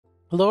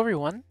Hello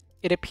everyone,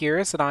 it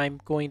appears that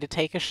I'm going to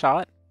take a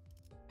shot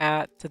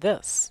at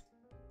this,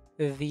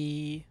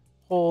 the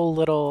whole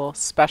little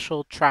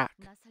special track.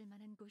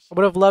 I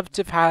would have loved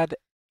to have had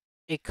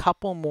a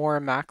couple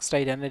more maxed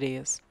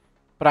identities,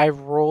 but I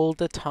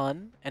rolled a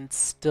ton and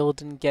still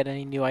didn't get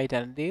any new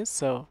identities,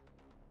 so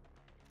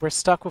we're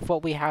stuck with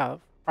what we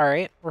have.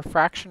 Alright,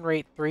 refraction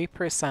rate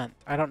 3%.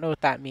 I don't know what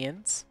that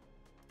means,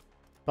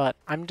 but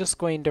I'm just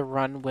going to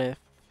run with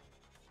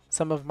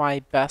some of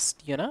my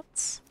best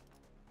units.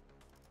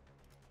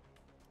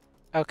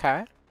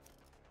 Okay.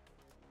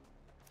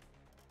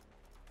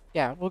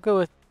 Yeah, we'll go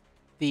with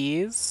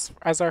these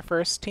as our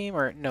first team,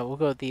 or no, we'll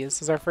go with these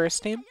as our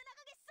first team.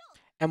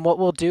 And what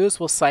we'll do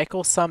is we'll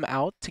cycle some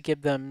out to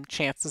give them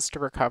chances to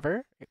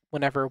recover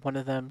whenever one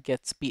of them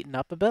gets beaten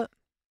up a bit.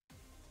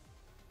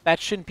 That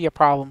shouldn't be a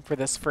problem for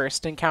this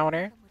first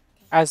encounter.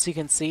 As you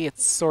can see,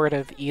 it's sort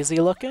of easy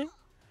looking.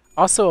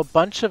 Also, a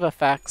bunch of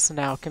effects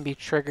now can be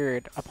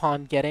triggered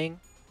upon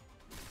getting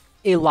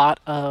a lot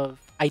of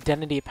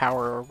identity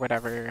power or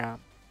whatever,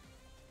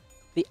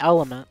 the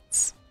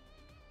elements.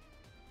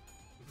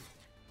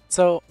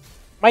 So,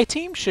 my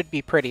team should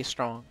be pretty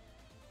strong.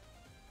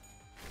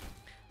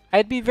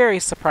 I'd be very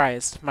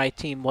surprised if my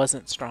team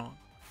wasn't strong.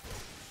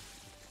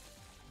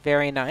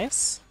 Very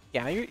nice.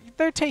 Yeah,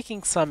 they're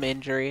taking some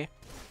injury.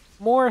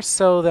 More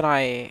so than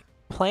I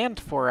planned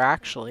for,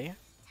 actually.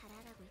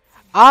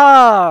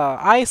 Ah,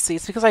 I see.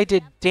 It's because I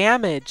did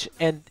damage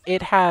and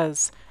it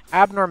has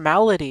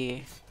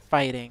abnormality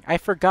fighting. I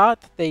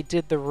forgot that they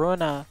did the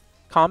Ruina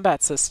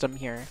combat system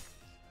here.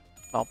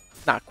 Well,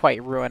 not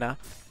quite Ruina,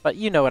 but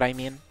you know what I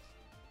mean.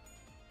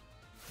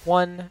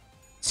 1,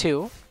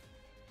 2.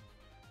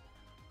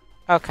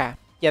 Okay.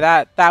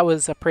 Yeah, that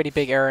was a pretty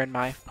big error in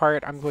my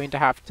part. I'm going to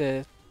have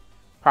to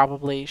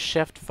probably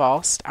shift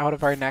Faust out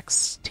of our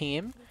next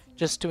team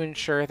just to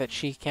ensure that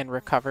she can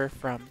recover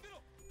from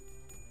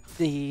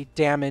the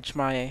damage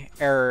my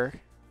error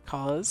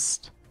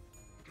caused.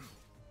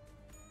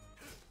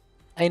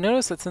 I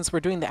noticed that since we're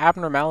doing the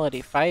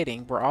abnormality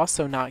fighting, we're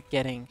also not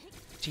getting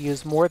to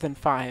use more than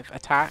 5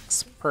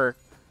 attacks per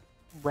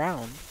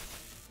round.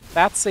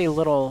 That's a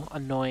little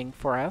annoying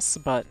for us,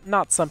 but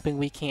not something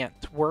we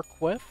can't work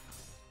with.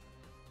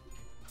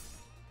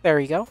 There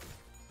we go.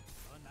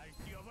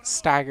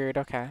 Staggered,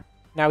 okay.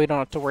 Now we don't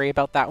have to worry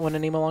about that one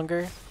any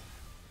longer.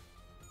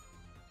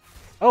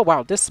 Oh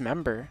wow,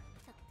 Dismember.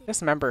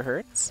 Dismember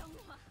hurts.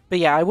 But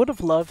yeah, I would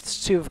have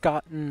loved to have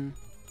gotten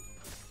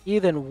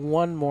even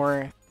one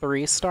more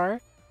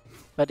 3-star,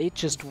 but it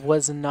just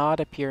was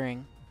not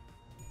appearing.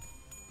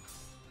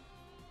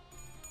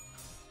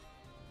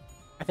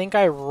 I think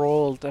I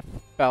rolled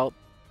about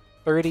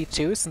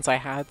 32 since I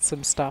had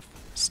some stuff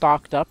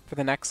stocked up for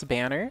the next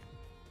banner.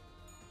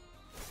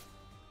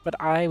 But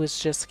I was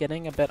just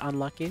getting a bit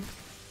unlucky.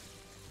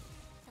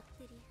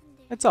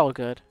 It's all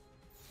good.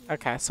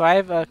 Okay, so I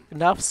have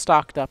enough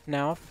stocked up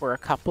now for a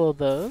couple of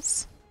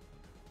those.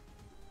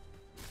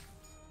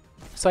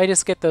 So I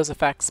just get those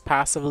effects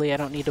passively. I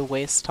don't need to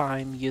waste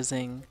time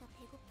using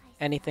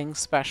anything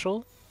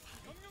special.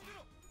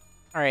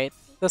 Alright,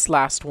 this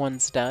last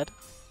one's dead.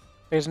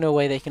 There's no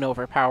way they can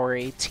overpower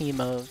a team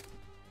of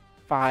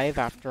 5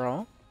 after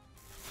all.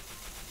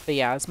 But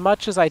yeah, as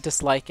much as I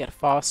dislike it,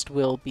 Faust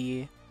will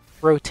be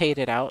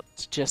rotated out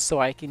just so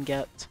I can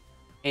get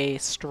a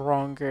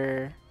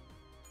stronger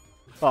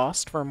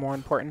Faust for a more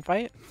important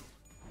fight.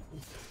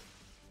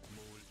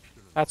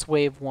 That's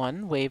wave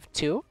 1. Wave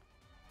 2.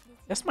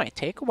 This might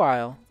take a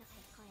while.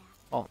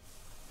 Well,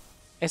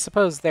 I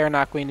suppose they're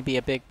not going to be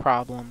a big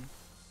problem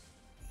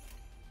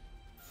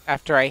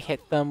after I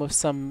hit them with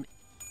some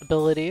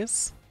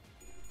abilities.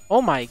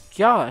 Oh my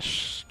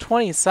gosh,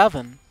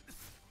 27.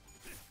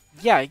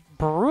 Yeah,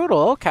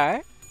 brutal,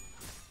 okay.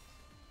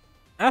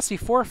 As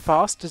before,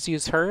 Faust has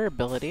used her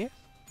ability.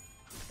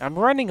 I'm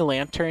running a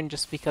Lantern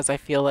just because I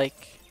feel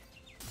like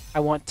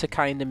I want to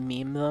kind of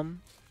meme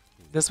them.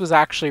 This was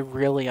actually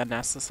really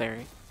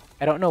unnecessary.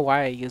 I don't know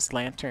why I used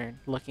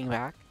Lantern, looking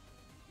back.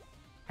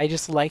 I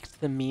just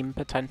liked the meme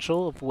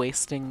potential of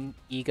wasting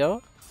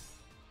ego.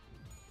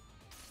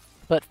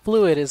 But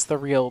Fluid is the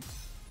real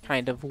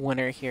kind of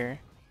winner here.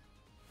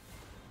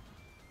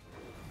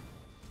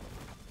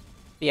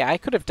 Yeah, I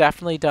could have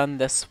definitely done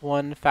this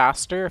one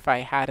faster if I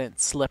hadn't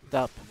slipped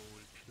up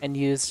and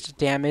used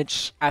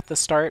damage at the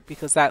start,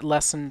 because that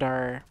lessened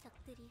our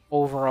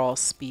overall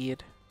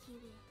speed.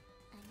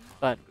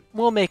 But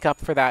we'll make up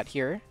for that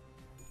here.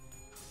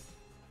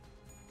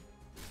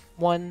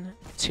 1,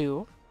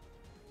 2.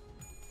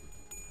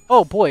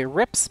 Oh boy,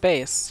 rip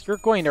space. You're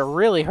going to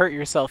really hurt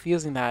yourself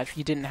using that if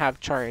you didn't have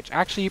charge.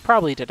 Actually, you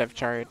probably did have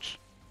charge.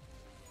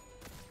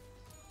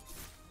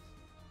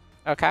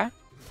 Okay.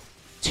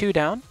 2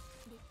 down.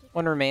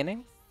 1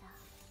 remaining.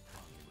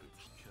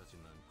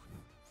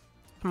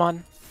 Come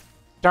on.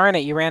 Darn it,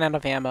 you ran out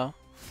of ammo.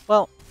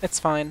 Well, it's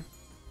fine.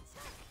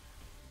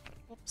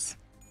 Oops.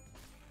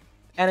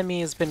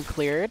 Enemy has been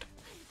cleared,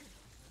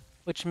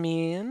 which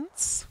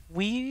means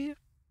we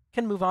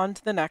can move on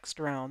to the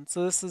next round.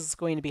 So this is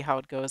going to be how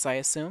it goes, I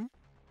assume.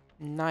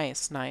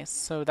 Nice, nice.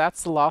 So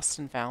that's the lost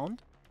and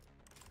found.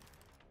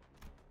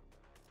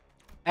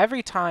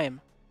 Every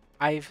time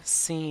I've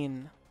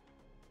seen...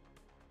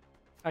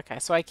 Okay,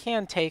 so I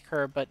can take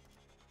her, but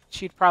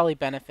she'd probably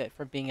benefit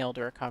from being able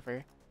to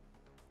recover.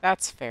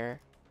 That's fair.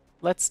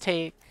 Let's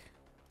take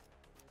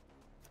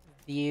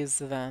these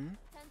then.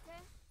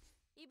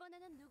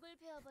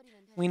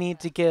 We need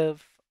to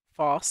give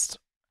Faust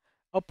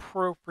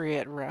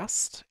appropriate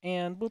rest,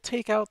 and we'll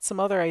take out some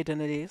other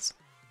identities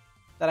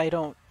that I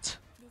don't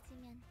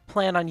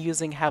plan on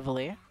using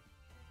heavily.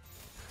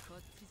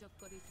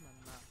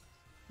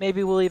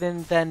 Maybe we'll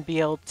even then be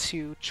able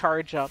to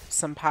charge up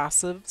some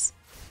passives.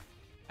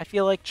 I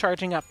feel like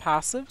charging up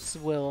passives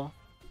will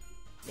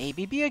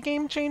maybe be a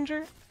game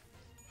changer.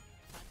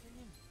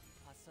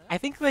 I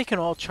think they can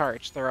all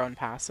charge their own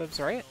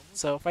passives, right?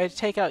 So if I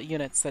take out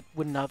units that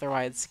wouldn't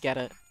otherwise get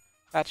it,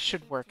 that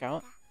should work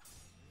out.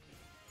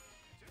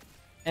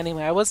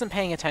 Anyway, I wasn't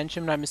paying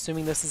attention, but I'm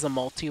assuming this is a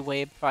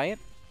multi-wave fight.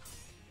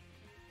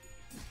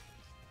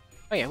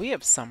 Oh yeah, we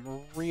have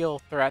some real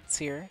threats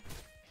here.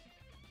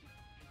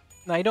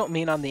 And I don't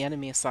mean on the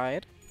enemy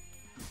side.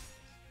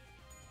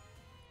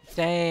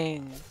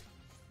 Dang.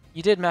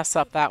 You did mess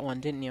up that one,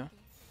 didn't you?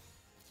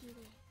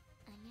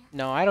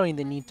 No, I don't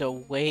even need to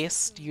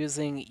waste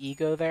using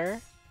Ego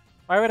there.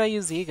 Why would I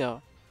use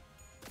Ego?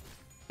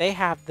 They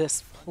have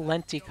this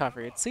plenty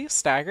covered. See,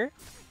 stagger.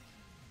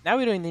 Now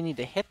we don't even need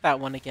to hit that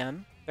one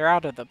again. They're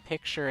out of the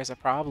picture as a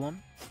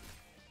problem.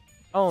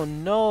 Oh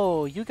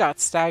no, you got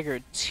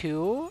staggered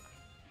too?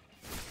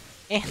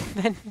 And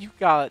then you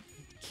got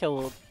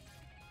killed.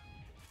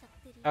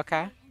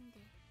 Okay.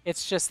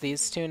 It's just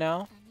these two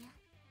now.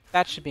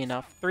 That should be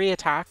enough. 3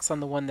 attacks on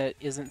the one that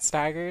isn't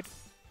staggered.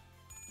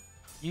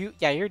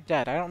 Yeah, you're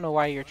dead. I don't know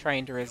why you're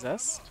trying to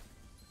resist.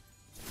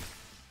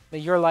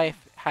 But your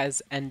life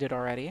has ended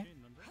already.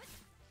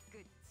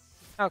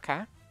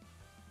 Okay.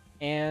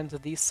 And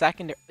the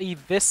second...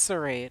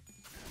 Eviscerate.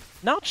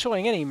 Not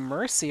showing any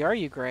mercy, are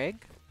you, Greg?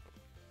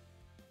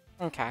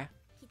 Okay.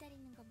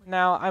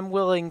 Now, I'm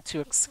willing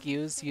to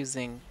excuse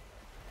using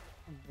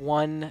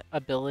one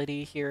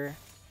ability here.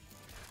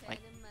 Like,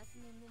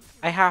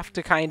 I have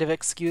to kind of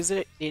excuse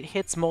it. It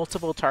hits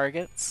multiple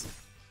targets.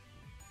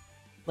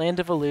 Land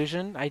of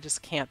Illusion, I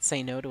just can't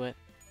say no to it.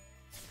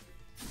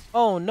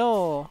 Oh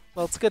no!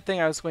 Well, it's a good thing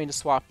I was going to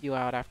swap you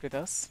out after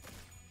this.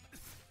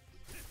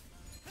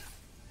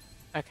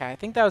 Okay, I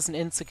think that was an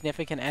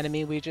insignificant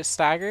enemy we just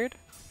staggered.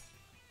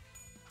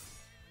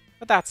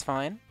 But that's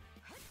fine.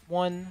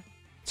 1,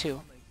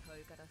 2.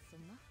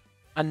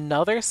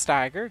 Another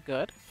stagger,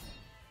 good.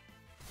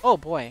 Oh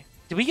boy.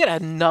 Did we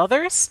get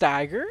another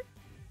stagger?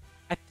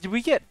 Did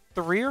we get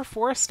 3 or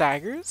 4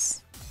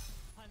 staggers?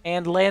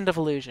 And Land of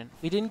Illusion.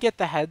 We didn't get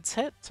the heads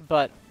hit,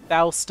 but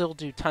that'll still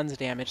do tons of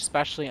damage,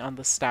 especially on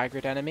the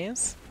staggered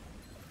enemies.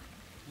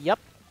 Yep.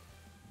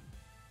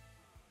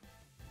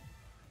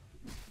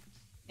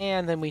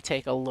 And then we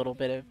take a little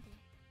bit of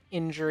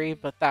injury,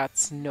 but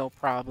that's no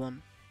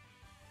problem.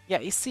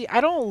 Yeah, you see,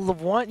 I don't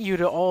want you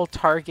to all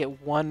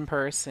target one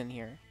person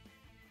here.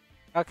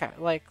 Okay,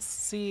 like,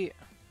 see...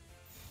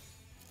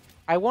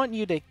 I want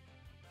you to...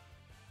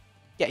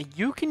 Yeah,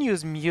 you can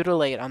use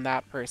Mutilate on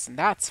that person.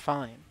 That's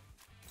fine.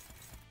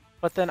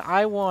 But then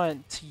I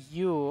want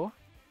you...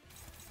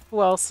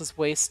 Who else is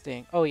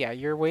wasting? Oh yeah,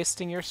 you're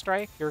wasting your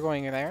strike. You're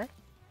going there.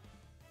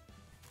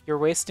 You're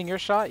wasting your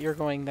shot. You're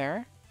going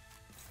there.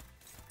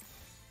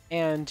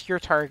 And you're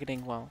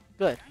targeting well.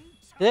 Good.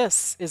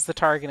 This is the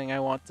targeting I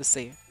want to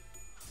see.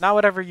 Not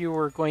whatever you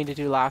were going to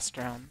do last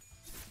round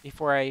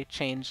before I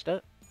changed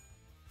it.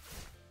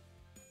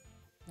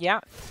 Yeah,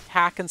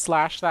 hack and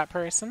slash that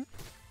person.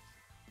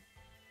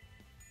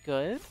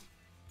 Good.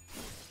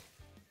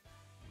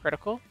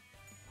 Critical.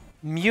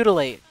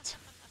 Mutilate.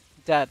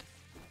 Dead.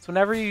 So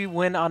whenever you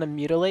win on a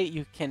mutilate,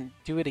 you can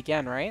do it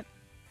again, right?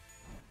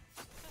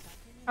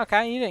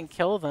 Okay, you didn't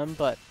kill them,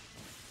 but...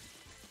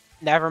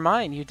 Never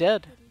mind, you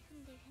did.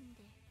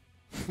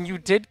 You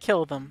did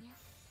kill them.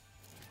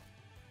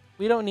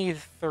 We don't need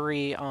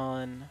 3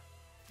 on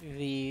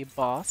the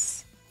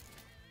boss.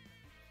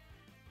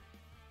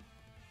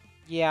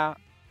 Yeah,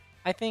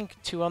 I think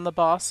 2 on the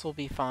boss will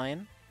be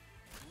fine.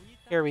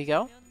 Here we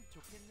go.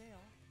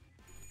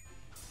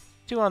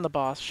 2 on the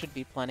boss should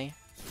be plenty.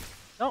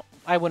 Oh,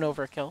 I went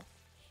overkill.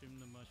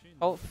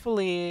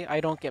 Hopefully I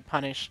don't get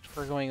punished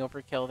for going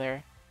overkill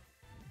there.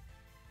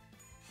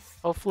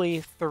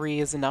 Hopefully 3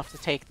 is enough to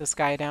take this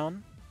guy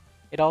down.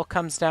 It all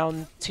comes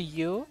down to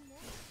you.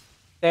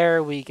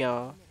 There we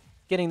go.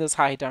 Getting those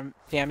high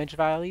damage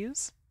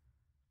values.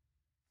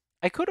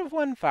 I could have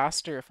won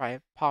faster if I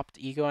popped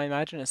Ego, I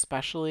imagine,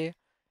 especially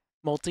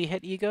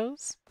multi-hit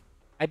Egos.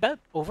 I bet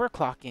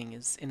overclocking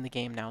is in the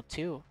game now,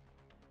 too.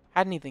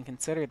 Hadn't even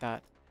considered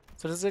that.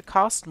 So does it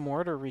cost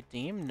more to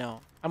redeem?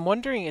 No. I'm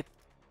wondering if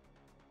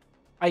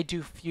I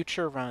do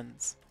future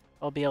runs,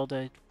 I'll be able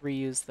to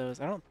reuse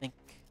those. I don't think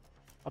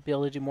I'll be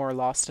able to do more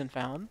Lost and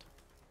Found.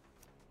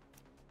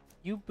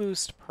 You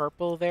boost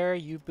purple there,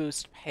 you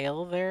boost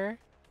pale there.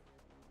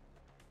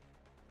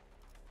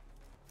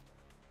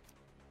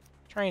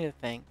 Trying to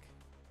think.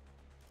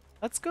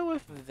 Let's go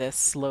with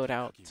this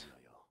loadout.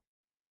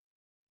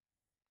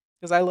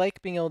 Because I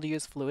like being able to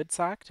use Fluid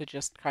Sac to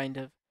just kind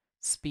of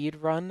speed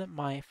run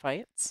my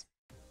fights.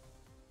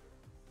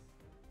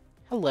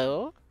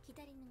 Hello?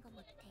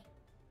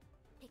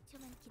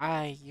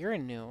 You're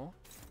new.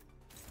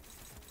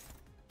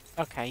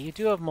 Okay, you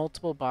do have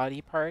multiple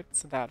body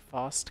parts that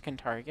Faust can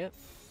target.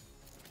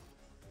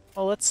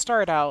 Well, let's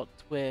start out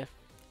with...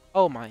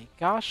 Oh my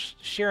gosh,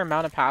 sheer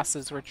amount of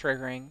passes we're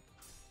triggering.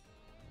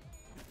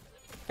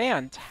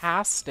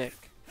 Fantastic.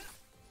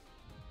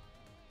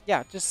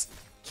 Yeah, just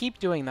keep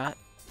doing that.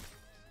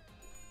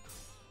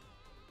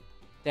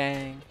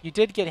 Dang. You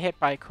did get hit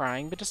by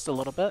crying, but just a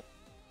little bit.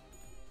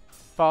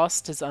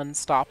 Faust is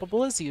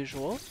unstoppable as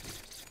usual.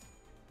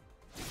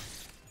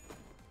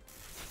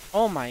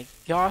 Oh my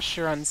gosh,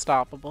 you're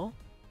unstoppable.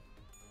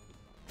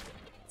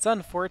 It's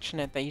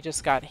unfortunate that you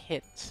just got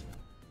hit.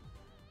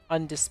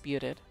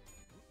 Undisputed.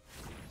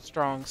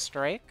 Strong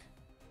strike.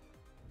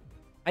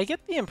 I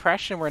get the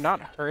impression we're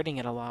not hurting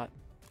it a lot.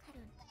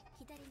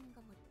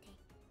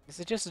 Is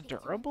it just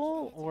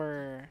durable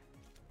or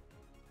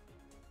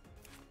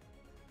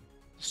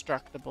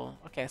destructible?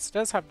 Okay, so it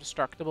does have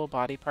destructible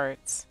body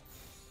parts.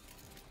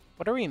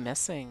 What are we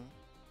missing?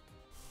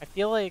 I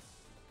feel like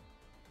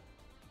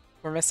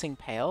we're missing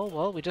Pale.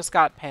 Well, we just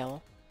got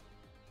Pale.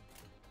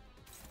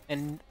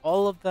 And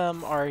all of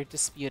them are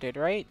disputed,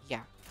 right?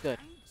 Yeah, good.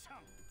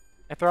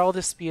 If they're all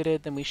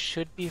disputed, then we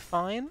should be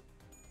fine.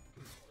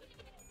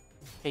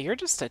 Okay, you're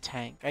just a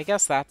tank. I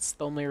guess that's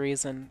the only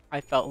reason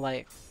I felt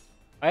like...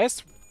 I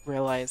just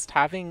realized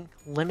having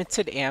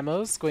limited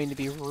ammo is going to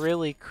be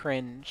really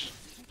cringe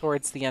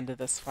towards the end of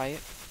this fight.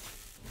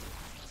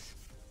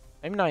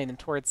 I'm not even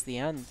towards the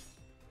end,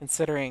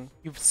 considering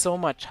you have so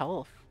much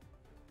health.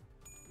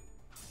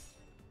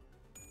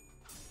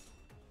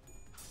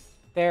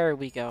 There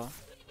we go.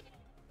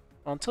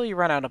 Well, until you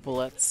run out of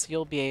bullets,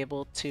 you'll be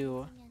able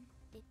to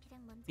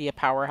be a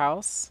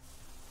powerhouse.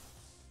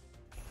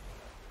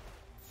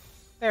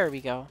 There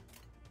we go.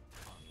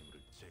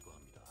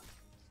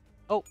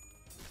 Oh,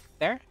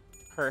 there.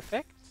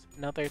 Perfect.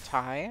 Another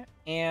tie.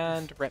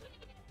 And rip.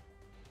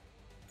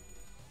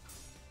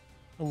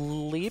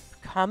 Leap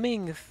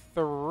coming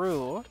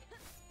through.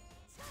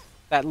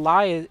 That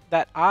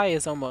eye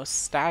is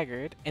almost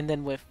staggered. And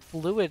then with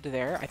fluid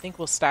there, I think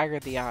we'll stagger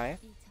the eye.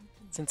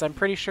 Since I'm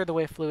pretty sure the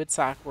way Fluid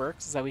Sac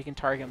works is that we can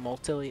target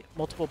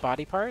multiple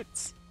body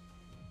parts.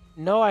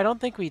 No, I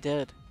don't think we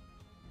did.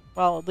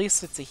 Well, at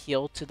least it's a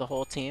heal to the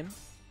whole team.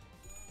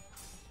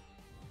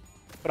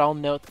 But I'll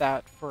note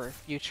that for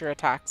future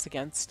attacks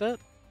against it.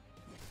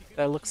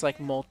 That looks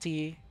like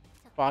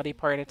multi-body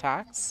part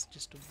attacks.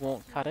 Just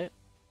won't cut it.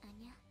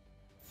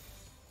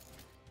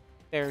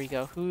 There we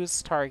go.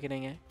 Who's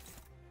targeting it?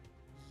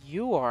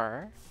 You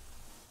are.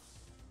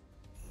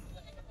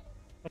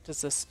 What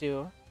does this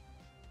do?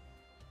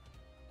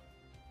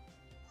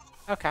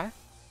 Okay.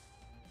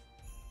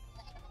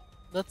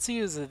 Let's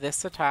use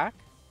this attack.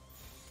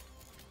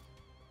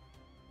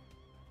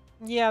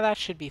 Yeah, that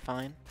should be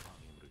fine.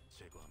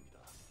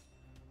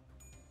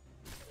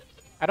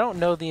 I don't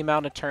know the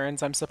amount of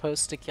turns I'm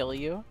supposed to kill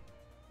you,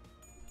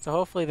 so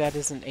hopefully that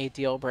isn't a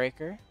deal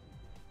breaker.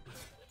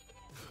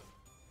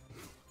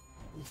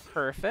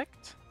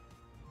 Perfect.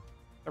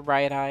 The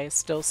right eye is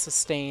still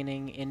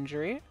sustaining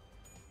injury.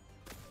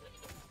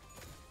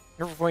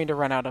 You're going to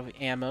run out of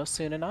ammo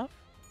soon enough.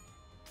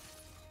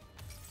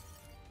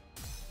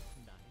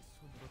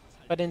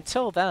 But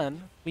until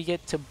then, we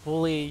get to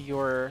bully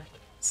your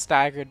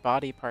staggered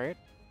body part.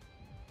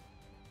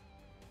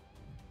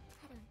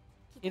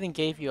 Even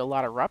gave you a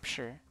lot of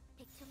rupture.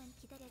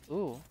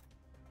 Ooh.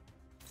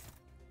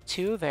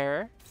 2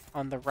 there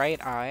on the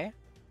right eye.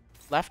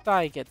 Left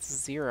eye gets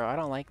 0. I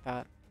don't like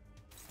that.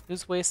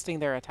 Who's wasting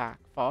their attack?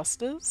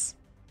 Faust is?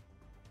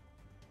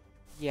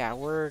 Yeah,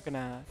 we're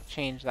gonna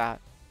change that.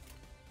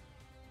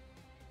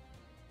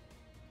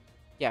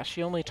 Yeah,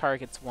 she only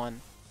targets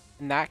 1.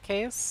 In that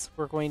case,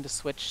 we're going to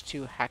switch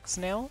to Hex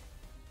Nail.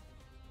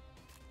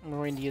 And we're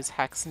going to use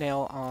Hex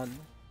Nail on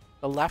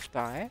the left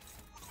eye.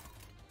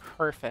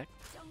 Perfect.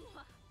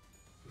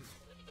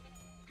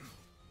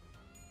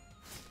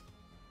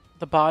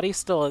 The body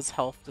still has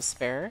health to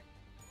spare,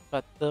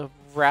 but the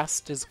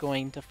rest is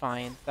going to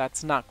find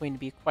that's not going to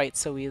be quite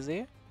so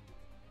easy.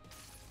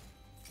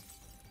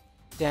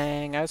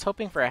 Dang, I was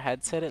hoping for a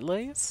heads hit at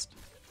least.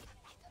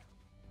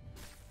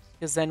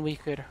 Because then we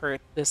could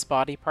hurt this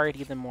body part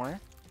even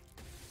more.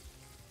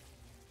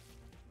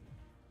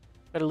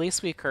 But at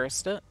least we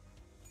cursed it.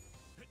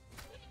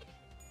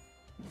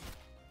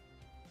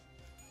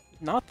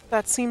 Not that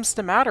that seems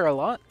to matter a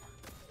lot.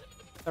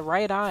 The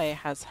right eye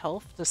has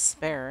health to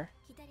spare.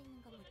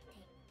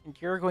 And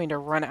you're going to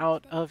run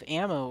out of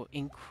ammo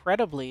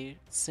incredibly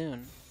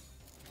soon.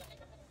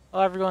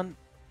 Well, everyone,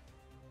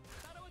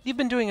 you've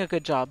been doing a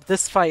good job.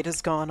 This fight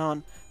has gone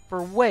on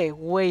for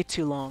way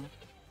too long.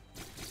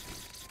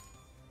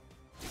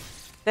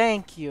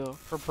 Thank you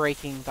for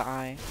breaking the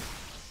eye.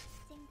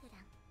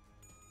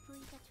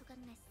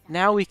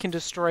 Now we can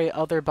destroy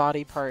other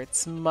body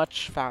parts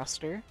much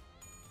faster.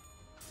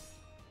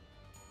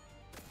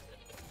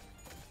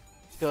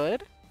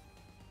 good.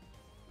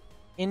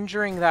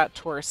 Injuring that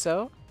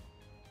torso.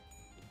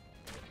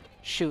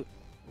 Shoot.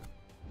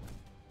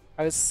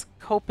 I was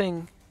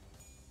hoping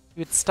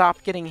you'd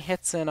stop getting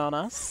hits in on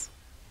us.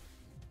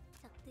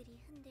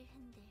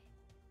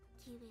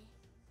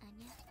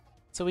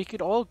 So we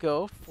could all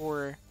go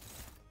for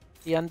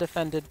the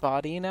undefended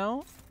body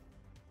now.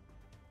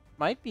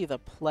 Might be the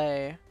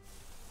play.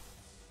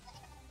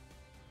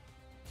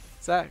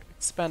 Does that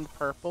expend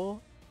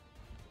purple?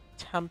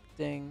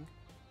 Tempting.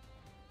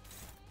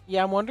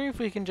 Yeah, I'm wondering if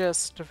we can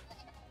just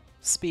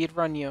speed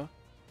run you.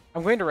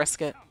 I'm going to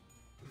risk it.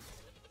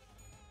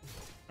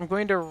 I'm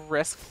going to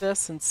risk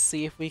this and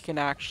see if we can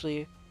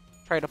actually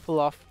try to pull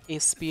off a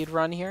speed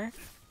run here.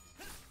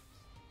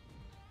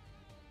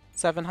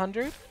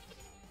 700.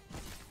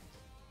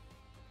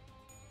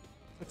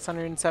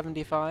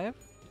 675.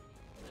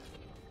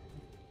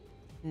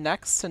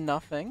 Next to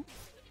nothing.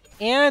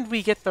 And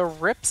we get the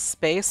rip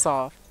space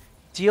off,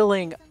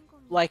 dealing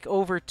like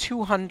over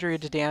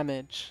 200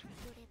 damage.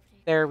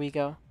 There we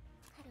go.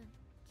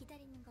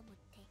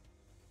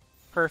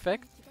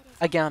 Perfect.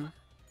 Again.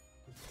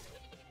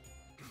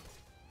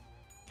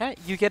 Okay,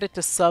 you get it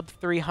to sub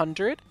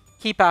 300.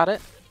 Keep at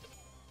it.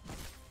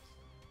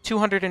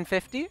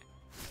 250.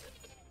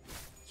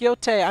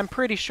 Kyote, I'm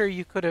pretty sure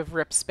you could have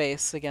ripped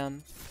space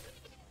again.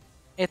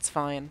 It's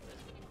fine.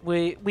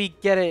 We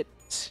get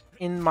it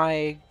in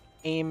my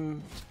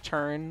aim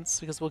turns,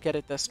 because we'll get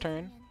it this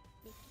turn.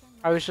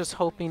 I was just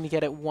hoping to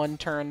get it one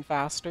turn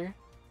faster.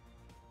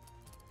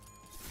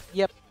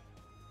 Yep.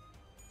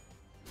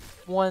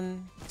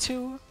 1,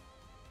 2.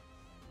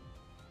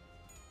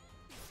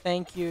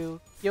 Thank you,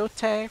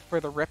 Kyote, for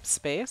the rip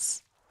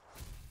space.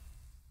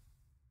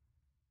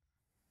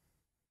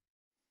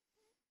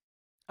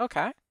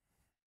 Okay.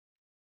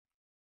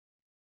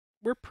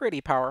 We're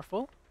pretty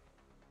powerful.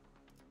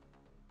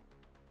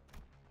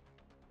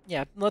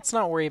 Yeah, let's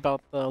not worry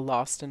about the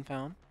lost and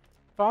found.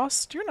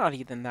 Faust, you're not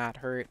even that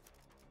hurt.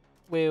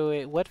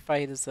 Wait, what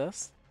fight is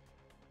this?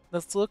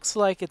 This looks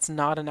like it's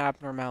not an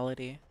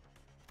abnormality.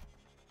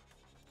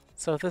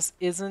 So if this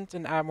isn't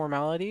an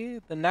abnormality,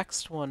 the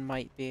next one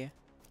might be.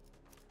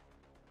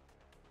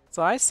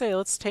 So I say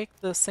let's take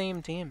the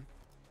same team.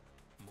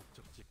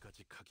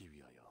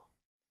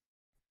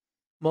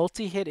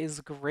 Multi-hit is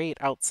great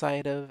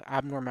outside of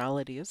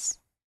abnormalities.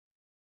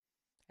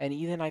 And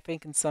even I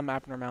think in some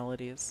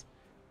abnormalities.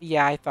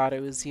 Yeah, I thought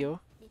it was you.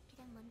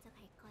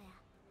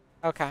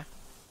 Okay.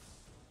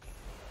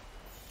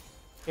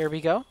 Here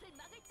we go.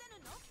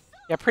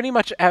 Yeah, pretty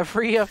much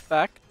every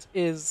effect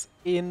is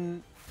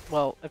in,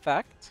 well,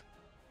 effect.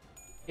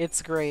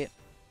 It's great.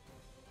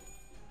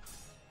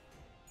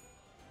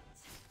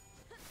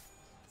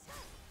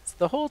 So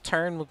the whole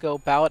turn will go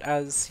about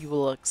as you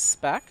will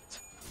expect.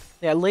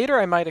 Yeah, later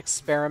I might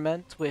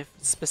experiment with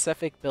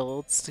specific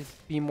builds to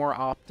be more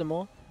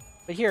optimal.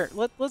 But here,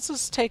 let's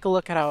just take a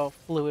look at how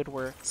Fluid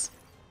works.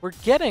 We're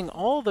getting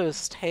all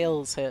those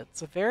tails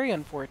hits. Very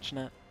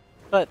unfortunate.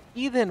 But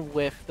even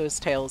with those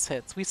tails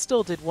hits, we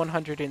still did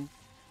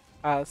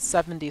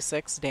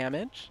 176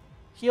 damage.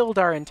 Healed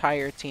our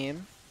entire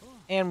team.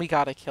 And we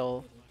got a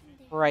kill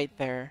right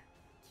there.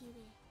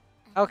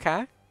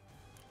 Okay.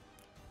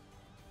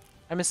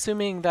 I'm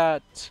assuming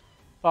that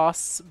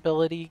boss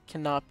ability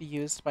cannot be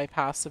used by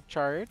passive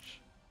charge.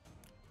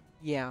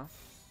 Yeah.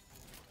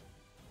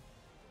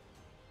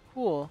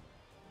 Cool.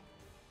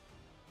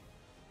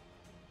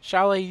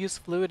 Shall I use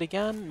Fluid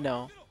again?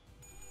 No.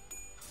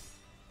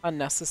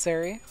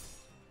 Unnecessary.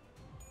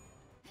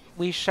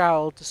 We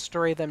shall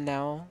destroy them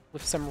now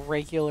with some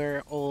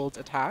regular old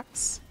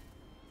attacks.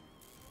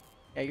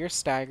 Yeah, you're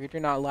staggered.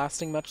 You're not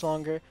lasting much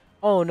longer.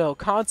 Oh no,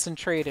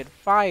 concentrated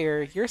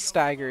fire. You're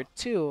staggered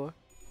too.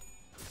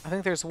 I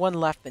think there's one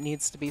left that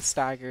needs to be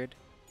staggered,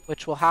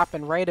 which will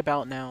happen right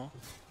about now.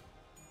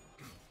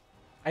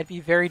 I'd be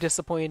very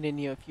disappointed in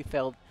you if you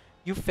failed.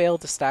 You failed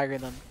to stagger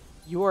them.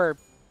 You are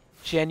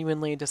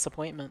genuinely a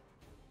disappointment.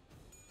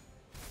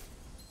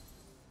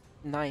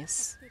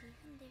 Nice.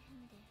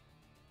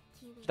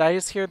 Did I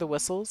just hear the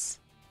whistles?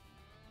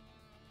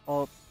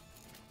 Oh,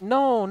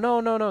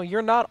 no.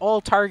 You're not all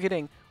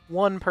targeting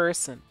one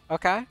person,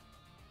 okay?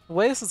 The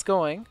way this is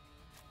going,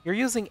 you're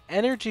using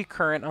energy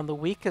current on the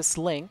weakest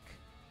link,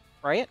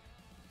 right?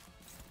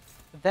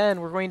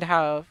 Then we're going to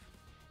have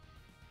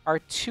our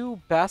two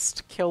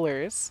best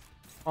killers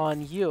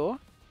on you.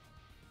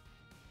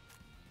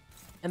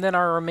 And then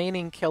our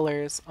remaining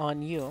killers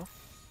on you.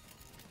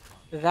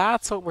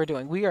 That's what we're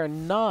doing. We are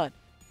not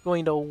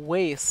going to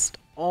waste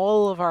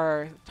all of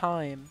our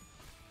time.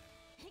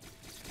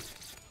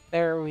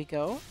 There we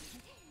go.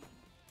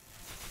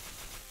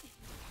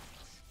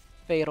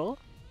 Fatal.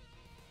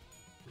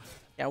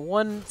 Yeah,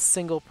 one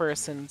single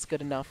person's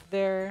good enough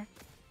there.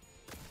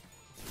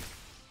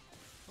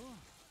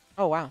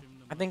 Oh wow.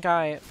 I think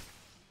I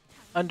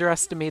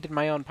underestimated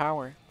my own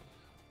power.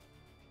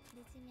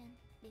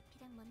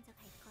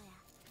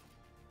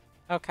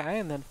 Okay,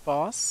 and then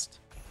Faust.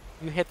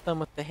 You hit them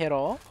with the hit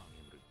all.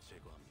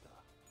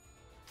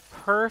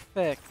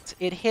 Perfect.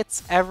 It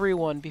hits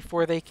everyone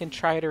before they can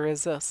try to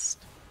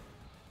resist.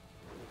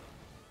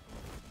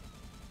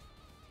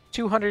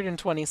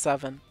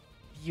 227.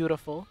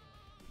 Beautiful.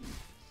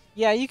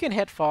 Yeah, you can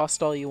hit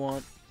Faust all you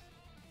want.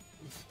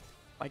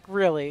 Like,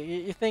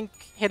 really, you think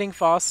hitting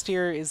Faust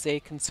here is a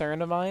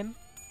concern of mine?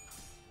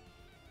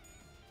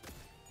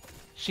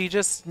 She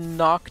just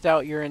knocked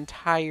out your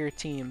entire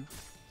team.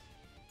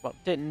 Well,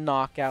 didn't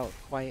knock out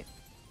quite,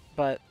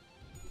 but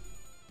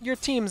your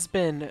team's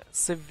been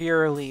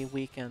severely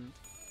weakened.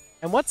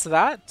 And what's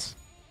that?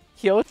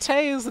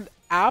 Hyote is an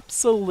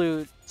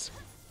absolute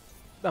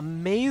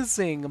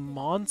amazing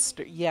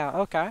monster. Yeah,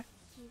 okay.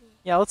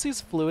 Yeah, let's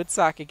use Fluid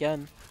Sac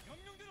again.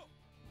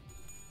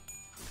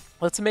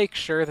 Let's make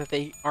sure that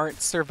they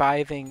aren't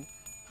surviving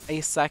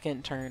a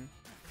second turn.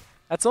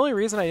 That's the only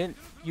reason I didn't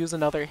use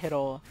another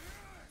Hittle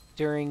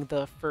during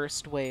the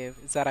first wave,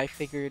 is that I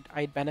figured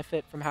I'd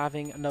benefit from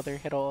having another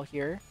Hittle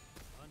here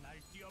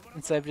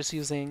instead of just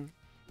using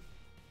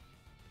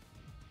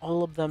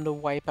all of them to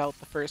wipe out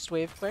the first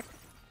wave quick.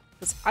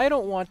 Because I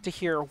don't want to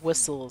hear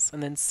whistles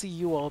and then see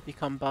you all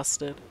become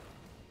busted.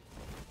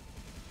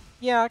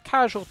 Yeah,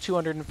 casual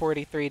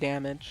 243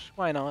 damage.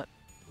 Why not?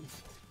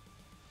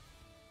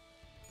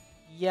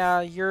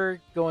 Yeah, you're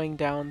going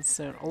down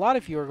soon. A lot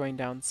of you are going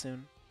down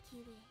soon.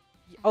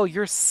 Oh,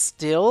 you're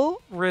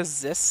still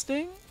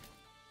resisting?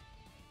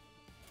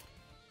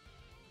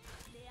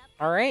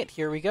 Alright,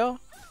 here we go.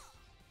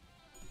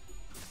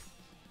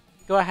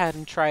 Go ahead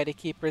and try to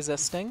keep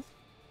resisting.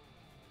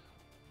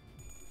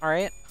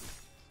 Alright.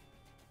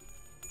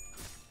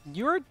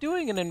 You're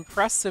doing an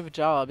impressive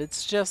job.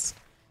 It's just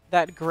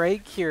that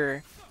Greg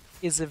here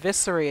is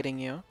eviscerating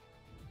you.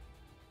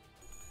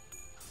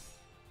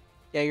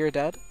 Yeah, you're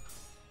dead.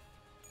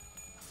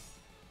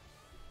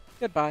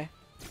 Goodbye.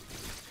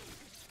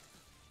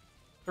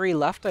 3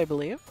 left, I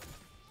believe.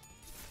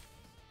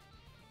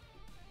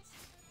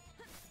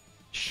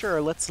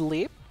 Sure, let's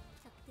leap.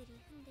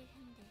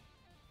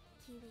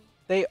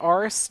 They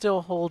are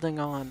still holding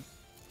on.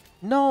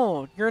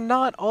 No, you're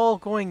not all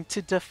going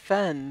to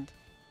defend.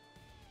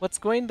 What's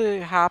going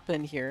to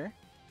happen here?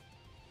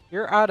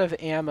 You're out of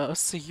ammo,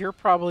 so you're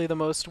probably the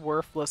most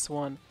worthless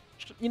one.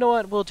 You know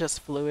what? We'll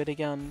just fluid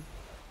again.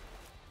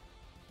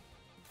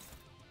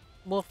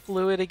 We'll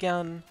fluid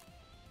again.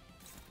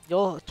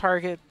 You'll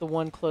target the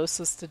one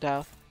closest to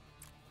death.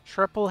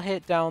 Triple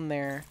hit down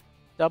there.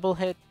 Double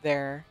hit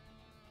there.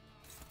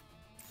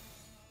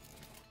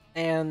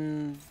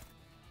 And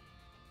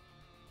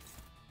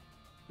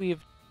we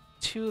have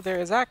 2 there.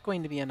 Is that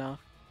going to be enough?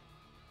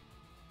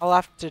 I'll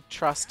have to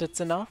trust it's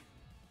enough.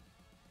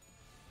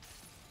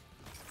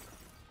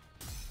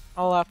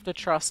 I'll have to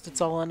trust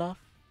it's all enough.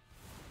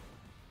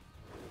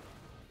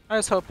 I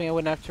was hoping I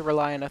wouldn't have to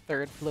rely on a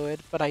 3rd fluid,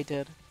 but I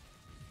did.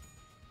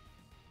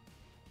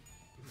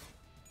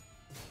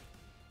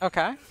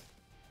 Okay.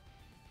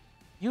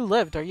 You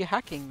lived. Are you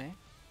hacking me?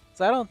 Because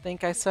I don't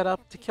think I set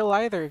up to kill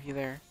either of you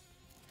there.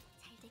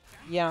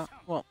 Yeah,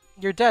 well,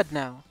 you're dead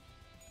now.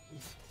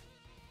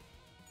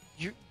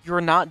 You're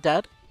not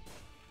dead?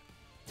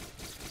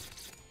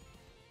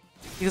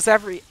 Because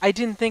I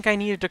didn't think I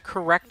needed to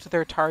correct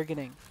their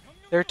targeting.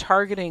 Their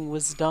targeting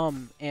was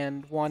dumb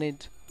and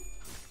wanted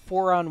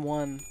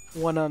 4-on-1,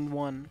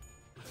 1-on-1.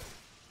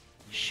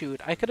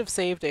 Shoot, I could have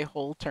saved a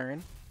whole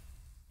turn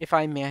if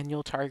I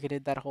manual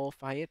targeted that whole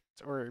fight,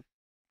 or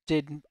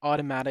did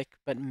automatic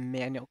but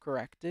manual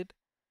corrected.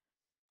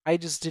 I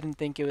just didn't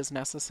think it was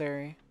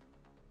necessary.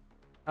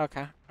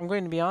 Okay, I'm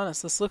going to be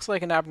honest, this looks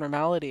like an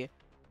abnormality,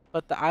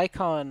 but the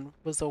icon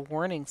was a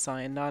warning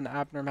sign, not an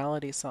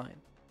abnormality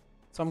sign.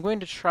 So I'm going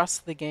to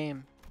trust the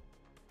game.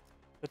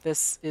 But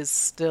this is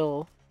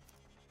still...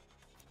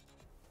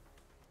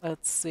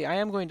 Let's see, I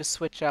am going to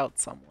switch out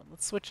someone.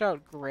 Let's switch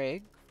out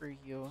Greg for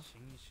you.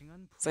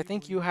 Because I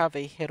think you have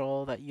a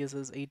Hittle that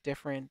uses a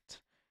different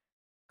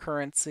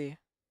currency.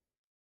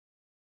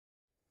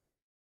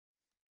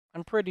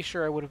 I'm pretty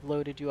sure I would have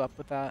loaded you up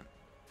with that.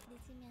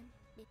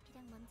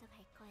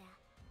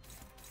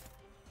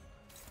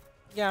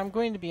 Yeah, I'm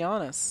going to be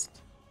honest.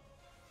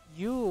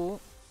 You...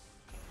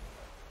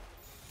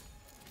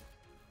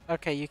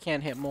 Okay, you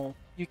can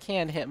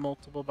hit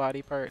multiple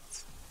body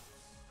parts.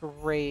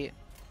 Great.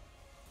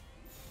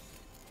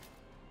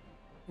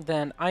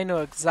 Then I know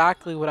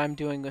exactly what I'm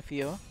doing with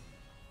you.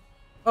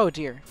 Oh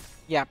dear.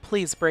 Yeah,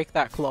 please break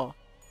that claw.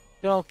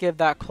 Don't give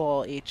that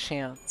claw a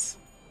chance.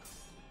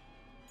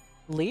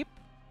 Leap?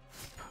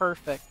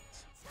 Perfect.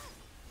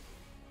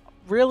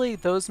 Really,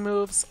 those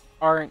moves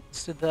aren't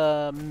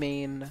the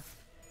main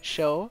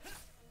show.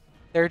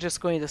 They're just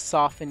going to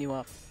soften you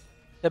up.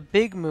 The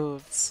big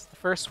moves, the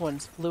first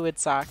one's Fluid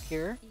Sac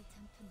here.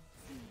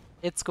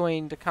 It's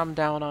going to come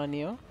down on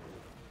you.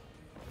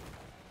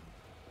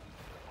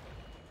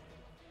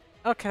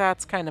 Okay,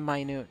 that's kind of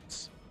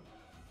minute.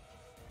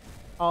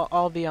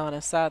 I'll be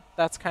honest,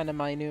 that's kind of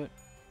minute.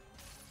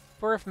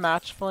 For if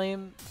Match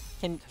Flame,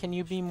 can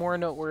you be more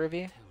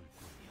noteworthy?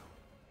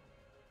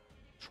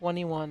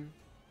 21.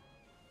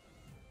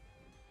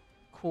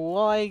 Cool,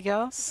 I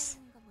guess.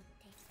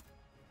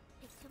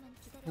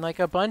 And like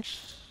a bunch,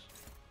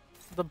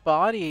 the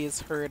body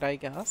is hurt, I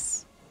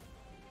guess.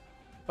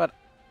 But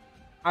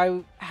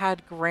I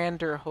had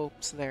grander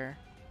hopes there.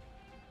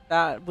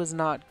 That was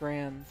not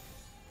grand.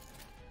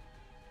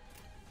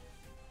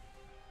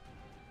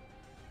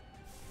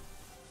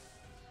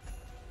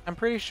 I'm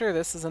pretty sure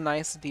this is a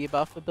nice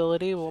debuff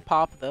ability. We'll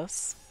pop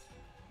this.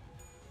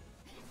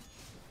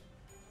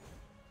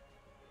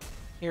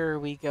 Here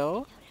we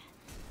go.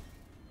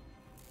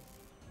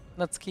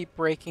 Let's keep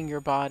breaking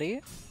your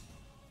body.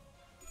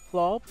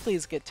 Claw,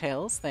 please get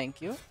tails.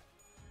 Thank you.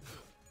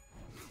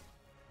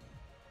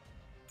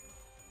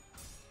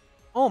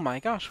 Oh my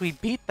gosh, we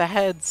beat the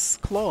head's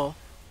claw.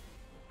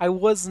 I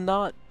was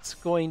not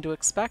going to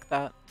expect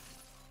that.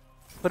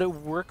 But it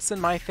works in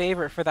my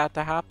favor for that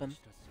to happen.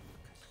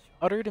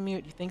 Utter to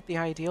mute, you think the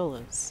ideal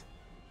is?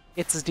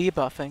 It's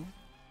debuffing.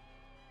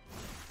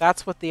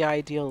 That's what the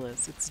ideal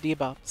is. It's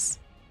debuffs.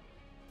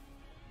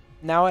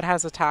 Now it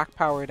has attack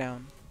power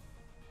down.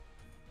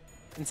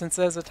 And since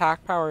it has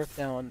attack power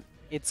down,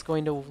 it's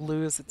going to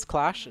lose its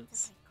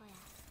clashes.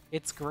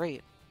 It's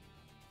great.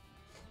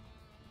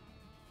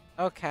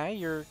 Okay,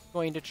 you're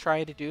going to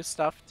try to do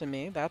stuff to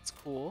me. That's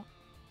cool.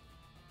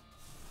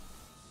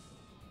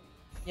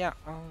 Yeah,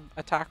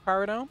 attack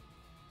power down.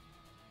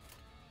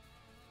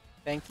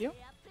 Thank you.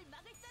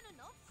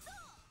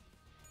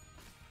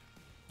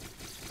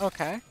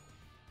 Okay.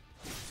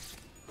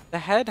 The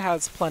head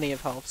has plenty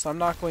of health, so I'm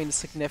not going to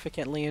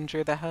significantly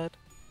injure the head.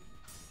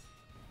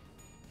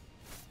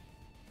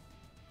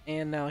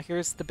 And now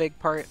here's the big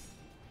part.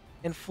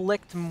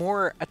 Inflict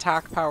more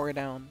attack power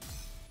down.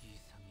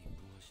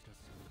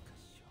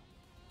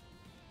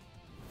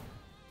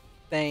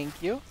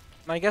 Thank you.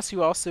 And I guess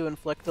you also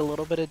inflict a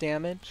little bit of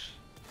damage.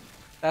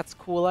 That's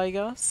cool, I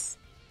guess.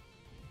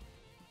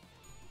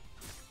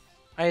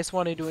 I just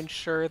wanted to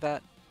ensure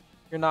that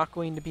you're not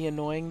going to be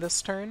annoying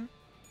this turn.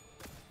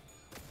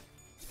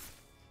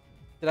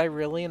 Did I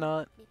really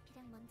not?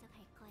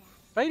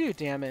 If I do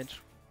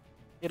damage,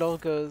 it all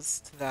goes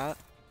to that.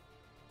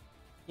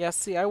 Yeah,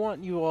 see, I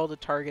want you all to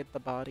target the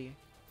body.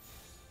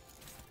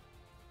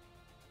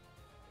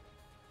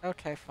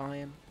 Okay,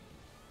 fine.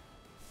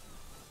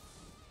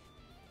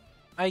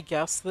 I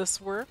guess this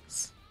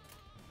works.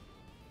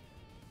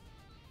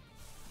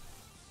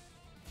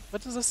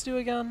 What does this do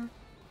again?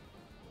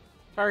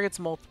 Targets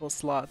multiple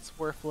slots.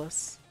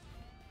 Worthless.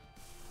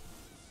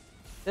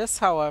 This,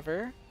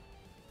 however,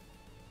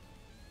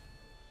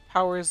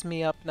 powers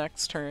me up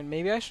next turn.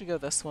 Maybe I should go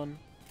this one.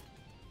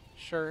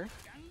 Sure.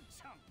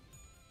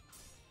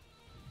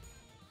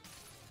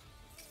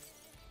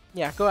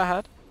 Yeah, go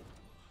ahead.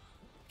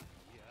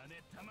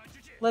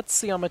 Let's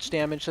see how much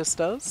damage this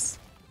does.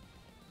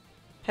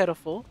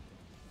 Pitiful.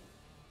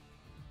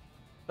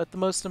 But the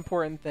most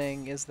important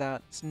thing is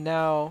that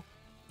now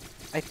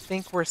I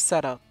think we're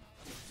set up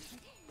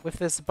with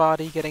this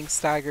body getting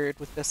staggered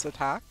with this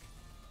attack.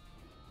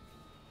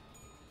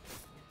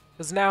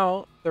 Because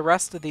now the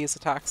rest of these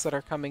attacks that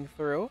are coming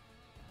through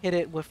hit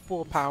it with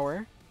full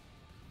power.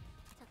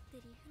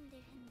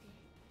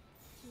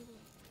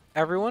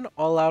 Everyone,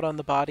 all out on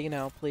the body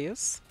now,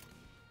 please.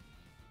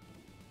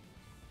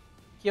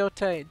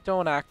 Kyote,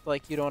 don't act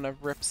like you don't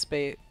have rip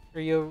space,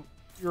 or you're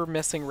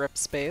missing rip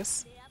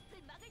space.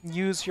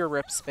 Use your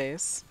rip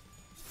space.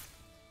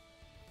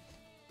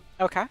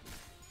 Okay.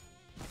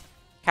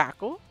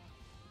 Cackle.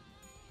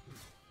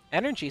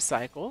 Energy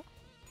cycle.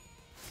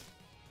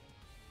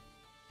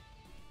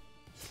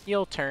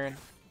 Heal turn.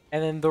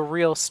 And then the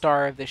real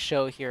star of the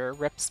show here,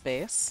 rip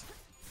space.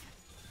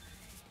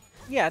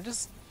 Yeah,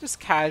 just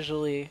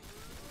casually.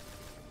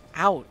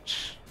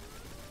 Ouch.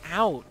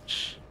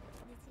 Ouch.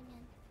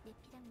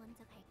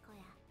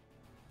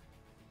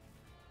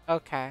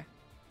 Okay.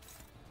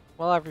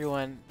 Well,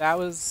 everyone, that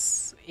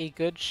was a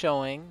good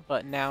showing,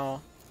 but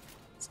now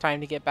it's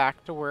time to get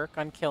back to work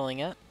on killing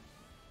it.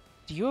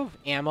 Do you have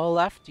ammo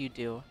left? You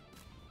do.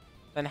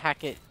 Then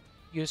heck it,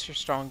 use your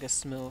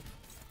strongest move.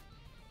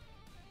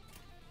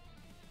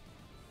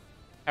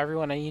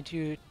 Everyone, I need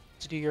you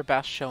to do your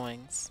best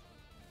showings.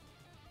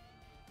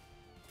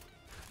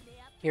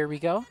 Here we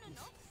go.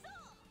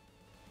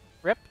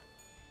 Rip.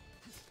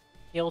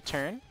 Heal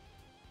turn.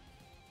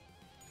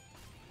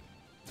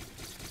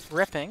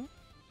 Ripping.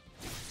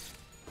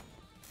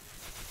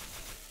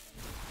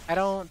 I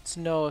don't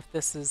know if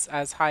this is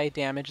as high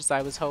damage as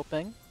I was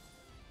hoping.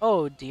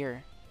 Oh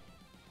dear.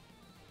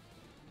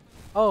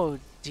 Oh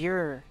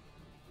dear.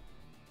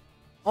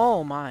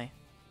 Oh my.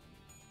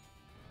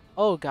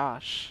 Oh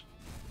gosh.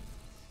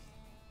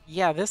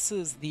 Yeah, this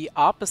is the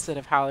opposite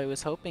of how I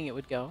was hoping it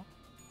would go.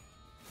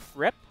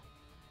 Rip.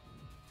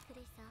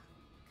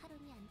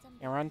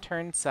 Yeah, we're on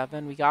turn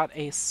 7. We got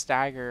a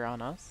stagger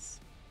on us.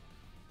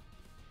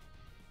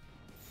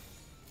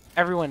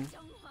 Everyone,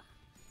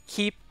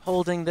 keep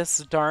holding this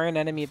darn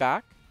enemy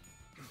back.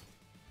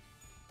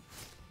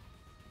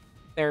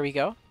 There we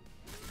go.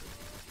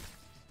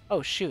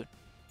 Oh shoot.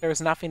 There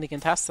was nothing to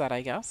contest that,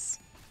 I guess.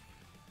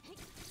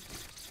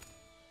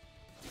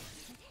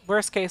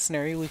 Worst case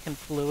scenario, we can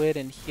fluid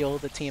and heal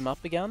the team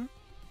up again.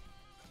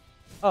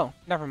 Oh,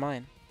 never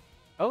mind.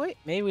 Oh wait,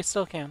 maybe we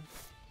still can.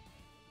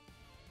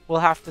 We'll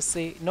have to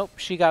see. Nope,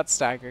 she got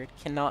staggered.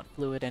 Cannot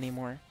fluid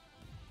anymore.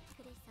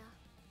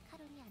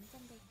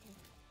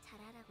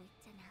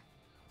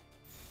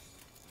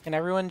 Can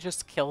everyone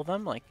just kill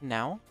them, like,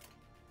 now?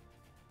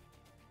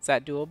 Is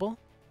that doable?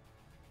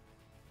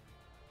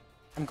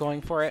 I'm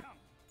going for it.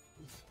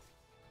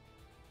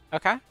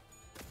 Okay.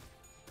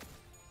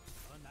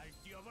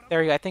 There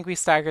we go. I think we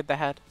staggered the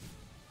head.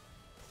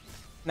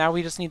 Now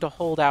we just need to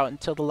hold out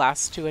until the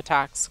last 2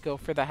 attacks go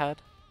for the head.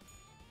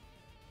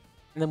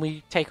 And then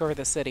we take over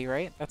the city,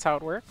 right? That's how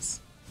it works?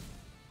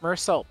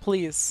 Mersault,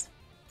 please.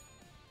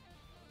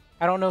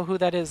 I don't know who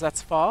that is.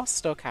 That's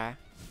Faust? Okay.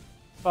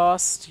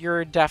 Faust,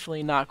 you're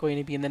definitely not going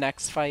to be in the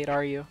next fight,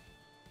 are you?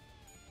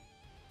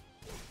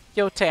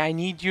 Kyote, I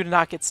need you to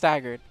not get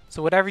staggered.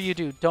 So whatever you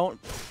do, don't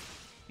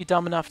be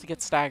dumb enough to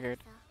get staggered.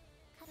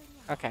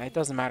 Okay, it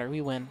doesn't matter.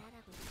 We win.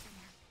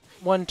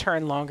 1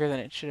 turn longer than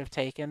it should have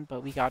taken,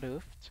 but we got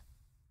oofed.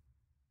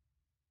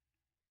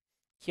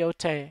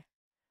 Kyote,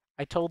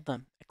 I told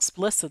them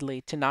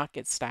explicitly to not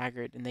get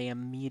staggered, and they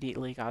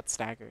immediately got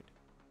staggered.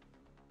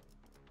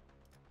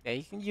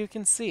 Yeah, you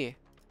can see.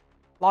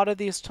 A lot of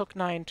these took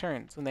 9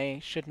 turns when they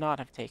should not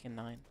have taken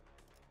 9.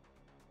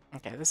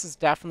 Okay, this is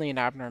definitely an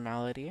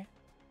abnormality.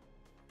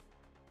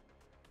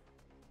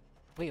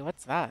 Wait,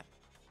 what's that?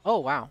 Oh,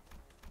 wow.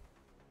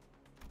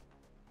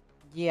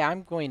 Yeah,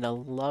 I'm going to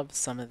love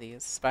some of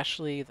these,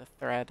 especially the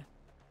thread.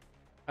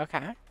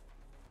 Okay.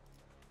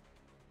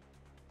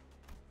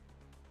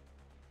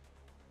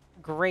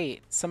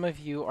 Great. Some of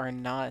you are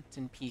not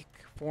in peak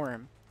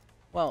form.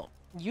 Well,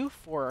 you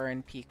 4 are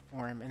in peak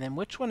form, and then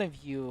which one of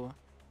you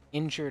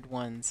injured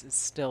ones is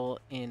still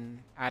in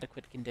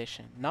adequate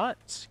condition?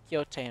 Not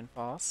Kyote and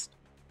Faust.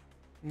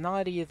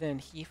 Not even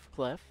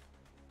Heathcliff.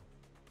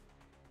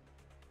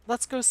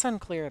 Let's go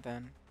Sunclear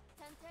then.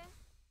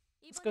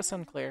 Let's go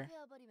Sunclear.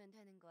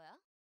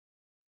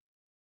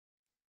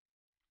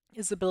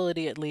 His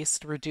ability at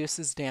least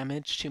reduces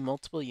damage to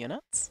multiple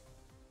units.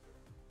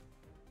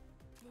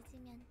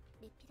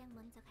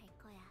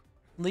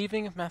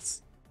 Leaving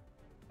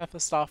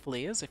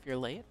Mephistopheles if you're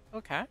late.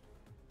 Okay.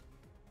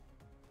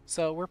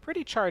 So we're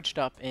pretty charged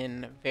up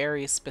in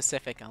very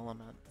specific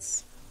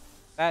elements.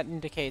 That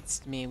indicates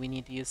to me we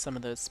need to use some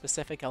of those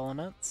specific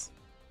elements.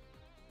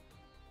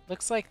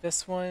 Looks like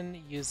this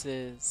one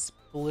uses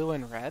blue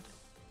and red.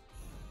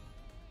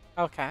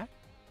 Okay.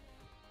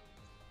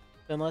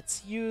 Then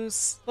let's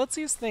use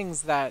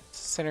things that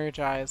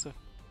synergize with.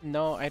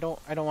 No, I don't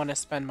want to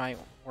spend my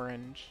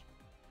orange.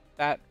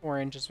 That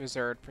orange is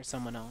reserved for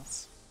someone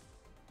else.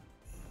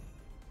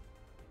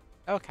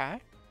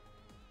 Okay.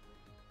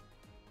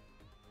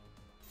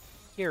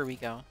 Here we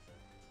go.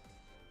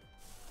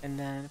 And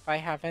then if I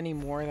have any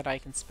more that I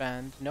can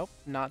spend, nope,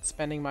 not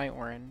spending my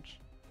orange.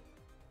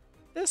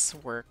 This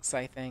works,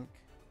 I think.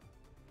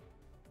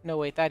 No,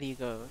 wait, that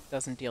ego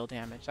doesn't deal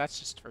damage. That's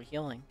just for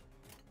healing.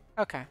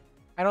 Okay.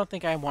 I don't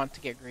think I want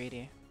to get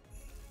greedy.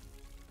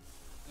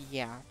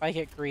 Yeah, if I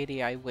get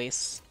greedy, I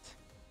waste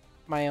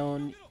my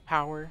own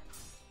power.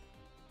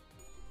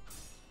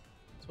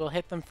 So we'll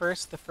hit them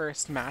first, the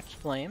first match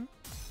flame.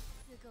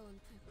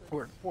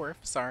 Or fourth,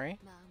 sorry.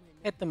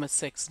 Hit them with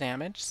 6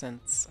 damage,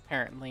 since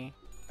apparently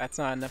that's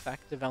not an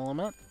effective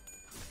element.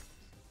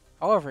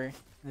 However,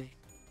 the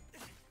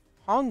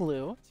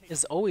Honglu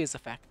is always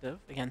effective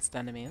against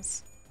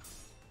enemies.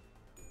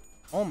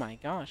 Oh my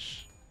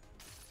gosh.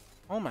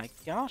 Oh my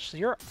gosh,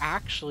 you're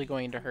actually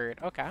going to hurt.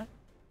 Okay.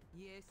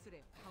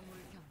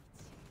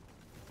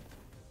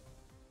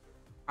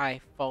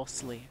 I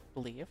falsely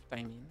believed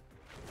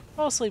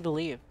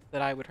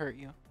that I would hurt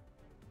you.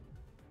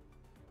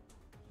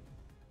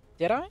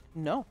 Did I?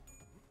 No.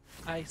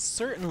 I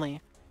certainly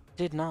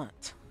did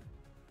not.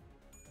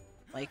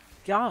 Like,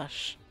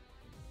 gosh.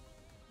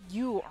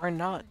 You are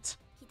not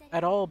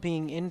at all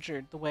being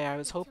injured the way I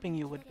was hoping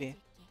you would be.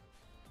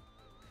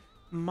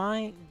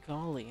 My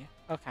golly.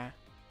 Okay.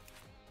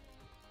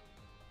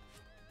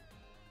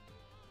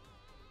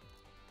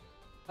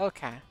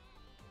 Okay.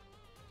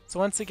 So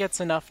once it gets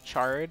enough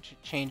charge,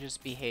 it changes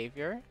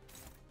behavior.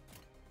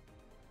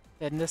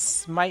 Then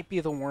this might be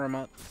the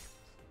warm-up.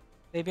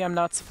 Maybe I'm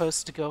not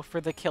supposed to go for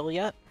the kill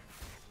yet.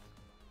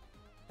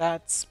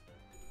 That's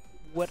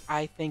what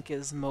I think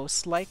is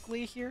most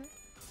likely here.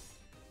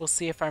 We'll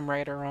see if I'm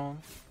right or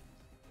wrong.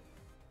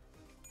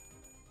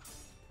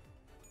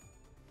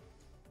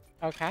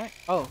 Okay.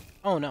 Oh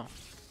no.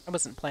 I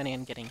wasn't planning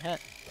on getting hit.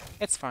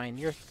 It's fine,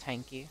 you're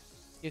tanky.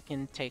 You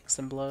can take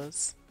some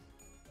blows.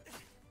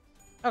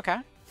 Okay.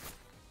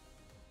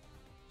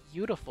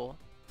 Beautiful.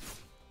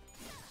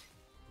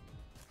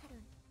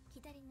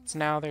 So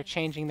now they're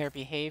changing their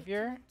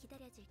behavior.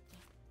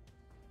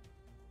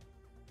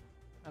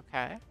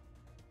 Okay.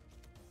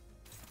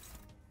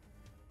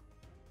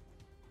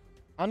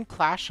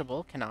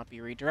 Unclashable cannot be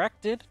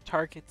redirected.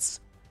 Targets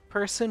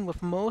person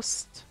with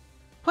most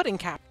put in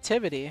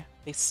captivity.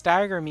 They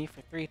stagger me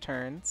for 3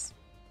 turns.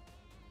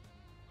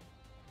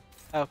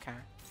 Okay.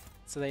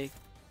 So they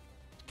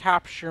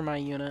capture my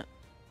unit.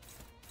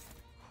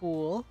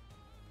 Cool.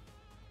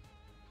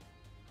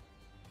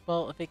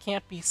 Well, if it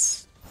can't be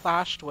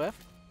clashed with,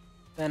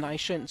 then I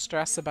shouldn't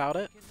stress about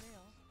it.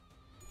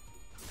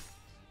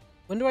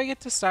 When do I get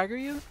to stagger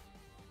you?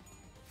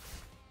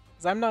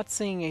 Because I'm not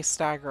seeing a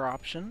stagger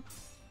option.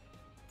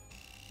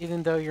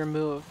 Even though your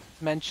move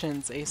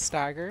mentions a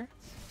stagger.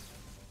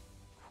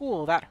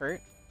 Cool, that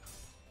hurt.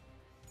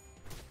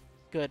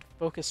 Good.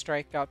 Focus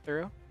Strike got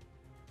through.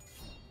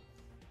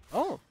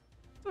 Oh!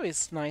 It's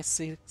always nice to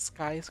see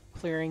Sky's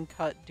clearing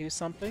cut do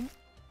something.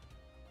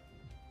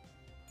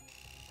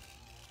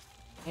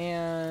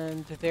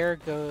 And there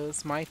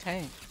goes my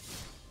tank.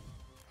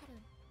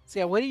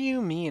 So yeah, what do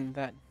you mean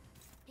that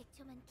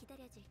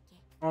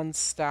on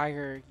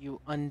stagger you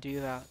undo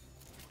that?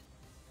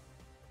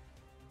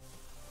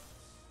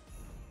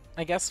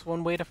 I guess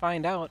one way to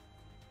find out,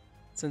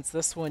 since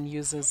this one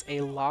uses a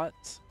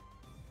lot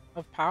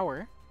of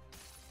power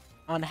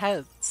on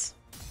heads,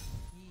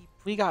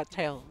 we got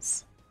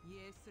tails.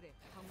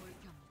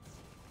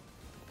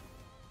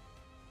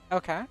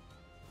 Okay.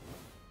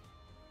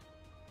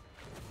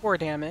 4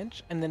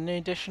 damage, and then an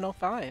additional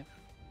 5.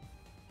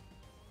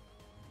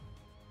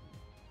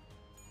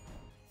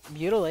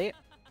 Mutilate.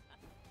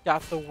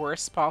 Got the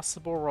worst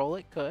possible roll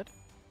it could.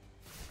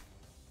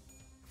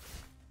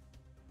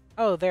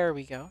 Oh, there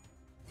we go.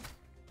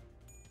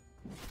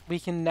 We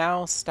can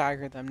now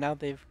stagger them, now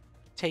they've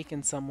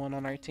taken someone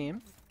on our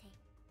team.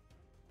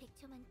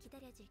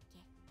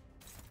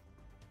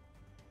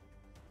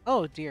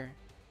 Oh dear.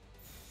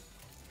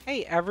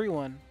 Hey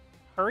everyone,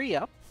 hurry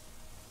up.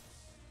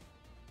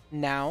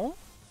 Now?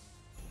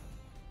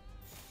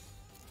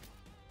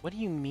 What do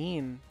you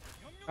mean?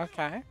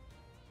 Okay.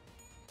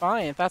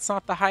 Fine, if that's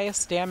not the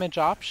highest damage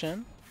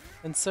option,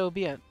 then so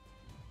be it.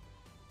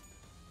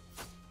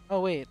 Oh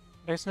wait,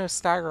 there's no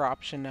stagger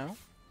option now.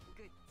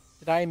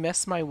 Did I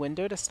miss my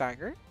window to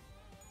stagger?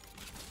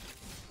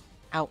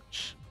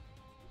 Ouch.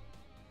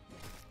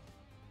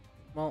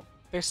 Well,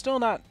 they're still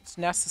not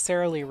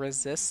necessarily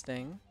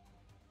resisting.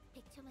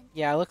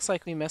 Yeah, it looks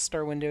like we missed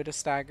our window to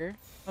stagger.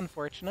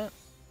 Unfortunate.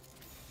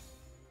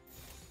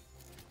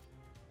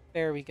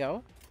 There we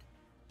go.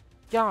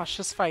 Gosh,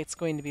 this fight's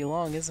going to be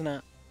long, isn't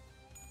it?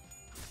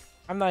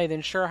 I'm not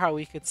even sure how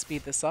we could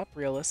speed this up,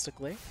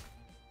 realistically.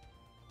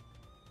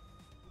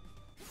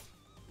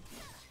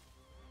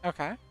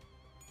 Okay.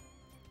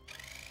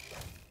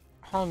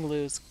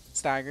 Honglu's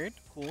staggered.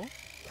 Cool.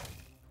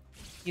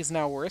 He's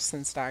now worse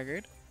than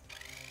staggered.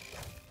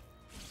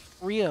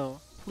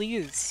 Rio,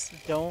 please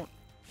don't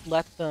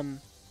let them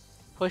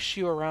push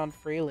you around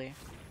freely.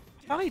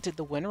 I thought I did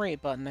the win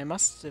rate button. I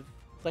must have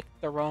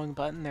clicked the wrong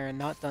button there and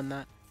not done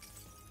that.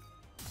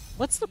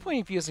 What's the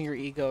point of using your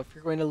ego if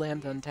you're going to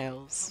land on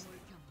tails?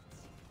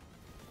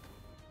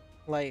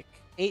 Like,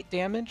 8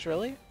 damage,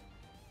 really?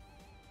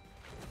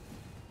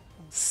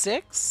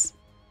 6?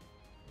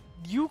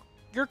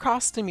 You're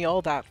costing me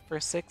all that for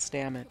 6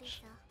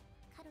 damage.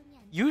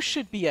 You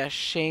should be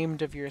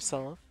ashamed of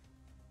yourself.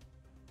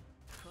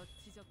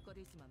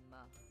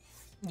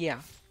 Yeah.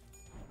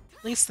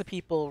 At least the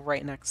people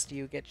right next to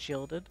you get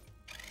shielded.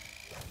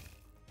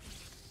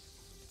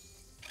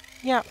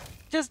 Yeah,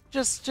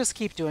 just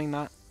keep doing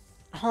that.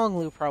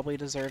 Honglu probably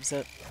deserves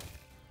it.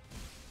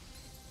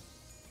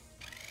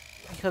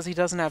 Because he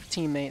doesn't have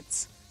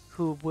teammates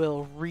who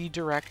will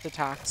redirect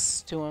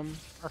attacks to him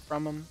or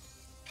from him,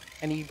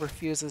 and he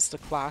refuses to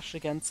clash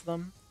against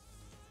them.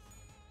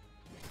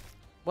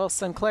 Well,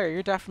 Sinclair,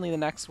 you're definitely the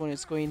next one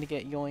who's going to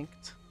get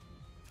yoinked.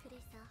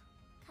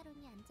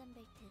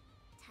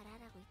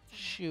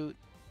 Shoot.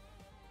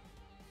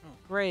 Oh,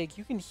 Greg,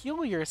 you can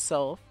heal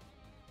yourself,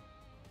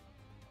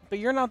 but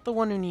you're not the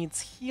one who needs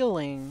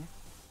healing.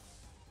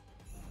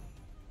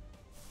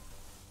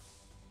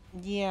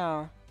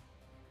 Yeah.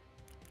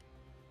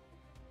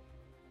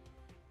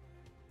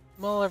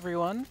 Well,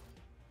 everyone,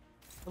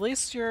 at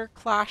least you're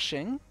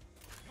clashing.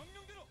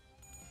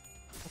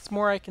 That's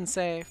more I can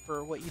say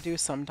for what you do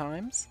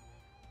sometimes.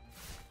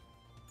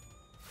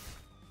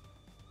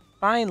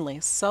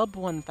 Finally, sub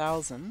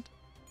 1000.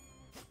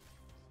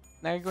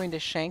 Now you're going to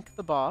shank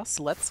the boss.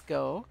 Let's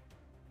go.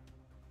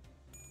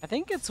 I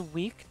think it's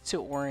weak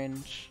to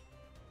orange.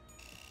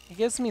 It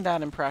gives me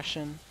that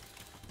impression.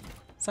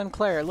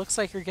 Sinclair, it looks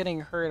like you're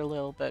getting hurt a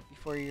little bit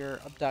before you're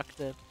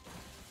abducted.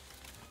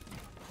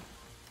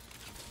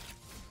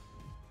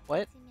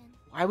 What?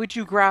 Why would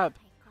you grab?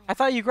 I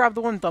thought you grabbed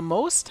the one with the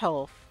most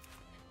health.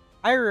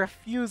 I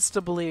refuse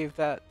to believe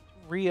that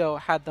Rio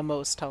had the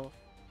most health.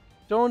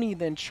 Don't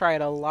even try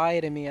to lie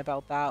to me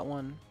about that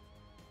one.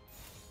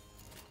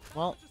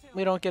 Well,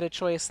 we don't get a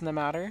choice in the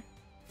matter.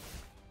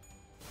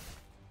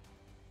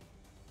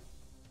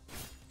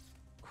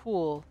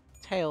 Cool.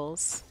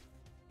 Tails.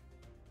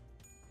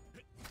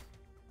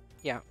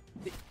 Yeah,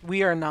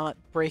 we are not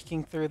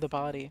breaking through the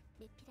body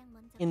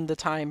in the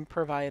time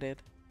provided.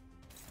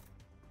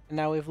 And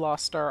now we've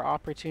lost our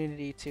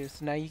opportunity to,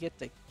 so now you get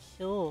to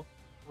kill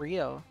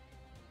Rio.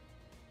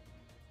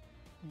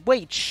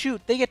 Wait,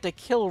 shoot, they get to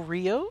kill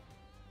Rio?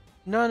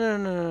 No, no,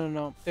 no, no, no,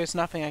 no. There's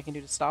nothing I can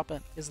do to stop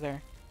it, is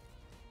there?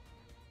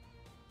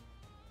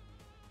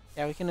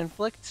 Yeah, we can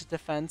inflict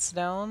defense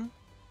down.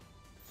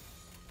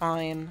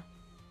 Fine.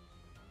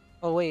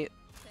 Oh, wait.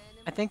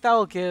 I think that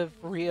will give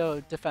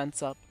Rio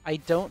defense up. I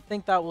don't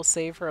think that will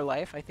save her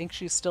life. I think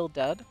she's still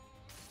dead.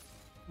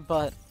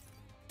 But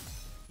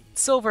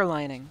Silver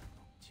lining.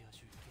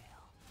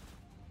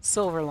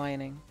 Silver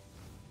lining.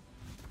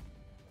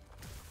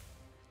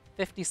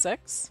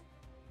 56?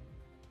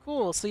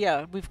 Cool, so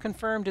yeah, we've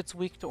confirmed it's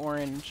weak to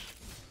orange.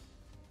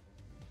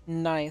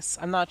 Nice.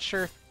 I'm not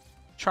sure if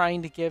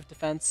trying to give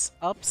defense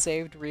up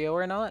saved Rio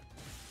or not,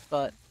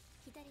 but...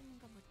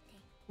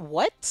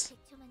 What?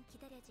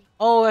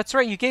 Oh, that's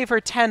right, you gave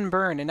her 10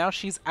 burn, and now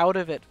she's out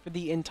of it for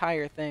the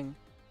entire thing.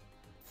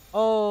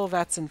 Oh,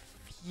 that's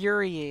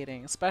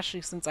infuriating,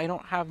 especially since I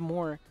don't have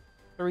more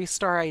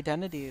 3-star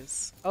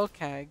identities.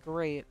 Okay,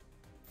 great.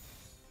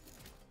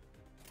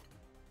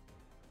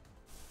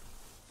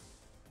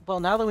 Well,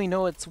 now that we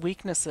know its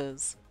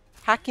weaknesses,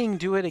 hacking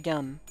do it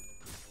again.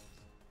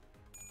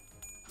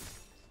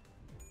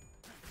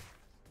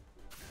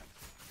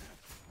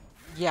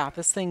 Yeah,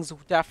 this thing's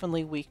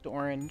definitely weak to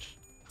orange.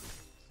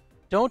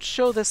 Don't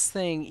show this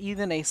thing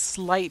even a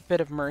slight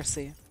bit of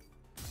mercy.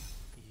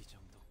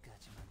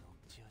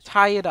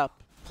 Tie it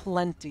up.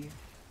 Plenty.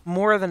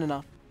 More than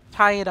enough.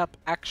 Tie it up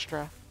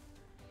extra.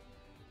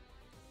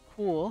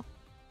 Cool.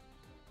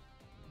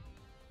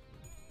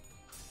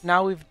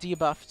 Now we've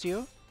debuffed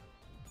you.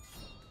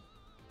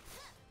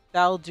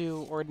 That'll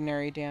do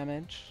ordinary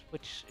damage,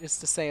 which is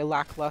to say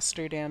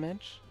lackluster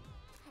damage.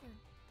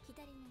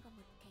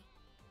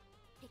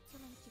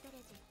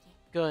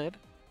 Good.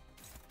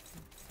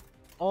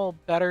 All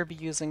better be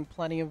using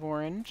plenty of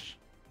orange.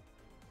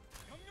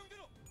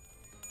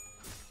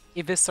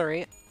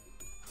 Eviscerate.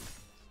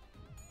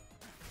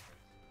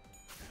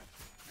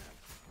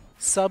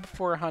 Sub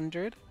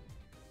 400.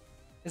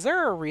 Is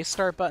there a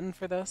restart button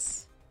for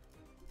this?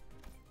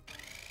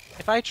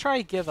 If I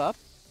try give up,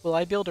 will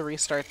I be able to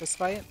restart this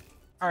fight?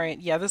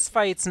 Alright, yeah, this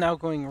fight's now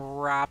going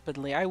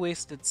rapidly. I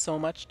wasted so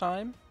much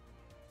time.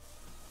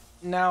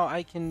 Now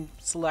I can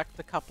select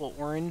a couple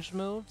orange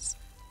moves.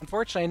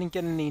 Unfortunately, I didn't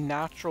get any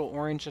natural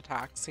orange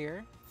attacks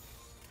here.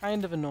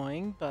 Kind of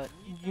annoying, but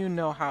you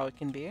know how it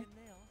can be.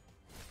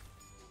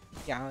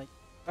 Yeah, like,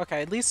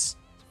 okay, at least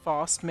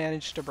Faust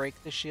managed to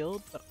break the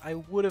shield, but I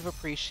would have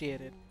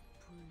appreciated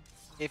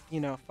if, you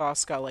know,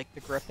 Faust got like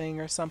the gripping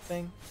or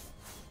something.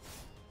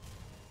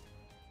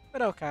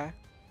 But okay.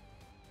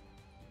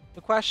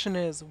 The question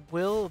is,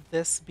 will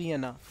this be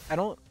enough? I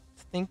don't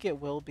think it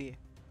will be.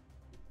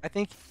 I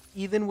think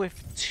even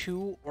with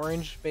 2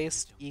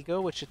 orange-based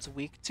ego, which it's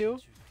weak to,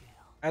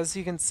 as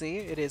you can see,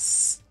 it is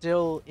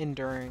still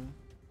enduring.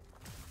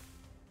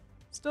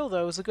 Still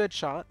though, it was a good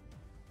shot.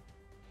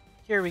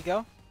 Here we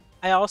go.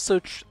 I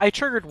also I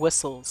triggered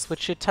whistles,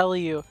 which should tell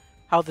you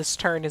how this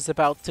turn is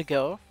about to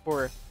go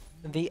for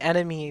the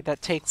enemy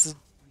that takes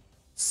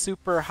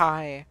super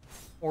high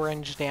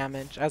orange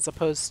damage as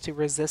opposed to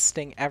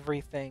resisting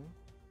everything.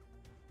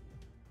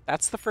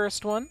 That's the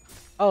first one.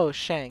 Oh,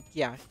 Shank,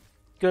 yeah.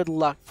 Good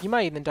luck. You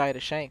might even die to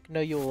Shank.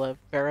 No, you'll live,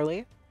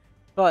 barely.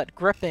 But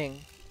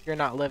gripping, you're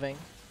not living.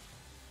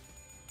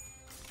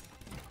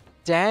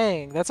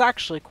 Dang, that's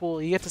actually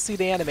cool. You get to see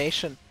the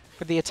animation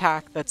for the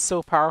attack that's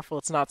so powerful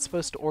it's not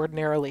supposed to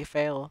ordinarily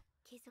fail.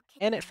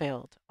 And it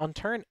failed. On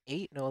turn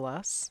 8, no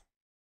less.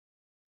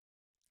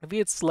 If we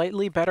had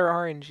slightly better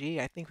RNG,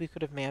 I think we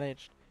could have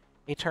managed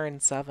a turn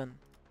 7.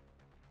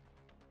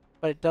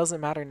 But it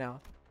doesn't matter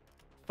now.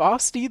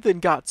 Faust even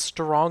got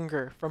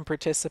stronger from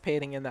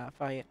participating in that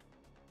fight.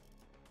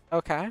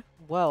 Okay,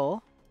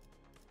 well...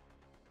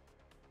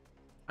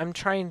 I'm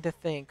trying to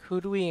think,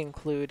 who do we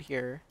include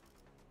here?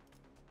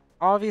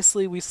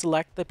 Obviously, we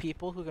select the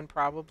people who can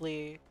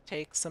probably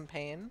take some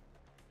pain.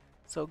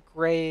 So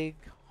Greg,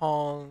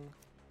 Hong,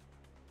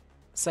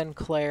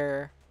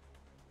 Sinclair,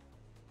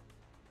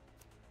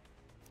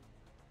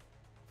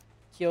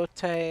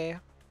 Kyote.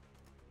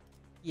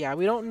 Yeah,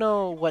 we don't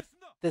know what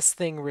this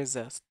thing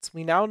resists.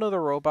 We now know the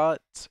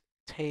robot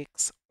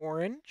takes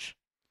orange,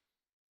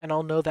 and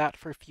I'll know that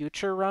for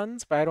future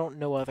runs, but I don't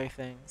know other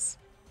things.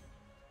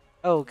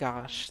 Oh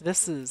gosh,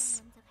 this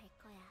is...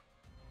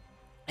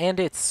 And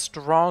it's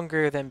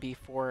stronger than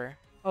before.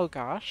 Oh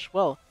gosh,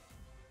 well...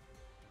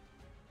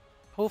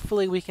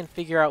 Hopefully we can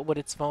figure out what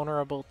it's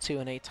vulnerable to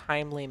in a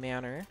timely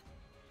manner.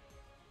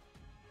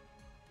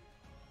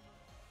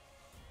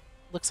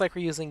 Looks like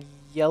we're using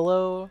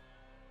yellow.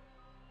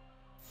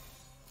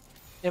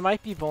 It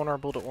might be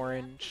vulnerable to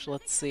orange.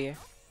 Let's see.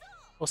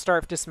 We'll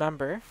start with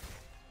Dismember.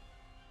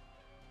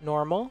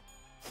 Normal.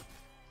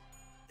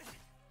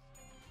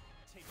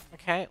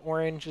 Okay,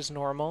 orange is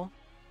normal.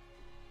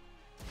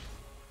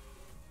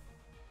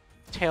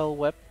 Tail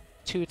Whip,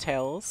 2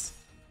 tails.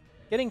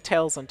 Getting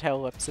tails on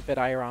Tail Whip's a bit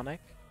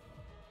ironic.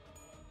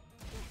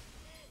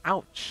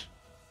 Ouch.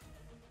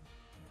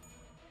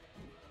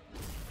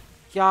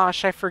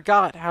 Gosh, I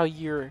forgot how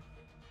you're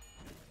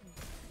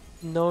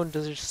known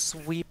to just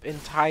sweep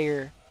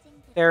entire...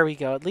 There we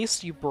go. At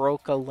least you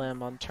broke a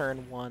limb on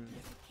turn 1.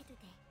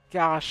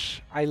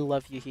 Gosh, I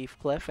love you,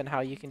 Heathcliff, and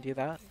how you can do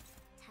that.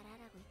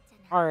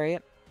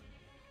 Alright.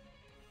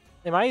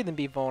 They might even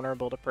be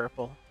vulnerable to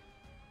purple.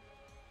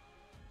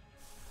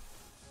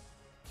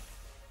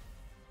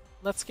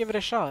 Let's give it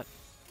a shot.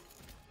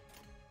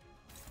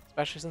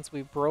 Especially since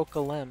we broke a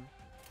limb.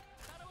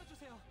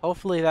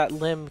 Hopefully that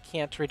limb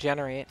can't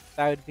regenerate.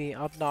 That would be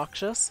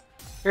obnoxious.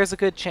 Here's a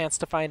good chance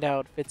to find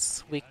out if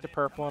it's weak to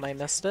purple and I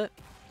missed it.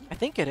 I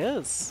think it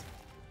is.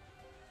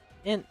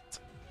 Int.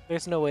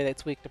 There's no way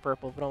that's weak to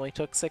purple if it only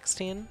took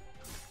 16.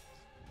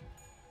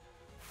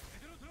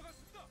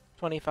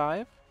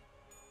 25.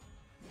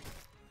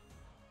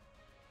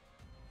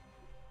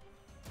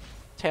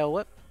 Tail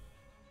whip.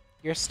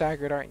 You're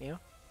staggered, aren't you?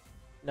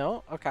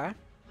 No? Okay.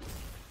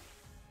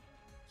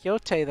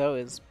 Kyote, though,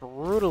 is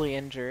brutally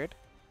injured.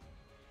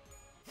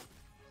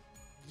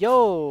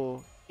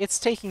 Yo! It's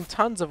taking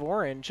tons of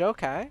orange.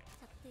 Okay.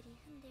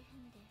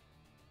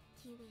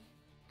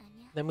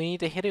 Then we need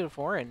to hit it with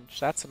orange.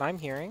 That's what I'm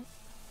hearing.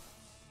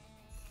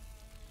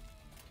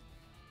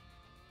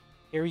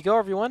 Here we go,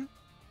 everyone.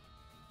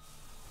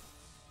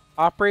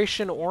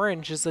 Operation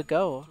Orange is a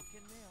go.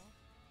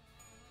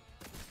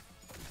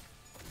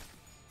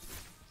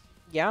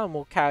 Yeah, and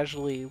we'll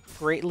casually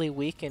greatly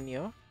weaken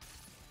you.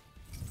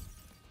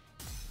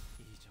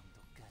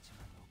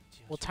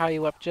 We'll tie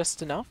you up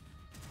just enough.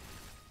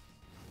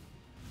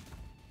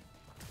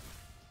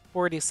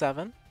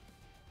 47.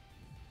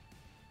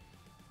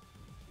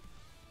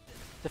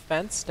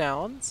 Defense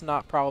down. It's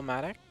not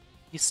problematic.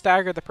 You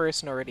stagger the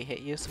person who already hit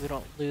you, so we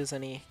don't lose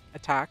any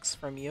attacks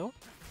from you.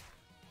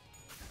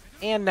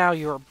 And now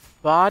your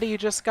body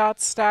just got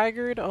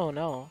staggered? Oh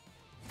no.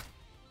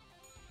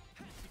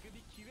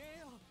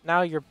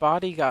 Now your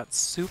body got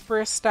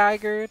super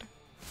staggered?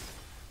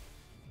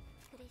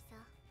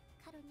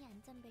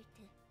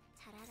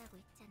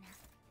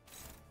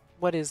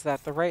 What is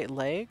that, the right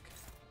leg?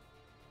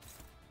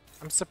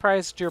 I'm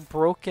surprised your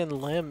broken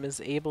limb is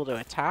able to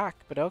attack,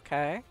 but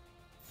okay.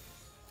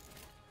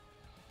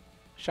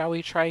 Shall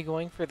we try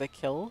going for the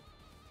kill?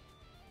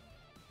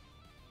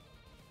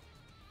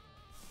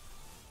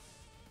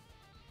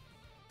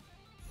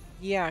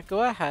 Yeah,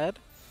 go ahead.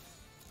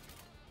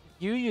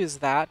 You use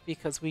that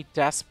because we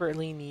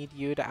desperately need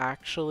you to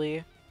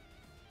actually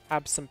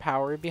have some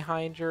power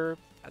behind your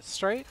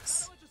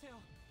strikes.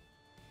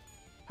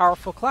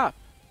 Powerful clap.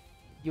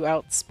 You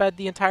outsped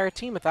the entire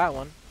team with that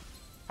one.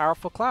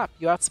 Powerful clap.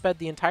 You outsped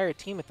the entire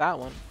team with that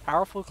one.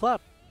 Powerful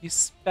clap. You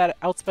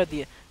outsped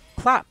the...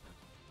 Clap.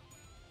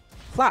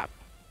 Clap.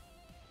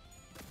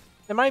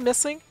 Am I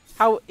missing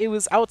how it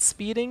was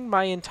outspeeding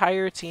my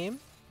entire team?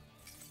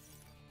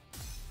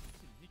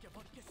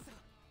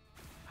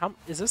 How,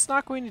 is this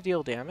not going to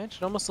deal damage?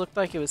 It almost looked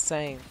like it was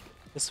saying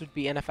this would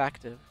be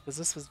ineffective, because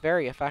this was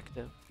very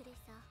effective.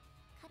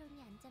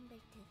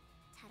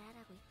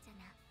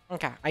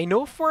 Okay, I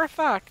know for a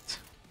fact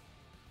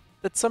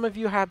that some of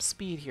you have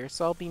speed here,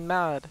 so I'll be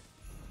mad.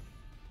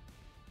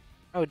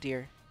 Oh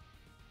dear.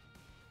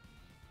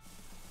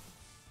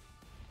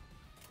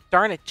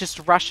 Darn it,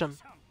 just rush him.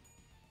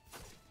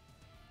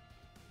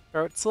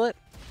 Throat slit.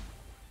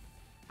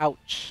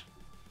 Ouch.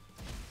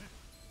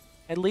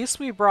 At least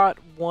we brought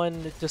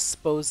one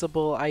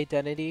disposable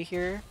identity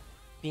here,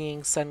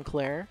 being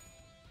Sinclair.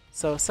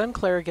 So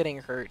Sinclair getting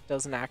hurt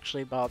doesn't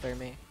actually bother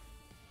me.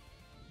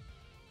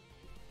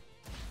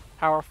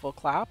 Powerful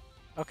clap.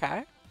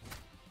 Okay.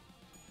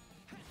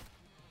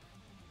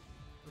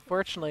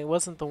 Unfortunately, it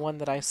wasn't the one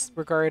that I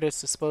regard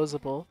as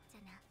disposable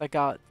that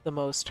got the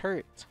most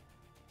hurt.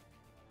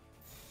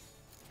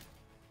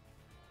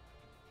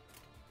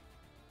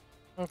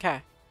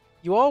 Okay.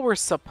 You all were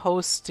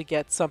supposed to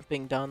get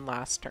something done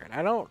last turn.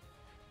 I don't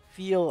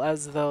feel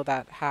as though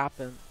that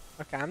happened.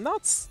 Okay, I'm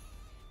not...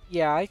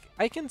 Yeah,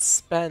 I can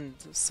spend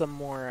some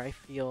more, I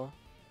feel.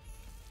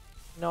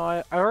 No,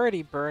 I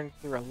already burned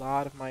through a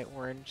lot of my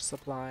orange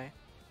supply.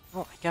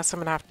 Oh, I guess I'm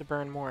gonna have to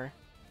burn more.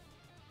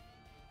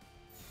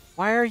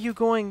 Why are you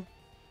going...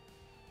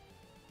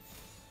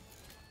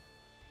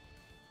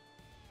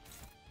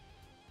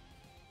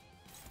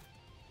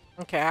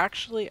 Okay,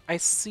 actually, I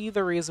see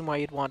the reason why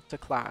you'd want to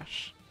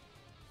clash.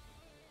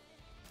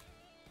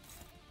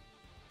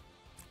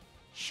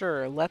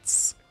 Sure,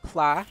 let's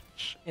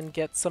clash and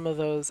get some of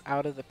those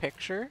out of the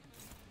picture.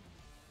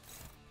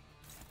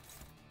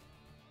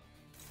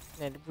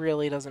 And it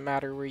really doesn't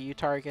matter where you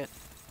target.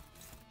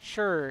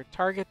 Sure,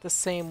 target the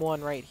same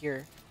one right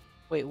here.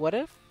 Wait, what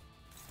if?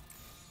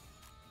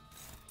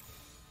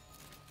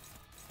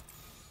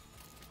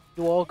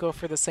 You all go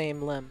for the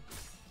same limb.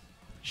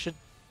 Should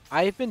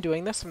I've been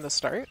doing this from the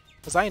start?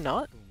 Was I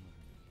not?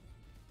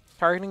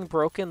 Targeting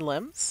broken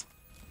limbs?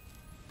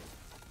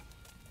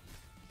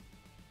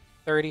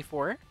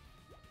 34.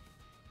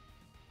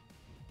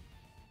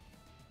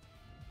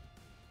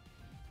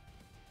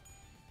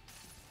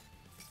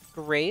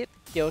 Great,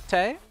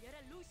 Kyote.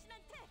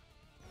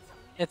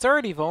 It's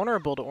already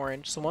vulnerable to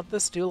orange, so won't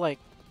this do like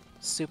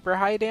super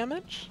high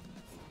damage?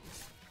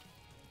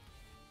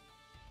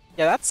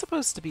 Yeah, that's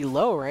supposed to be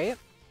low, right?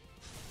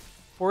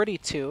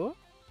 42?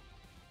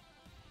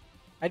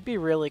 I'd be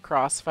really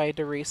cross if I had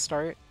to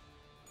restart.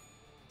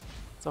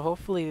 So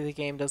hopefully the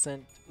game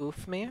doesn't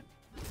oof me.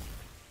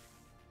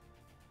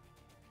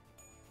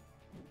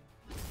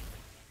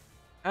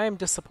 I am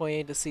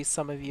disappointed to see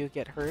some of you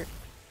get hurt.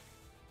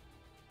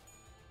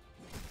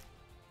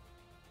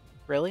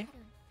 Really?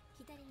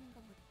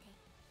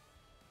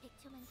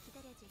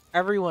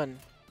 Everyone.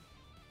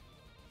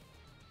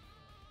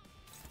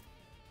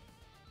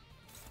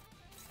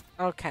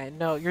 Okay,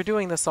 no, you're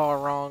doing this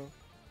all wrong.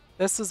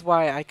 This is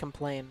why I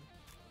complain.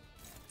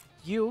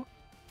 You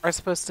are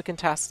supposed to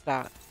contest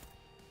that.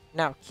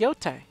 Now,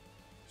 Kyote.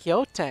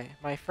 Kyote,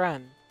 my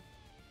friend.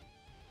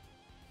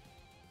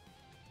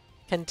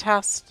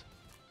 Contest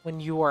when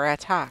you are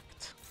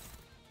attacked.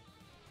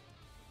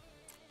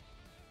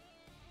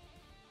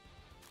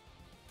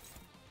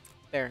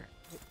 There.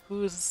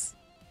 Who's...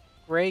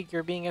 Greg,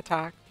 you're being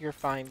attacked. You're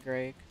fine,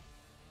 Greg.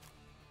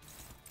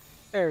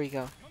 There we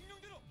go.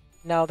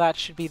 Now that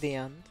should be the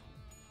end.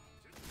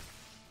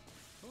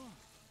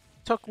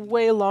 Took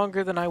way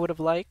longer than I would have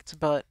liked,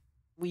 but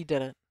we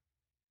did it.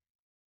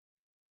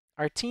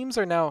 Our teams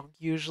are now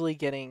usually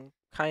getting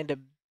kind of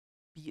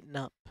beaten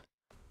up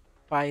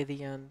by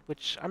the end,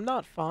 which I'm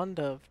not fond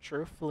of,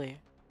 truthfully.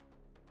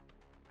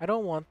 I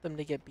don't want them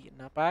to get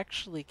beaten up. I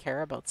actually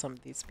care about some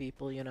of these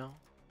people, you know.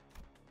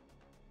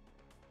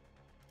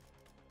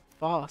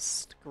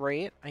 Faust,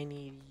 great. I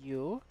need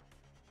you.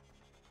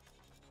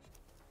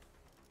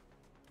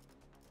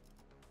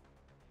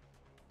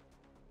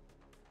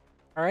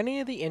 Are any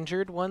of the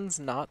injured ones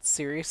not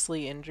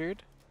seriously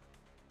injured?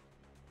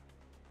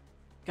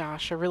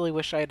 Gosh, I really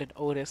wish I had an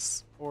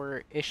Otis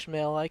or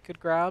Ishmael I could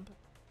grab.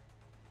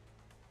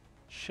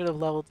 Should have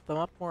leveled them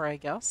up more, I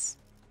guess.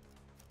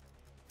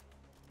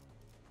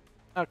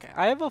 Okay,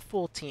 I have a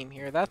full team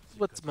here. That's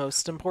what's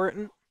most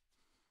important.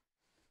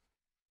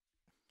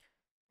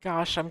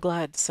 Gosh, I'm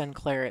glad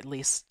Sinclair at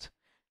least...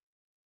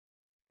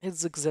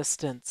 his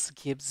existence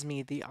gives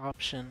me the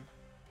option.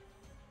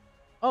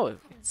 Oh,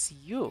 it's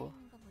you.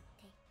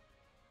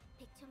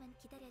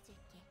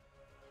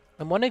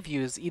 And one of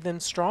you is even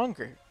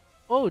stronger.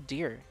 Oh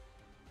dear.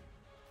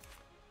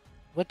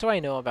 What do I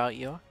know about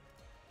you?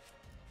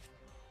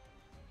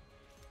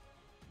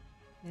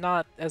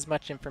 Not as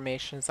much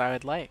information as I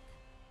would like.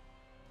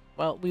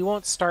 Well, we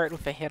won't start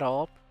with a hit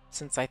all,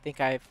 since I think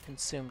I've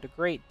consumed a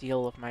great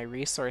deal of my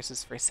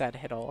resources for said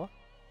hit all.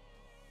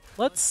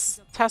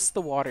 Let's test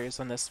the waters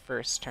on this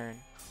first turn.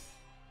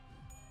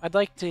 I'd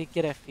like to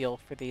get a feel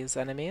for these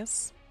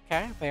enemies.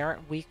 Okay, they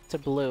aren't weak to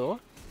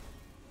blue.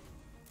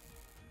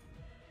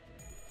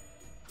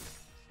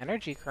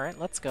 Energy current,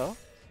 let's go.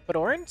 But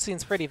orange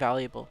seems pretty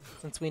valuable,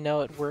 since we know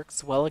it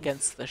works well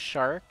against the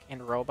shark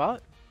and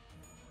robot.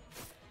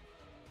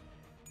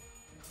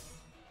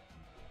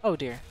 Oh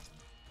dear.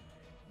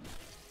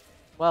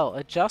 Well,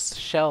 a just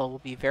shell will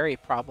be very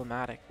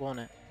problematic, won't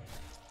it?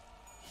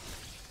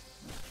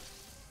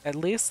 At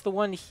least the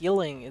one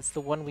healing is the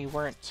one we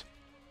weren't.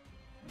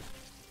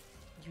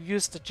 You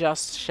used a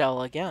just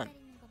shell again.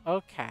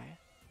 Okay.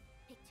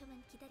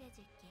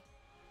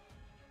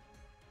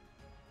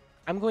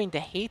 I'm going to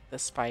hate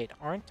this fight,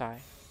 aren't I?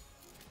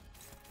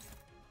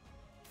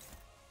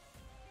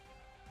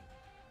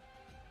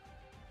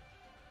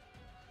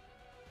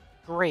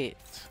 Great.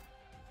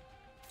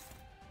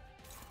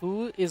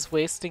 Who is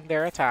wasting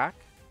their attack?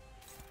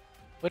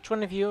 Which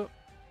one of you?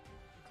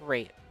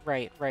 Great.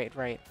 Right.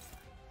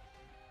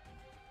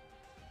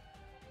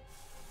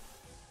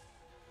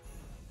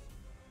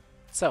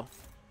 So,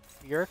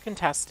 you're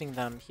contesting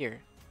them here.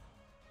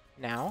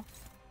 Now,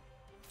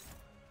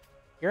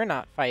 you're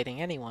not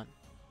fighting anyone.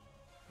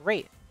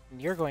 Great.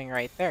 And you're going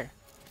right there.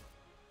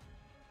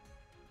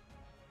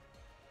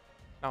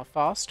 Now,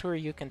 Faust, who are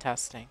you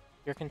contesting?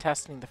 You're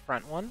contesting the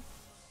front one.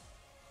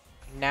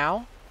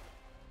 Now,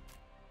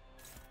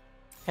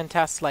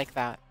 contest like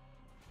that.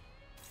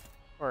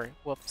 Or,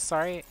 whoops,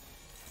 sorry.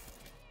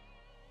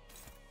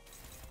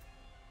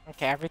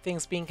 Okay,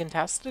 everything's being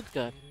contested?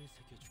 Good.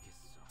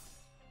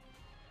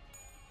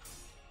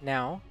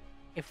 Now,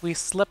 if we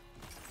slip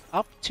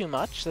up too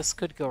much, this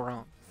could go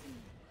wrong.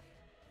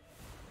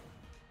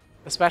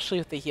 Especially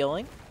with the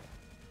healing.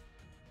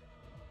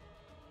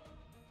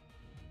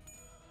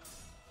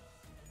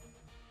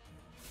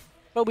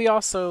 But we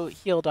also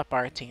healed up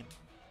our team.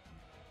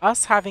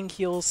 Us having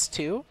heals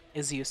too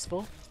is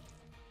useful.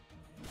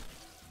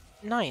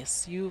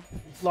 Nice, you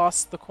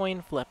lost the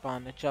coin flip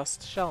on a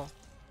just shell.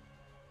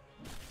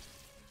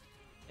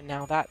 And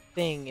now that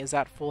thing is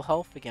at full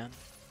health again.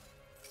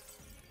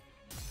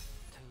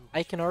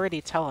 I can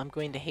already tell I'm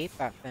going to hate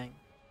that thing.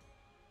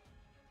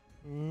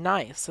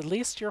 Nice, at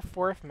least your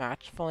fourth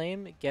match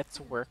flame gets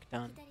work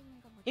done.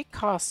 It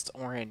costs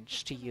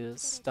orange to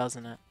use,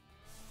 doesn't it?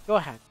 Go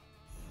ahead.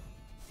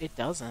 It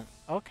doesn't.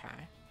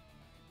 Okay.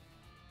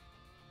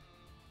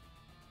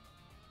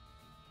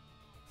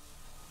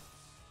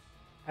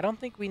 I don't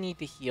think we need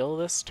to heal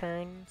this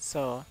turn,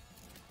 so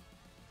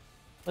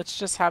let's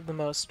just have the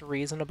most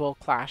reasonable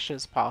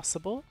clashes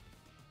possible.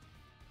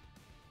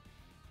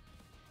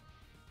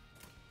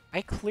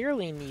 I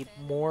clearly need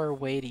more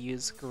way to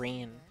use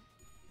green.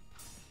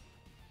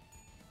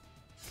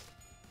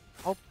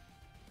 I'll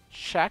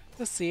check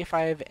to see if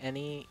I have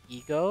any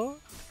ego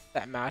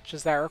that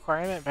matches that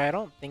requirement, but I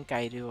don't think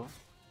I do.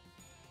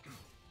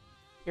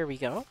 Here we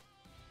go.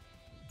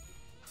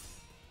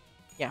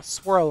 Yeah,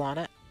 swirl on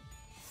it.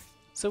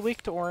 So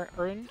weak to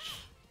orange.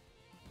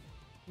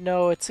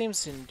 No, it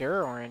seems to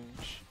endure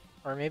orange.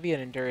 Or maybe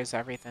it endures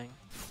everything.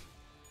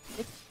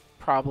 It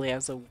probably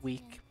has a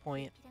weak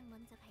point.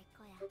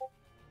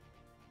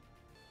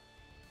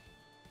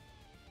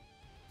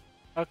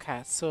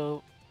 Okay,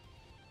 so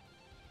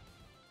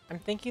I'm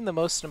thinking the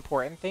most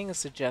important thing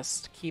is to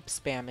just keep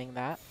spamming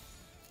that.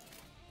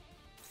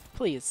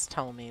 Please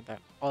tell me that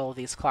all of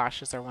these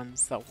clashes are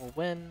ones that will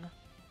win.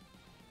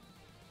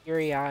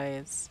 Eerie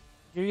Eyes.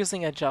 You're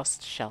using a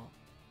Just Shell.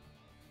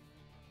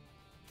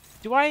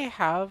 Do I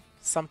have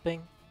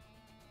something?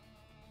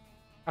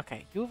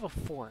 Okay, you have a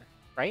 4,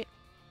 right?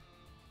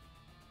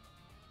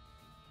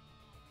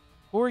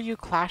 Who are you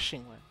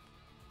clashing with?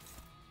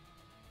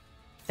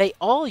 They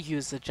all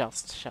use a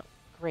Just Shell.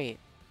 Great.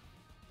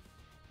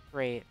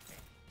 Great.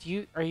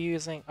 Are you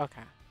using...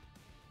 Okay.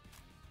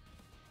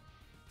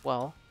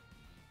 Well.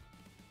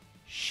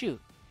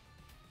 Shoot.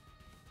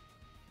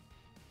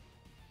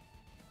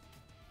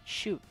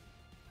 Shoot.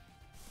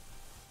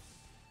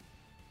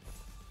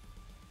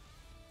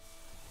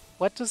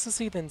 What does this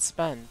even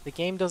spend? The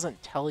game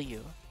doesn't tell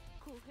you.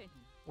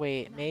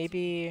 Wait,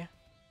 maybe...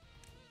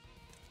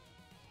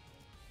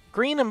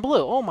 Green and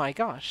blue. Oh my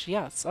gosh,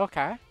 yes,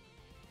 okay.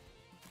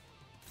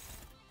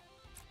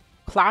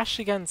 Clash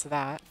against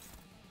that.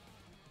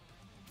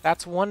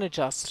 That's one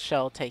adjust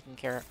shell taken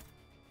care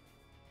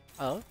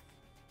of.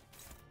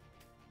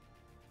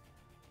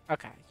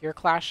 Okay, you're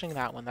clashing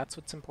that one. That's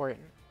what's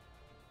important.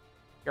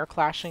 You're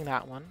clashing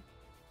that one.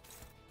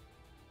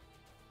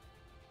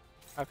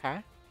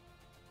 Okay.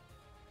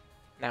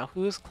 Now,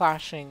 who's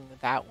clashing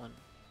that one?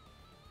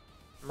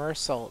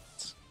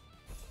 Mersault.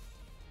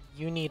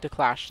 You need to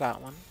clash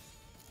that one.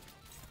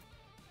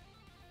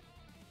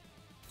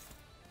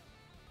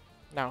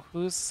 Now,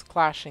 who's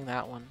clashing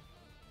that one?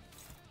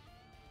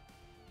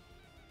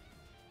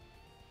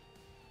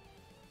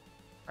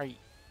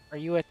 Are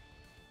you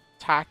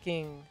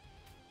attacking?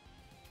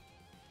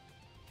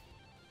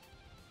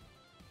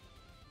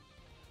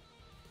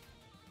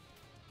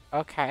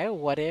 Okay,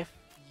 what if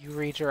you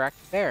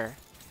redirect there?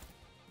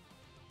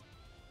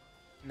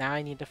 Now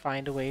I need to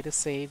find a way to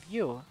save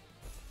you.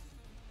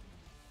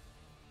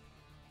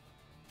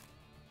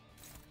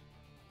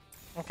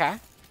 Okay.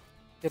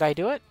 Did I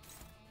do it?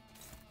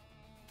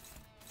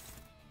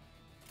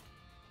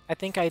 I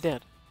think I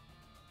did.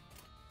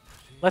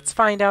 Let's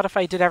find out if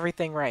I did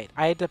everything right.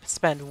 I had to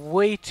spend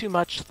way too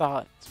much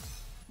thought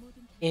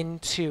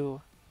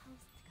into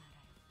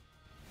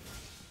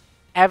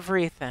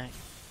everything.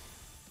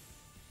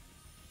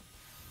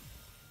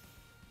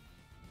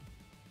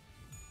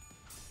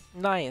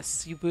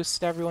 Nice, you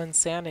boosted everyone's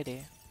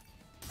sanity.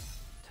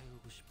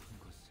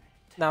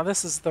 Now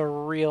this is the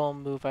real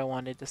move I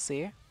wanted to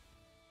see.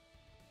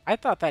 I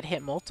thought that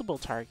hit multiple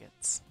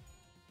targets.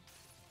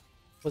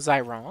 Was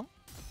I wrong?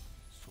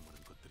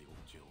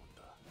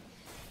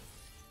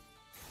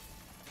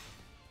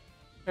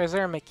 Or is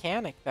there a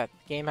mechanic that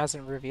the game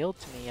hasn't revealed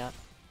to me yet?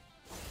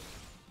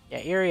 Yeah,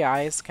 Eerie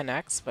Eyes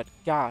connects, but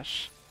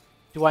gosh,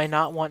 do I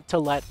not want to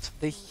let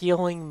the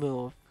healing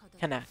move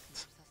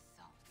connect?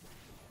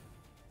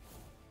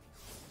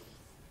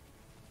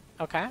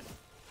 Okay.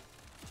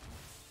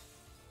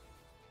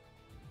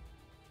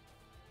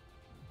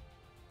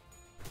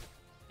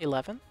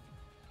 $11.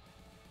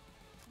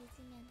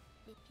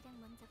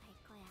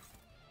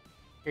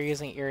 You're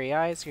using Eerie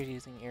Eyes, you're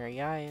using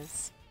Eerie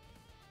Eyes.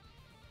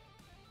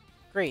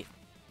 Great.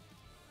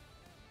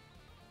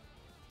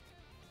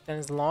 Then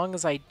as long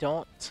as I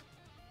don't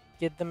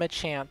give them a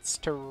chance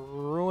to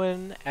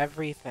ruin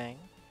everything,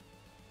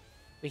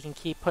 we can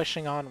keep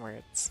pushing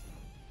onwards.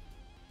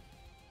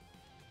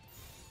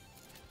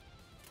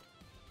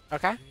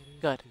 Okay,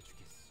 good.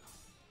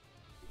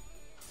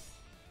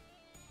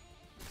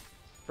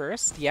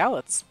 First, yeah,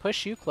 let's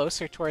push you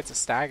closer towards a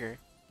stagger.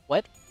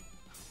 What?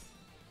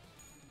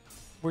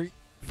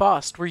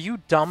 Faust, were you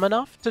dumb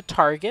enough to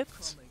target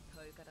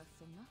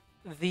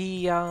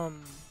the,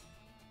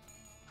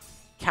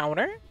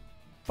 counter?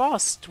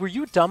 Faust, were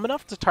you dumb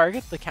enough to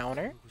target the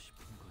counter?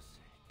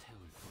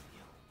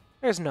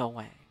 There's no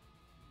way.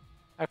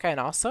 Okay, and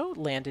also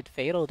landed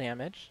fatal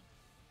damage.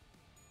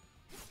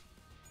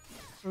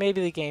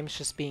 Maybe the game's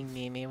just being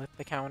memey with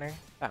the counter.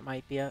 That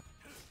might be it.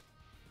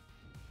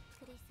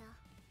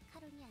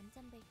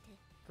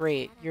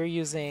 Great, you're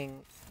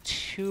using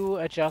 2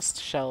 adjust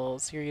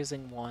shells, you're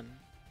using 1.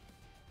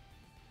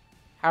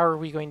 How are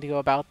we going to go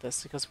about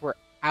this? Because we're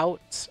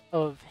out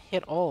of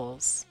hit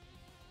alls.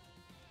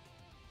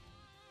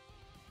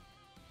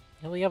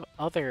 And we have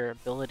other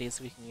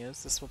abilities we can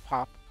use. This will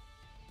pop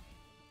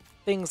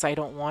things I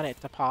don't want it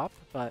to pop,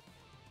 but...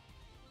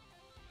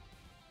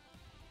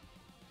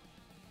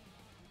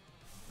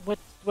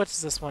 What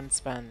does this one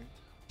spend?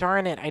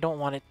 Darn it, I don't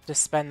want it to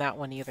spend that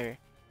one either.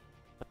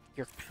 But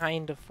you're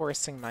kind of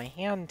forcing my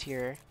hand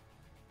here.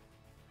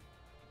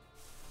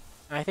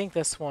 I think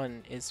this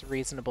one is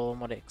reasonable in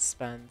what it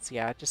expends.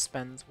 Yeah, it just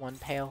spends 1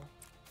 pail.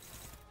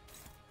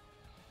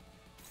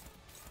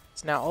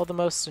 So now all the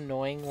most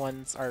annoying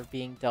ones are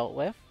being dealt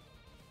with.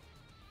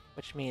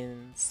 Which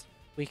means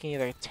we can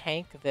either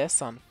tank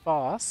this on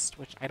Faust,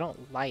 which I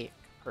don't like.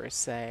 per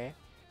se.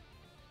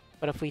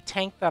 But if we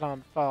tank that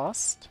on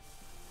Faust,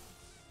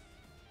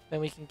 then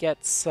we can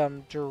get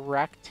some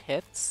direct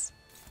hits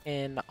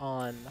in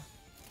on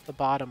the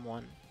bottom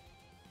one.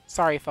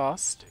 Sorry,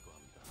 Faust.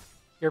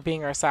 You're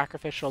being our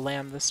sacrificial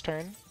lamb this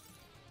turn.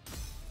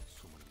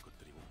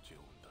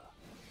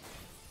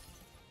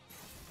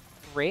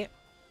 Great.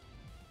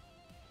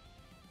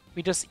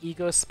 We just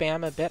ego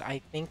spam a bit,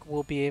 I think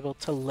we'll be able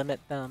to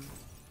limit them.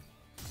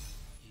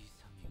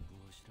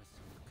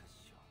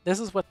 This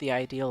is what the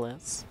ideal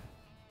is.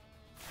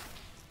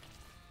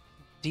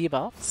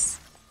 Debuffs.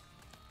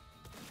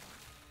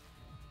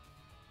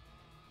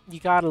 You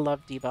gotta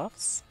love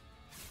debuffs.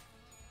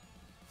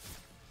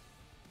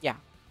 Yeah,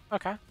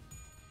 okay.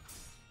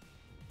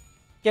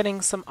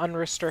 Getting some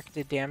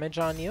unrestricted damage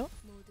on you.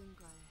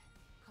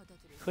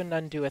 Couldn't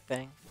undo a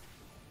thing.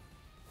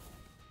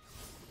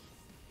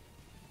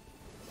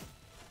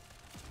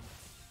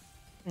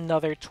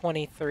 Another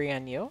 23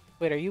 on you.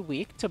 Wait, are you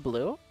weak to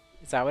blue?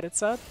 Is that what it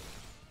said?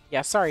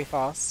 Yeah, sorry,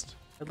 Faust.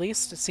 At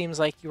least it seems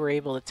like you were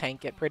able to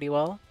tank it pretty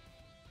well.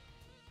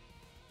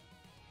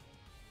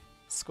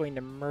 It's going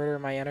to murder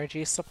my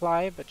energy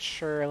supply, but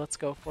sure, let's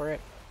go for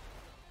it.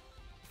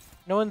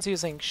 No one's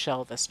using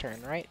Shell this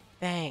turn, right?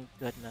 Thank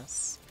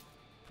goodness.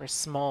 For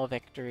small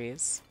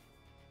victories.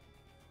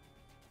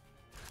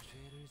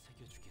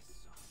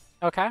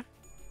 Okay.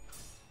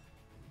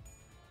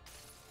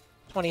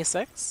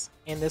 26,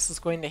 and this is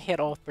going to hit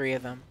all three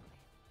of them.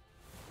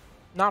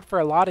 Not for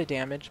a lot of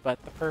damage,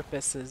 but the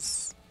purpose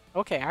is...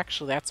 Okay,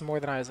 actually, that's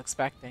more than I was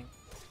expecting.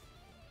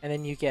 And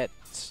then you get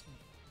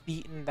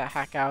beaten the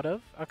heck out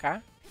of. Okay.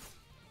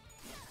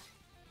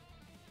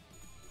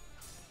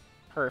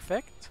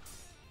 Perfect.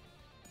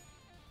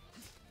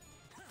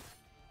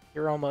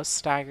 You're almost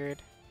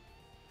staggered.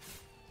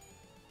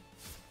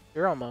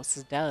 You're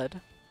almost dead.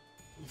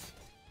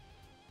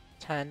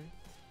 10.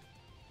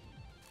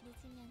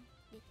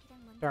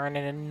 Darn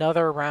it,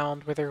 another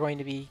round where they're going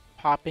to be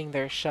popping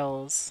their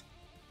shells.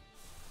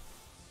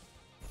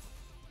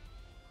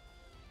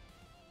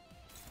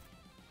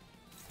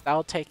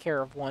 That'll take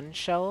care of one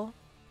shell.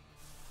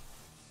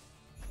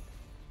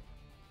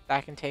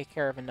 That can take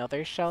care of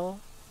another shell.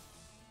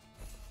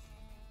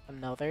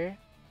 Another.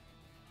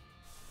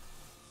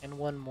 And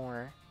one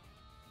more.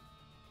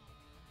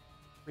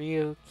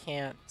 Ryu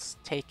can't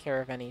take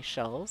care of any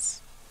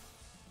shells.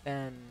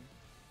 Then...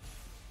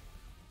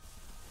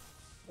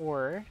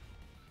 Or...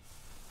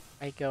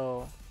 I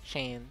go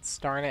chains.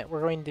 Darn it,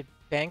 we're going to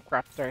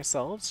bankrupt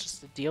ourselves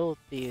just to deal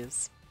with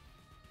these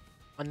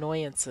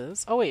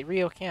annoyances. Oh wait,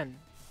 Ryo can.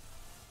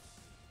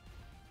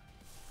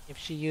 If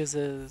she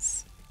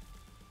uses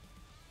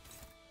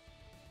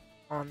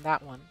on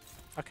that one.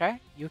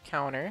 Okay, you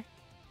counter.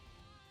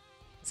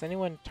 Is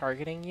anyone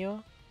targeting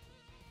you?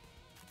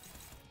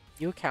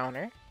 You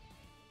counter.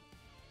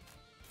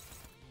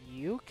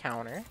 You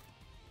counter.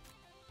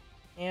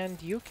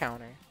 And you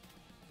counter.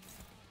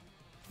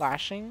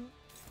 Flashing.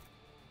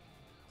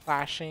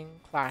 Clashing,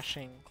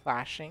 clashing,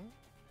 clashing.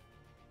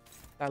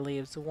 That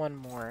leaves one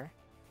more.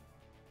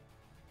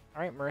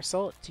 Alright,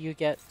 Mercil, do you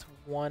get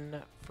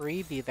one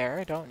freebie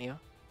there, don't you?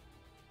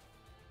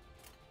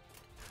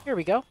 Here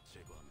we go.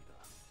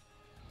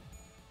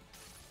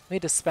 We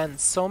had to spend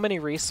so many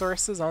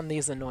resources on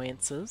these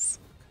annoyances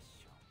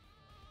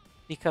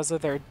because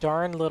of their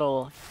darn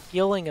little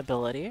healing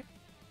ability.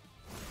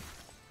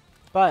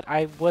 But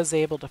I was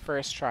able to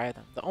first try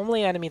them. The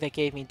only enemy that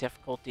gave me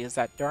difficulty is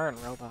that darn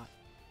robot.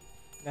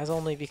 That's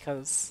only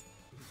because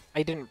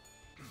I didn't...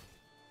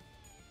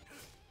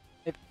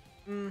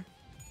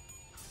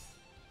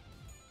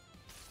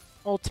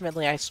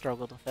 Ultimately, I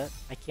struggled with it.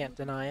 I can't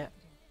deny it.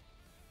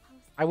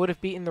 I would have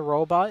beaten the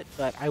robot,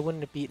 but I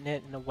wouldn't have beaten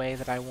it in a way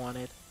that I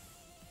wanted.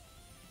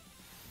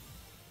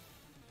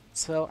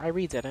 So I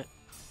redid it.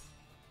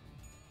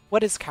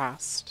 What is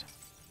cast?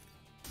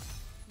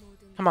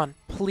 Come on,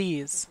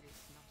 please.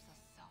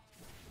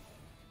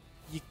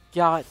 You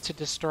got to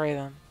destroy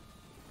them.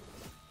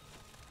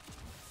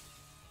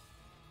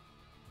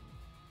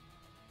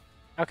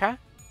 Okay.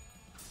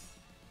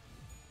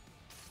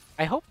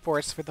 I hope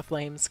Force for the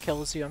Flames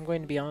kills you, I'm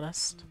going to be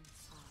honest.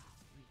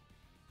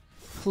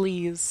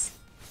 Please.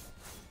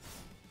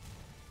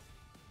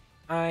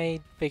 I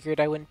figured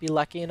I wouldn't be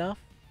lucky enough.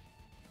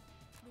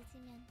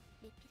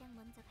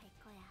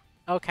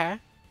 Okay.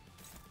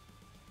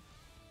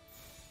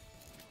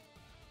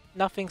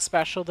 Nothing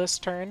special this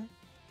turn.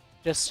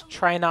 Just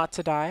try not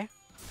to die.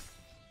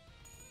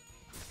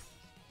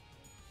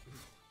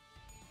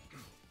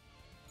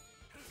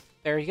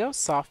 There you go,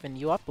 soften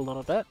you up a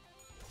little bit.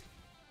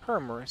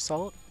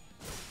 Perma-assault.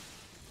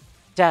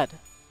 Dead.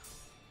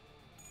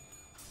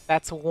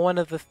 That's one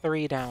of the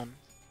 3 down.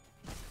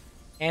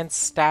 And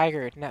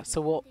staggered. Now,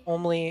 so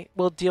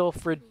we'll deal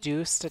with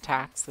reduced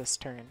attacks this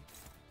turn.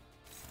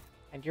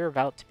 And you're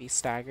about to be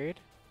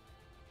staggered.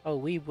 Oh,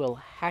 we will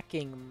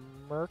hacking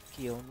murk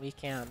you when we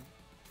can.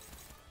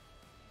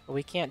 But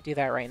we can't do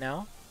that right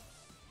now.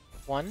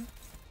 1.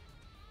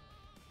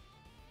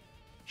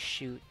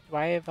 Shoot. Do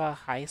I have a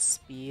high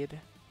speed?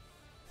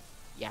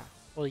 Yeah,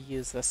 we'll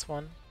use this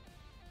one.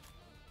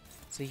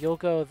 So you'll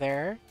go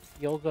there,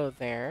 you'll go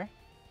there.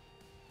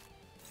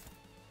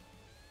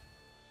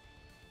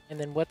 And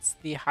then what's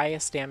the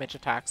highest damage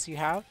attacks you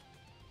have?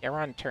 Yeah, we're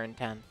on turn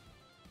 10.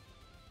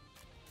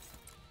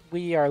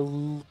 We are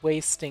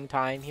wasting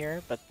time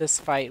here, but this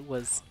fight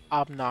was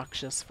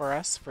obnoxious for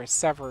us for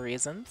several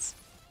reasons.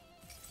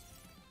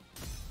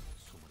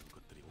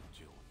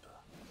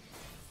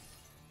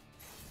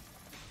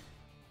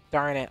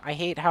 Darn it, I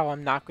hate how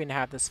I'm not going to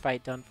have this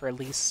fight done for at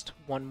least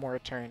one more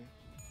turn.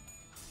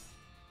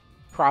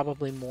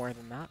 Probably more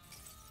than that.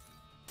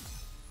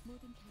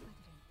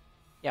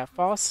 Yeah,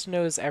 Faust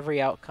knows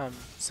every outcome,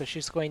 so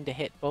she's going to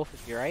hit both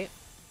of you, right?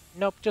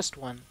 Nope, just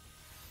one.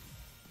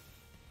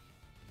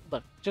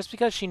 Look, just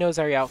because she knows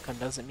every outcome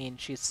doesn't mean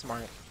she's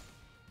smart.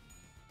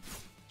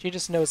 She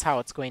just knows how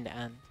it's going to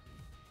end.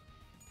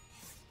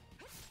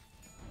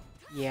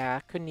 Yeah,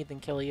 couldn't even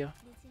kill you.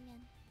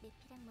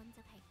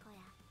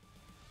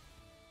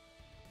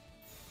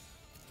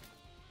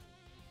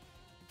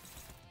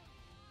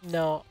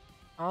 No,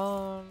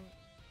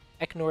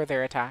 ignore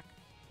their attack.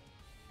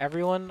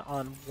 Everyone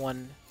on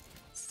one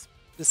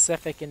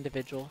specific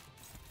individual.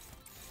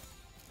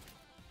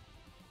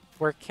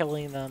 We're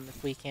killing them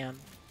if we can.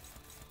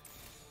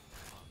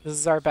 This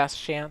is our best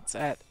chance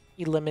at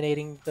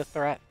eliminating the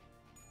threat.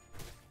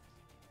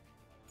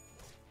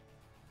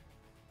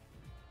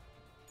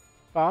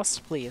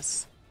 Faust,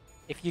 please.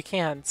 If you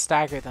can,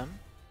 stagger them.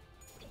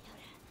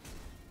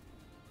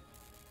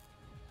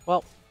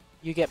 Well,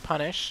 you get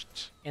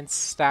punished and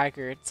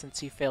staggered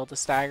since you failed to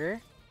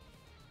stagger.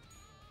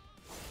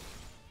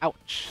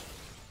 Ouch.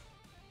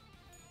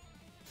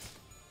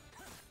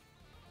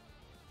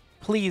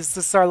 Please,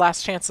 this is our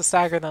last chance to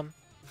stagger them.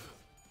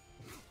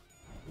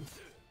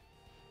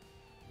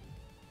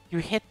 You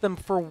hit them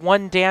for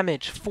 1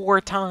 damage 4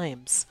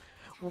 times.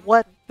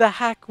 What the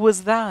heck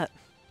was that?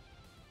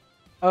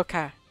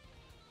 Okay.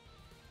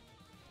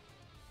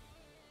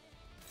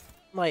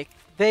 Like,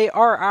 they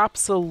are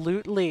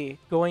absolutely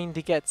going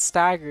to get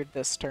staggered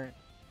this turn.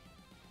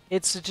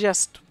 It's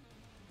just...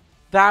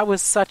 that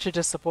was such a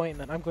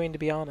disappointment, I'm going to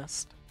be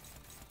honest.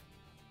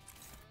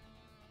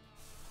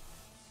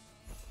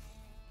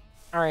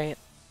 Alright,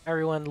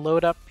 everyone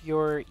load up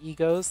your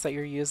egos that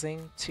you're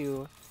using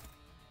to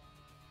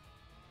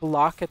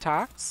block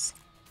attacks.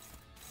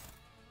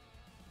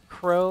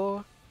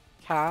 Crow,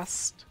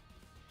 cast,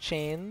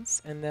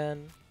 chains, and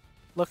then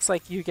looks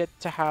like you get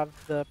to have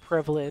the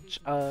privilege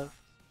of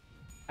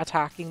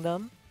attacking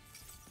them.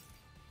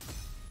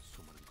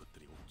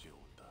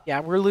 Yeah,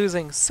 we're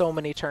losing so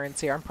many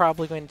turns here. I'm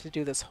probably going to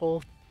do this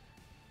whole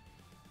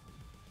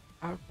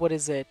what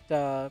is it,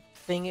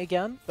 thing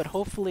again, but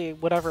hopefully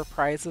whatever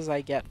prizes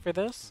I get for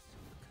this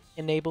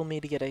enable me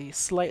to get a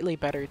slightly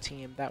better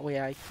team. That way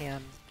I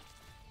can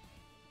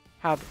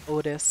have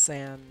Otis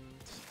and...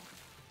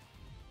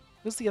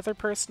 who's the other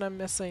person I'm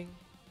missing?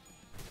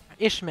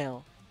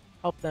 Ishmael.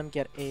 Help them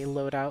get a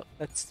loadout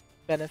that's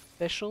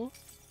beneficial.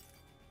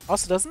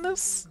 Also, doesn't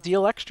this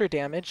deal extra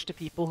damage to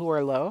people who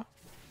are low?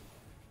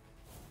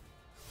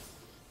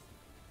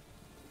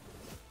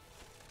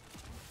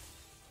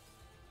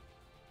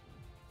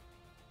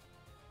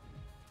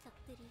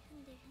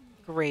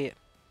 Great.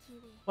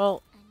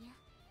 Well,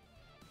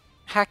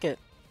 heck it.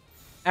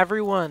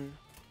 Everyone,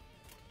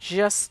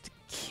 just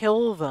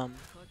kill them.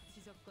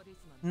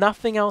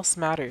 Nothing else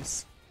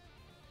matters.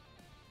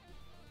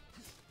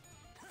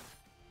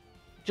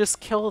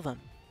 Just kill them.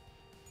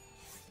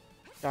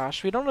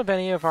 Gosh, we don't have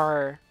any of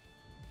our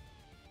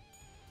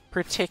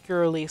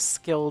particularly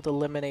skilled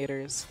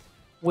eliminators.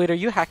 Wait, are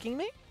you hacking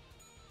me?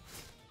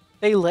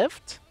 They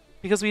lived?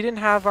 Because we didn't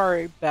have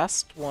our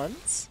best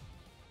ones?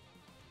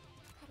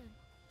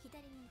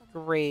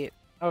 Great.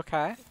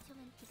 Okay.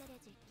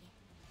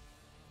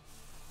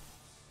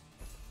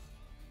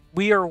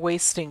 We are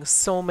wasting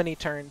so many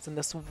turns in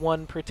this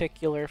one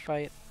particular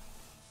fight.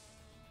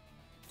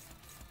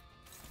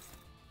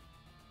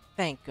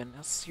 Thank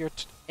goodness. Your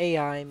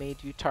AI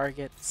made you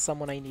target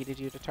someone I needed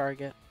you to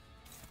target.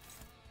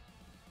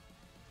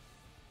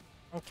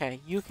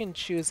 Okay, you can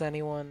choose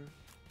anyone.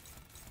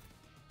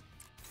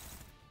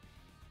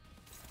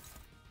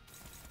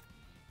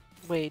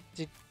 Wait,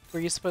 were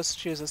you supposed to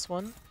choose this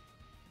one?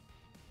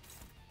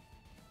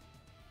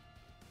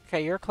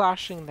 Okay, you're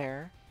clashing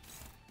there.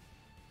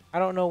 I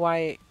don't know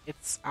why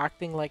it's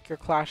acting like you're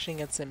clashing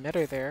its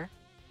emitter there.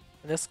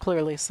 And this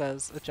clearly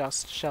says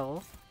adjust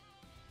shell.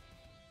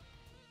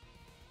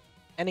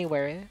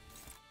 Anyway.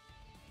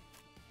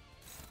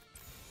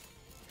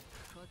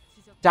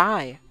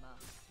 Die.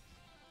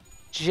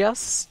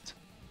 Just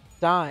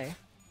die.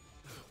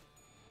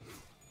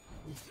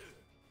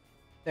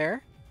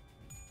 There.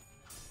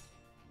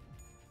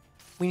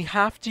 We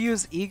have to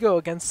use ego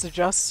against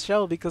adjust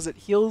shell because it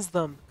heals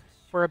them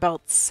for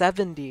about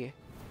 70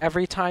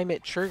 every time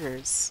it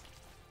triggers.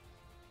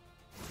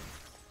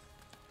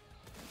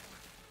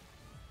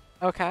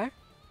 Okay.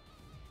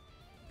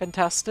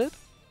 Contested.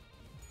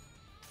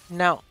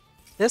 Now,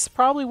 this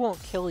probably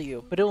won't kill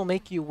you, but it will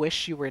make you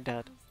wish you were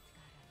dead.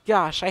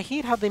 Gosh, I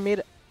hate how they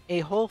made a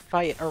whole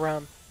fight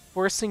around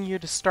forcing you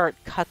to start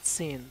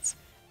cutscenes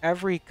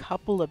every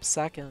couple of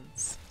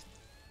seconds.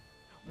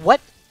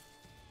 What?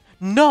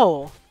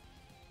 No!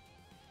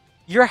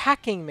 You're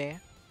hacking me.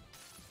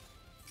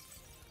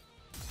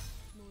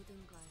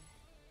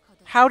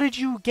 How did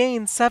you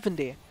gain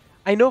 70?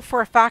 I know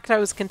for a fact I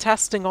was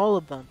contesting all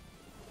of them.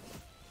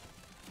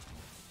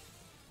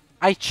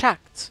 I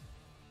checked.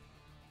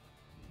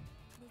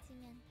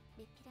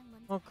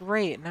 Oh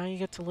great, now you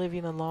get to live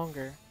even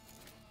longer.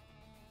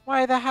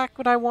 Why the heck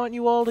would I want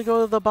you all to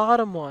go to the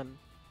bottom one?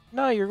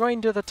 No, you're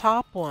going to the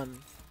top one.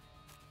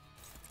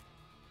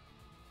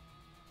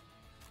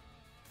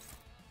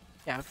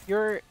 Yeah, if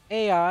your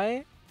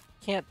AI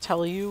can't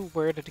tell you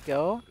where to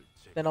go,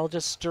 then I'll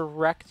just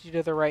direct you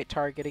to the right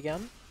target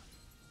again.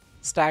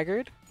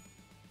 Staggered.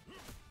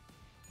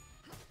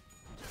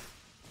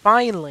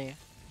 Finally!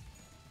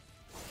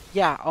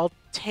 Yeah, I'll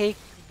take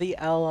the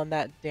L on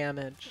that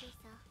damage.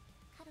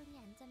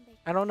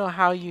 I don't know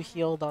how you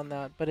healed on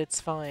that, but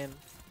it's fine.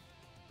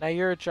 Now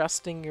you're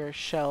adjusting your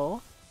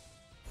shell.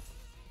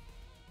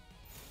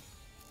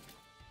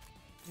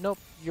 Nope,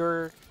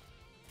 you're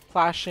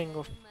clashing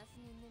with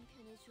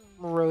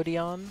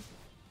Rodion.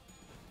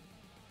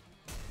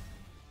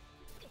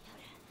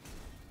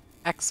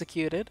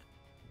 Executed.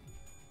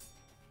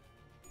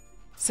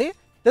 See?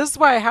 This is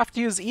why I have to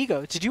use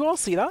Ego. Did you all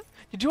see that?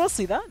 Did you all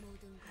see that?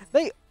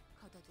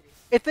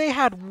 If they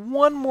had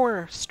one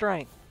more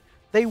strength,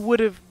 they would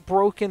have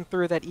broken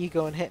through that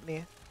Ego and hit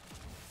me.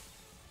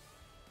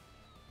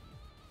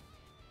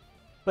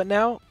 But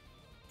now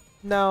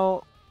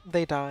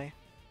they die.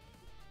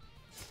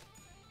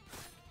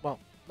 Well,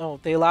 no,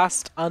 they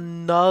last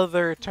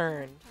another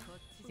turn.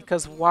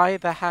 Because why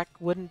the heck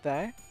wouldn't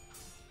they?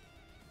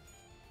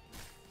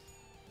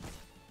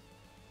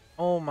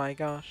 Oh my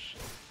gosh.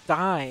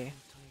 Die.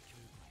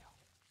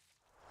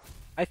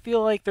 I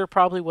feel like there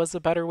probably was a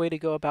better way to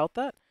go about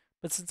that,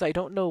 but since I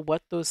don't know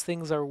what those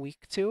things are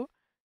weak to,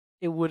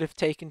 it would have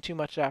taken too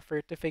much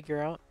effort to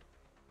figure out.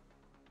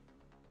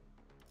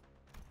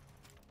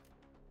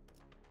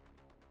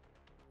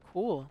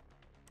 Cool.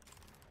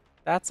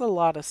 That's a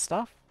lot of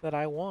stuff that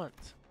I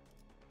want.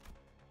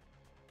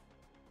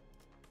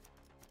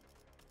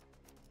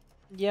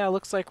 Yeah,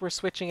 looks like we're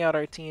switching out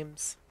our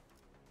teams.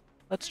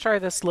 Let's try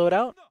this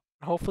loadout.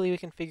 Hopefully we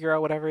can figure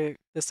out whatever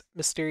this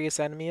mysterious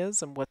enemy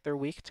is and what they're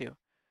weak to.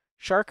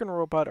 Shark and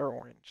Robot are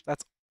orange.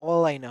 That's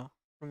all I know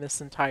from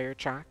this entire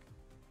track.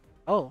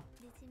 Oh,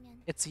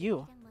 it's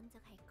you.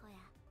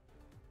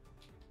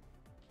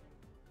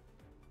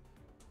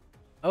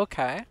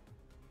 Okay.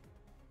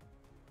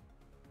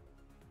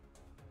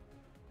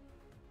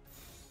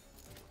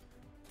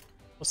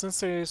 Well,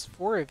 since there's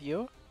 4 of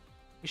you,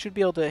 you should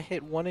be able to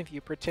hit one of you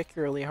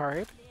particularly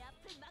hard.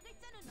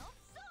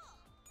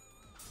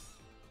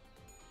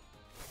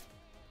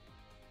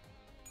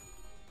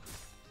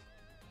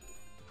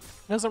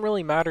 It doesn't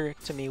really matter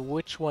to me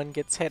which one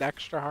gets hit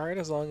extra hard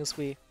as long as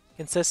we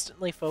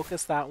consistently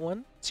focus that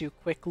one to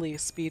quickly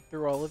speed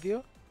through all of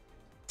you.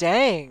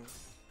 Dang!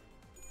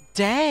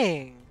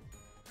 Dang!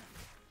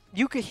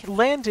 You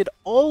landed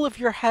all of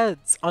your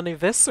heads on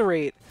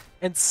Eviscerate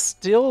and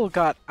still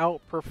got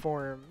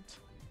outperformed.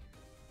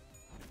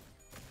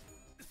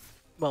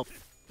 Well,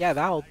 yeah,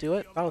 that'll do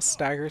it. That'll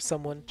stagger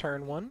someone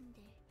turn 1.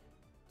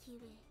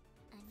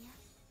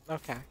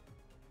 Okay.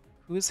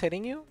 Who's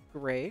hitting you?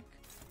 Greg.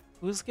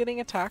 Who's getting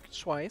attacked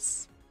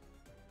twice?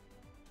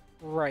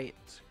 Right.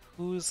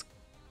 Who's...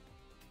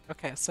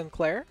 Okay,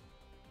 Sinclair.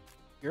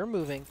 You're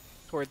moving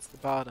towards the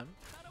bottom.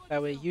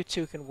 That way you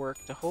two can work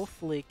to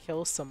hopefully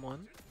kill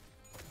someone.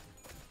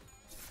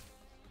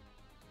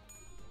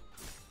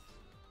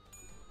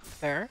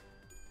 There.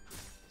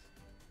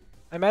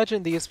 I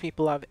imagine these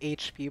people have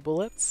HP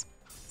bullets,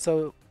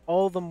 so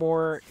all the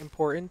more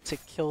important to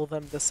kill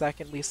them the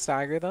second we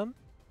stagger them.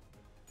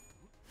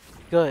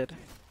 Good.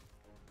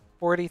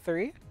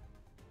 43.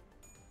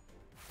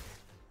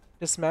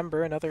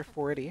 Dismember, another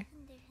 40.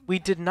 We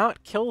did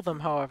not kill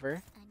them,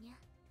 however,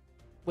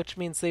 which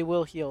means they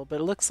will heal, but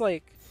it looks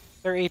like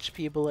their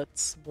HP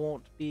bullets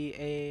won't be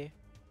a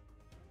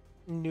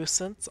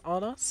nuisance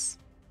on us.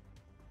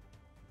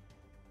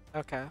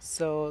 Okay,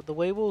 so the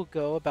way we'll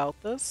go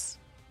about this,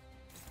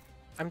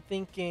 I'm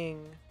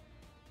thinking...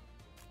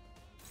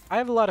 I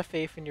have a lot of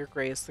faith in your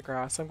Graze the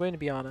Grass, I'm going to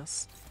be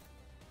honest.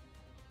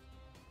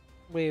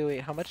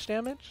 Wait, how much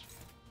damage?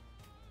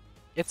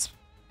 It's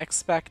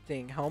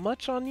expecting how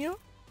much on you?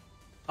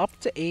 Up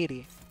to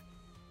 80.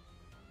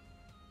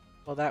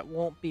 Well, that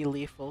won't be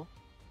lethal,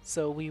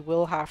 so we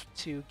will have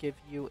to give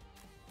you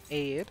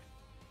aid.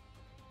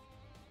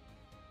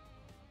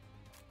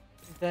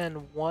 Then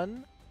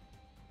 1.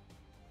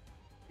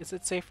 Is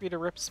it safe for you to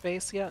rip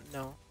space yet?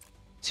 No.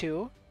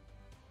 2.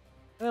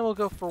 And then we'll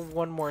go for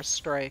 1 more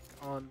strike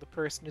on the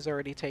person who's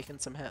already taken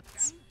some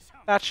hits.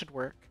 That should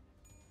work.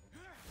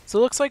 So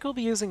it looks like we'll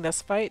be using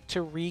this fight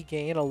to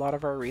regain a lot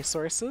of our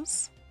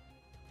resources.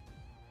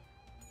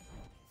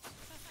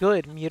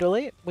 Good,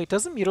 Mutilate. Wait,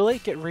 doesn't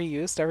Mutilate get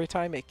reused every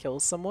time it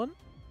kills someone?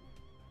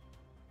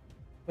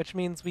 Which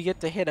means we get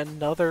to hit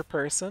another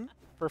person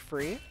for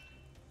free.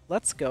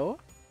 Let's go.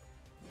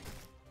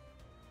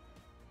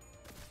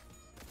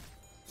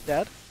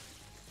 Dead.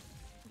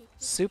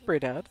 Super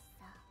dead.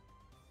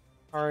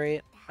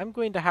 Alright, I'm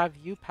going to have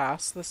you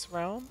pass this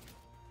round.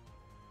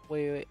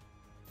 Wait.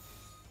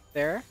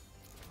 There.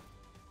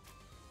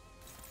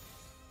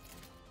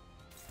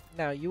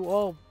 Now, you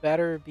all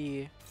better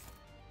be...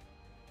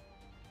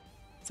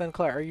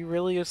 Sinclair, are you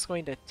really just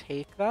going to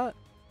take that?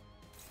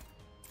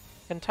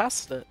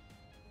 Contest it.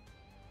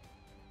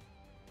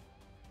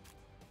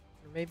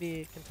 Or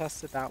maybe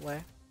contest it that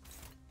way.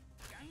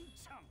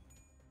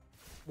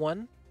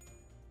 1,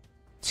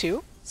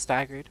 2,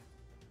 staggered.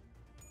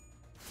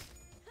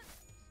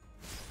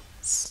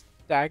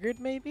 Staggered,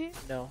 maybe?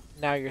 No,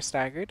 now you're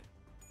staggered.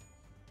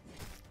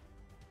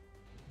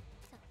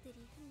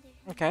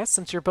 Okay,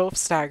 since you're both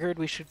staggered,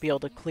 we should be able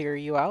to clear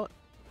you out.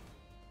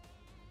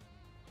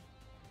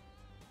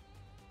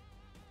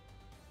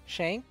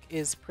 Shank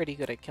is pretty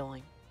good at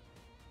killing.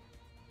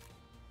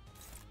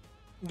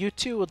 You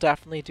two will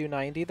definitely do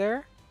 90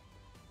 there.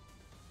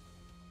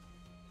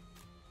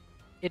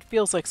 It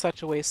feels like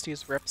such a waste to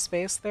use rip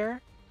space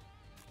there.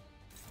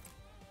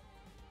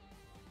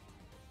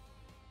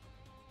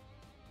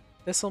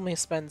 This only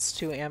spends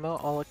 2 ammo,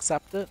 I'll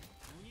accept it.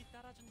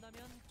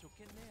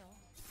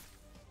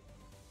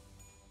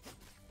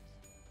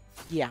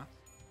 Yeah.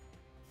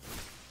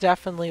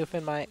 Definitely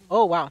within my...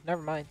 Oh wow,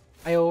 never mind.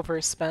 I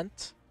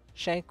overspent.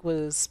 Shank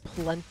was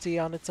plenty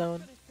on its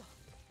own.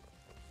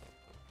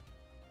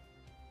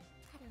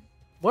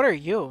 What are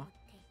you?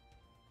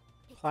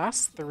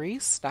 Class 3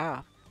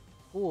 staff.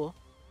 Cool.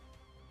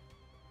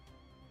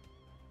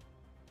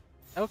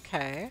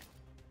 Okay.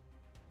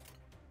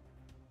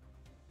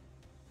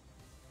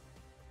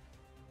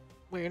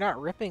 Wait, you're not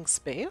ripping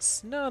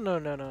space? No, no,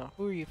 no, no.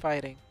 Who are you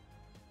fighting?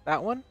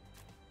 That one?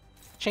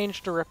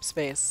 Change to rip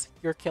space.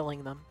 You're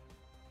killing them.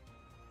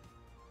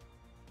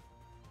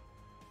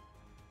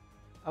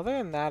 Other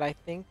than that, I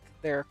think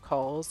their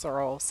calls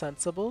are all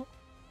sensible.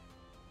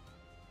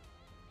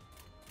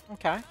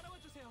 Okay.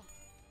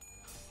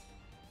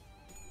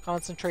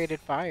 Concentrated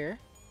fire.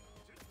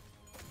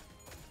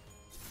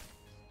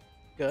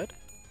 Good.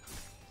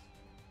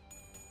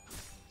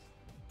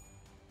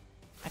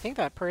 I think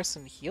that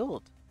person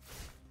healed.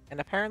 And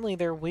apparently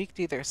they're weak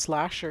to either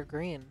slash or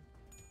green.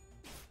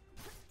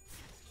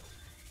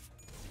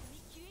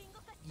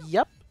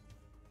 Yep.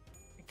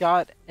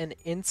 Got an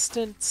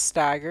instant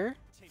stagger.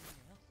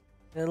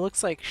 And it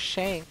looks like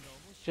Shank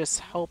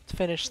just helped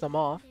finish them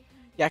off.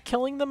 Yeah,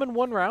 killing them in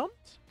 1 round?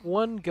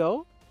 1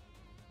 go?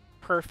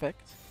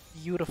 Perfect.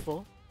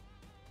 Beautiful.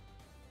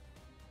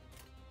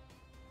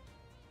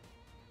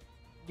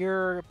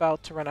 You're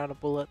about to run out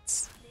of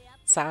bullets.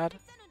 Sad.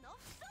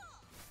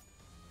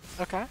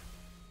 Okay.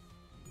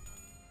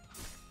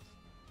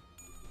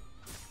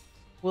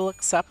 We'll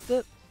accept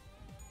it.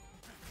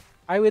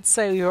 I would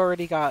say we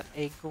already got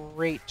a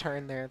great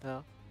turn there,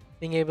 though.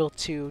 Being able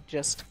to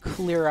just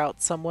clear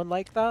out someone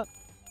like that.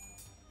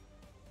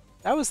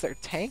 That was their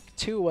tank,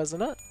 too,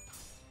 wasn't it?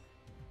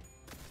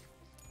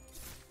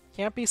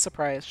 Can't be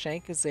surprised.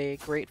 Shank is a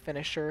great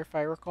finisher, if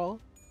I recall.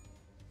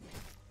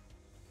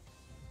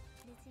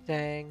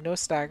 Dang, no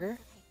stagger.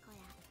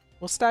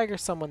 We'll stagger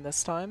someone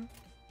this time.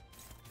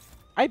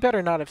 I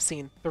better not have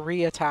seen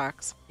 3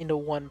 attacks into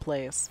 1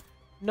 place.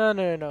 No,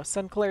 no, no, no.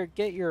 Sinclair,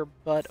 get your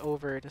butt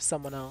over to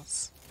someone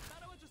else.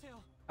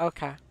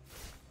 Okay.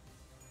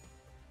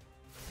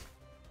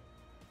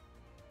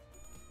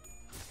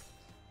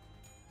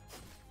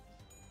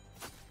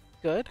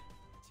 Good.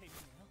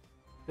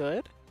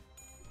 Good.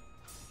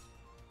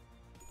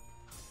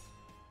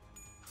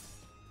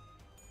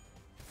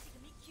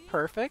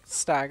 Perfect.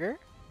 Stagger.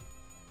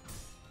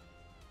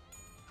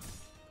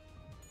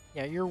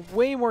 Yeah, you're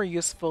way more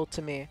useful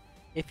to me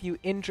if you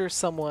injure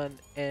someone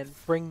and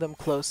bring them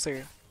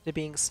closer to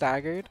being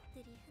staggered.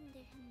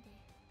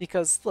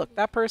 Because, look,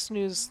 that person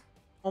who's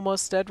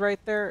almost dead right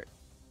there,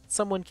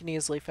 someone can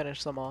easily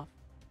finish them off.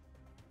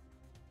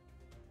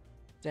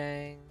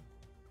 Dang.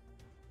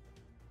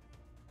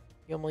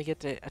 You only get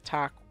to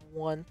attack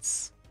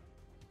once.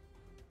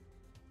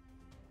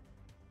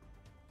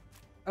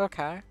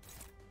 Okay.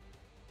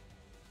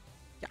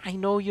 Yeah, I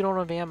know you don't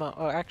have ammo.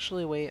 Oh,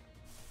 actually, wait.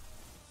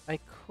 I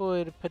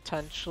could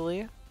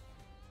potentially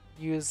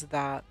use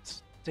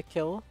that to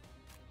kill.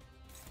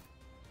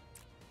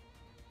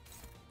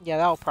 Yeah,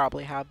 that'll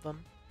probably have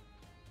them.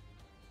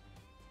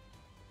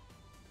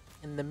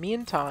 In the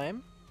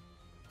meantime,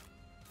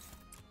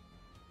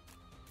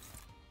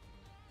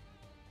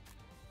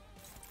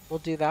 we'll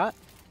do that.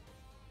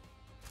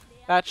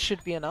 That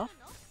should be enough.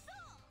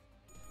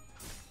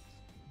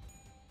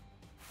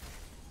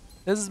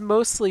 This is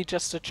mostly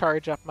just to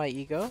charge up my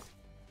ego.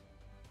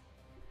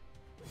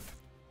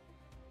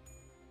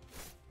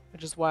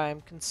 Which is why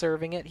I'm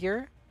conserving it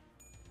here.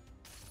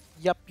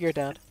 Yup, you're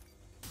dead.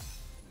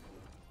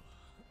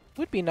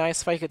 Would be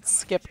nice if I could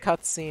skip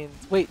cutscenes.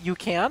 Wait, you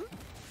can?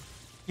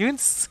 You can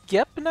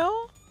skip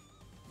now?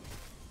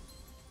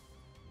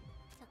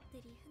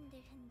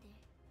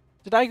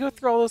 Did I go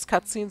through all those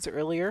cutscenes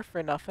earlier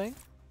for nothing?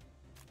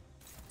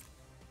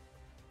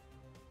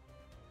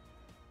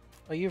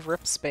 Oh, you've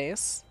ripped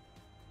space.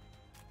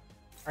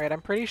 Alright,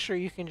 I'm pretty sure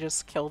you can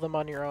just kill them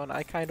on your own.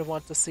 I kind of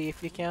want to see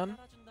if you can.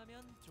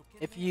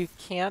 If you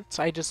can't,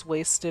 I just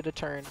wasted a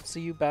turn, so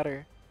you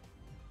better.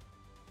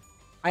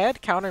 I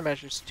had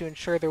countermeasures to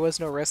ensure there was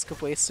no risk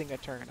of wasting a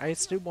turn. I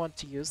just didn't want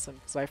to use them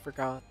because I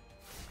forgot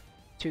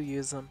to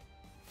use them.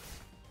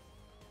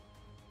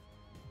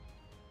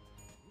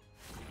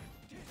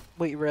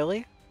 Wait,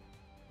 really?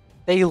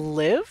 They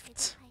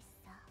lived?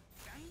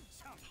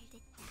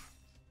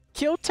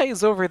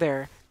 Kyote's over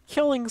there,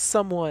 killing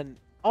someone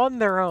on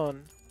their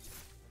own.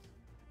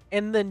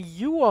 And then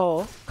you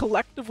all,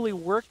 collectively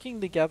working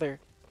together,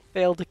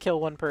 failed to kill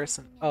one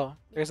person. Oh,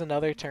 there's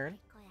another turn.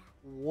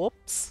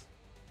 Whoops.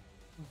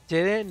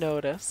 Didn't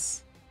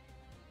notice.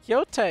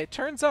 Kyote,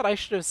 turns out I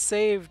should have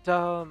saved,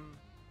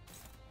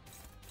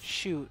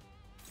 shoot.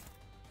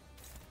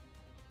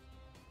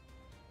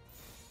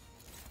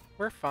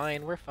 We're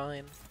fine, we're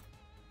fine.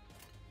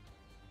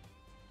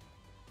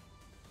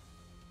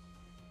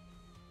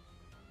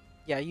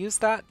 Yeah, use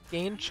that,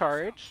 gain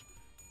charge.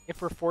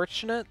 If we're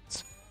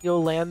fortunate,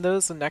 you'll land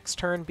those the next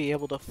turn, be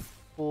able to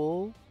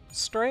full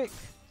strike.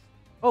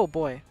 Oh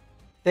boy.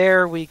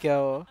 There we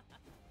go.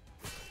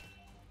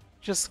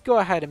 Just go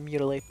ahead and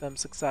mutilate them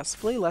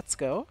successfully. Let's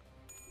go.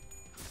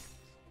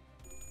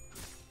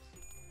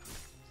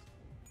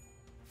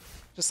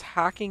 Just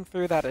hacking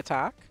through that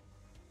attack.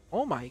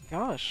 Oh my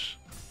gosh.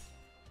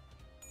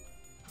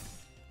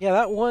 Yeah,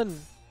 that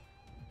one.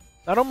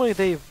 Not only are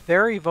they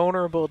very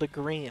vulnerable to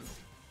green,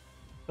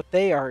 but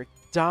they are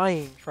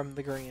dying from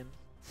the green.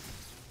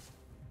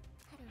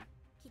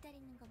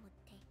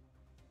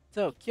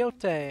 So,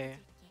 Kyote,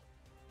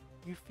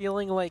 you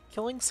feeling like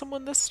killing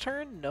someone this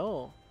turn?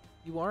 No,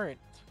 you aren't.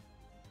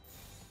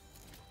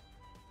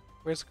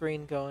 Where's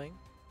green going?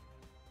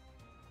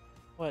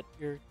 What,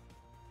 you're...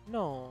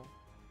 No.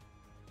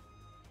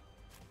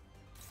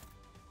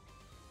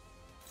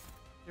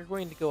 You're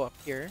going to go up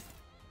here.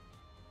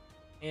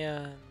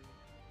 And...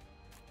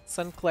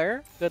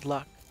 Sinclair, good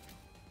luck.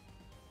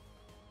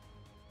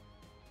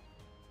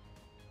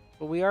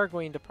 But we are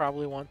going to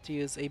probably want to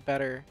use a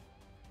better...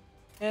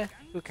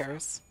 who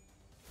cares?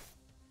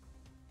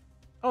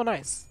 Oh,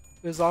 nice.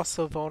 It was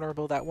also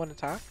vulnerable that one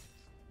attack.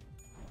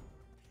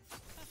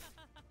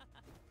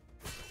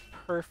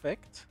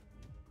 Perfect.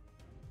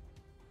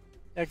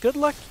 Yeah, good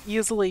luck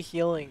easily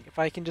healing if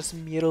I can just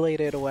mutilate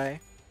it away.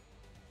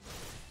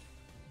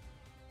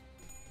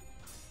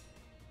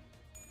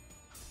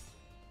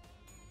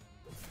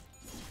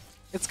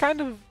 It's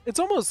kind of, it's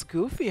almost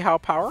goofy how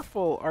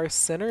powerful our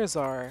sinners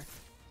are.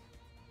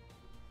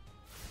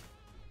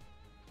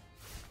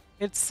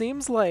 It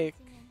seems like,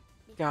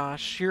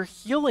 gosh, you're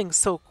healing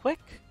so quick.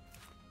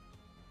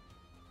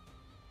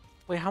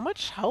 Wait, how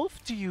much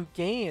health do you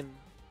gain?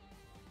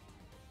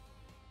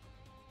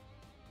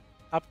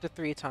 Up to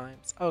 3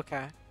 times.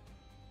 Okay.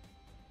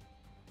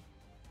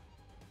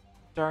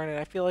 Darn it,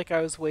 I feel like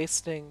I was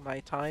wasting my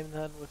time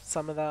then with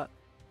some of that.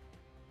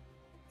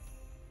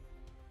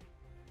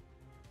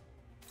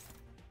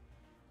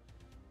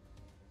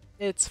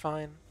 It's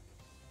fine.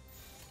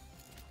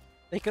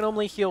 They can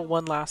only heal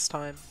one last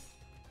time.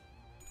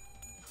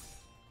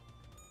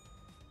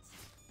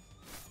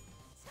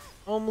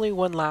 Only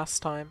one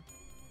last time.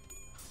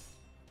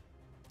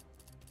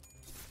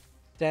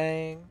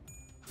 Dang.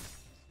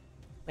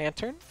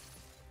 Lantern?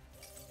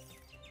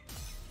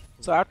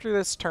 So after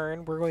this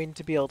turn, we're going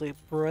to be able to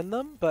ruin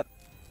them, but...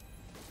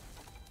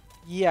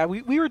 Yeah,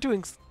 we were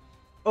doing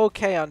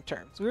okay on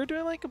turns. We were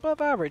doing like above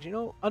average, you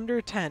know,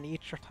 under 10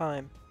 each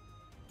time.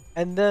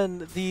 And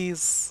then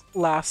these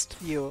last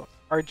few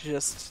are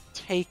just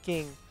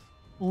taking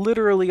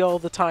literally all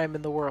the time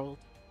in the world.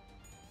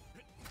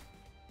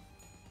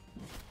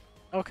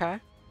 Okay.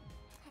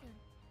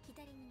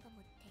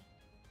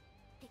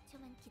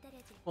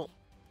 Well,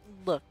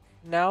 look,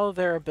 now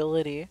their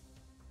ability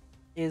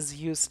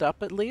is used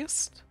up at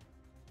least.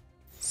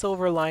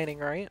 Silver lining,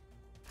 right?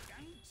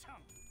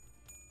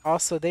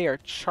 Also, they are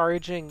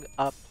charging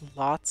up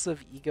lots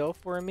of ego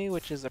for me,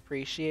 which is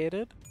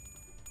appreciated.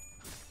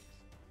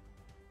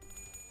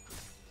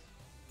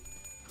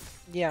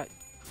 Yeah.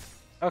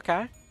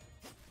 Okay.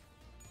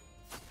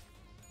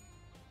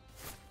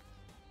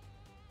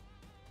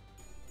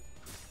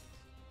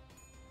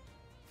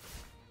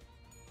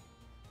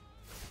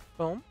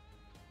 Boom.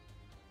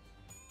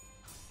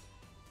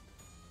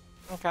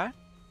 Okay.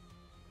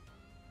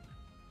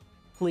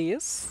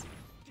 Please.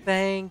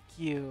 Thank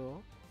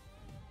you.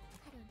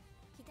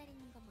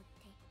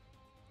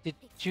 Did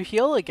you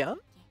heal again?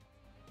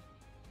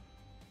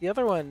 The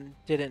other one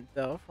didn't,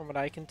 though, from what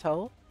I can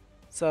tell.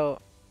 So,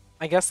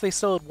 I guess they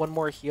still had one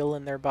more heal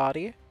in their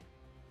body.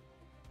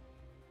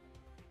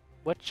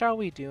 What shall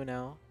we do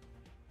now?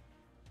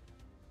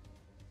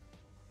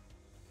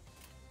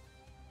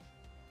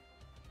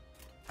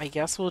 I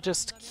guess we'll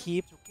just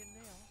keep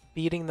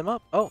beating them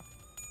up. Oh.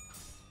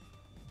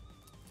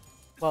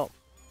 Well.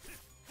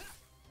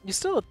 You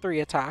still had 3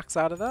 attacks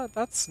out of that.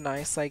 That's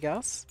nice, I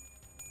guess.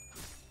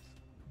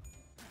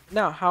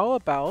 Now, how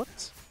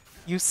about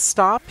you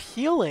stop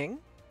healing?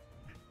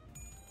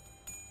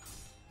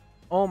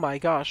 Oh my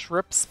gosh,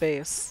 rip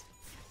space.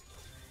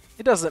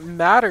 It doesn't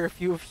matter if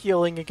you have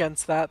healing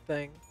against that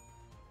thing.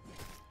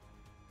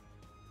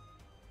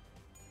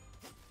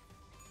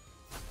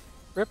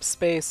 Rip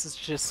Space is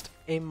just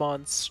a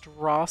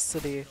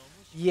monstrosity.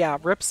 Yeah,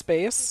 Rip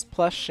Space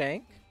plus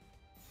Shank.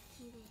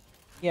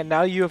 Yeah,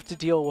 now you have to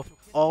deal with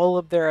all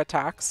of their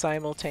attacks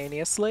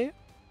simultaneously.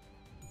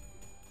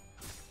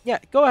 Yeah,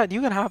 go ahead.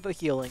 You can have the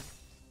healing.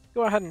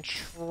 Go ahead and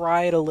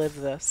try to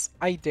live this.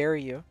 I dare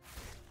you.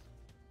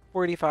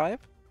 45?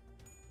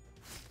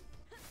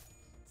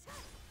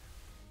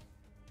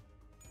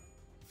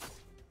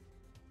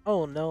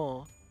 Oh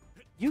no.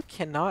 You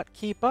cannot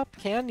keep up,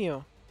 can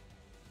you?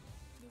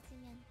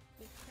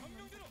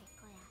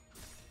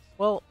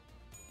 Well,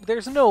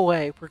 there's no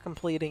way we're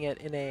completing it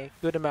in a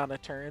good amount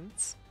of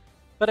turns,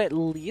 but at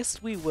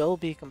least we will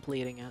be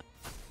completing it.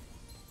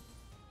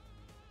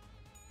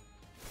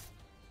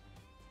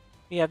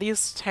 Yeah,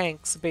 these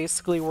tanks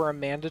basically were a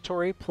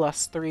mandatory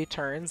 +3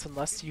 turns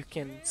unless you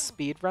can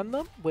speedrun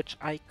them, which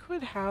I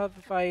could have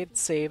if I had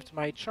saved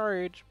my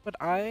charge, but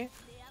I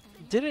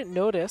didn't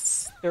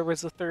notice there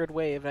was a third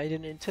wave. I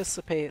didn't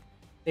anticipate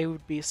they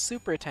would be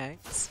super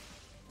tanks.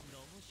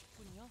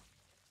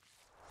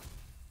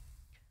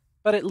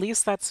 But at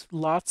least that's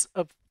lots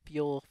of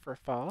fuel for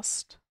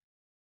Faust.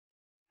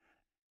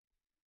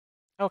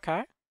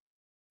 Okay.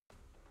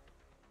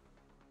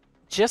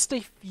 Just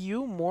a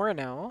few more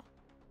now.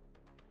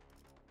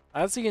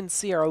 As you can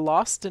see, our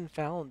Lost and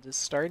Found is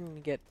starting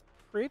to get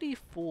pretty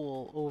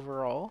full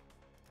overall.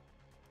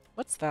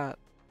 What's that?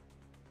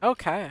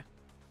 Okay.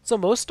 So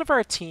most of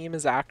our team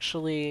is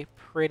actually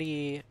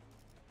pretty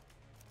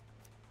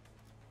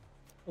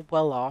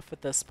well off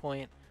at this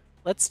point.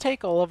 Let's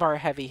take all of our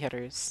heavy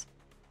hitters.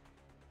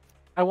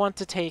 I want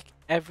to take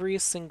every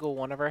single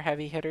one of our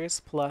heavy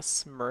hitters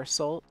plus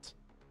Mersault.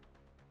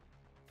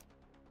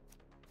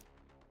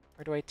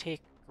 Or do I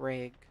take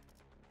Greg?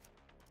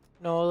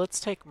 No,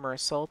 let's take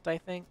Mersault, I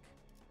think.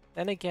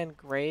 Then again,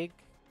 Greg,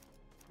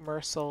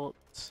 Mersault,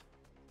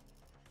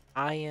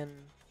 Ian.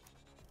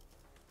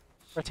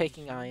 We're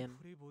taking Ian.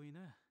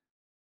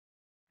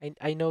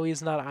 I know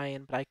he's not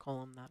Ian, but I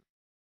call him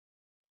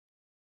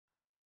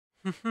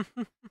that.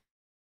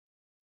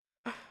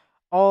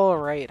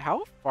 Alright,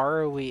 how far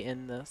are we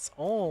in this?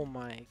 Oh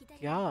my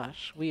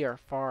gosh, we are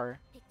far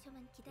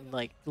in,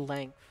 like,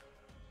 length.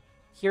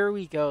 Here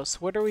we go. So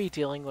what are we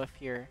dealing with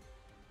here?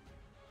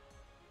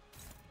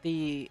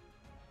 The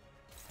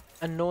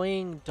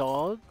annoying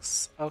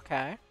dogs?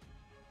 Okay.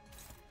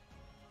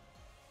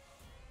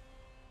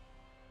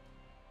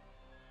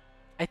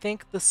 I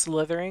think the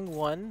slithering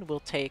one will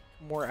take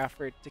more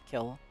effort to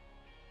kill.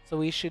 So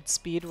we should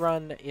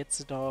speedrun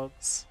its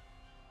dogs.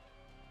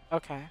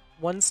 Okay,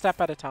 one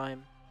step at a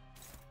time.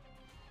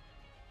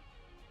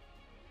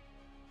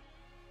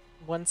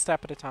 One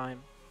step at a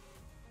time.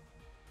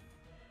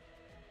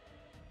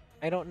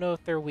 I don't know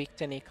if they're weak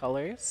to any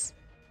colors.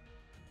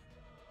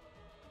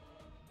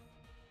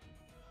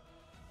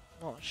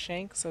 Well,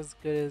 Shank's as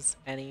good as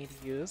any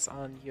to use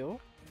on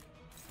you.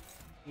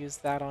 Use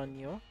that on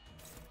you.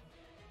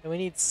 And we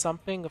need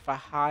something with a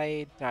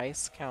high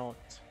dice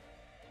count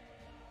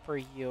for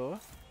you.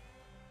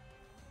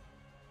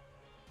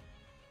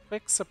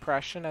 Quick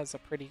Suppression has a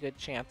pretty good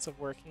chance of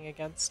working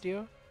against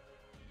you.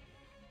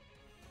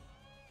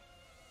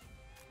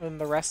 And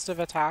the rest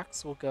of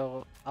attacks will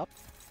go up.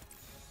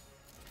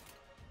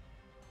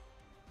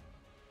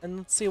 And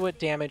let's see what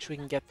damage we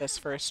can get this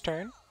first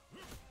turn.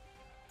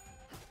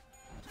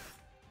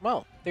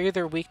 Well, they're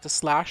either weak to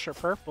slash or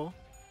purple.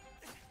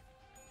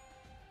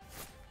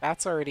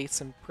 That's already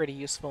some pretty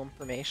useful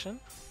information.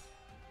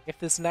 If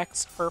this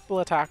next purple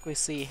attack we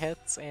see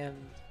hits and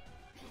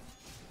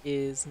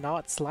is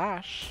not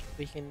slash,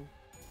 we can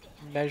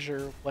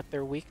measure what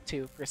they're weak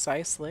to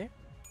precisely.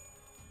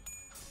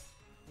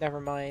 Never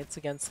mind, it's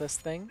against this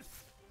thing.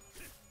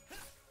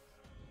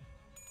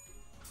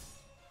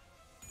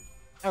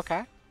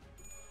 Okay.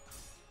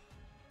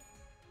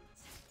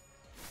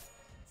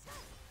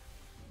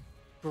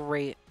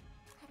 Great.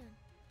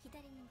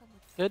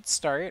 Good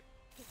start.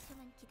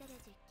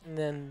 And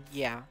then,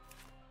 yeah.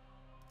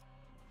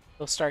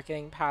 They'll start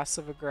getting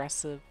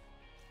passive-aggressive.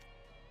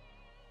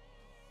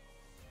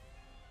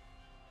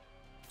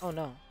 Oh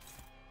no.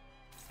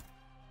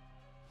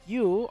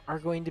 You are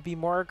going to be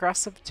more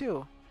aggressive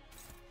too.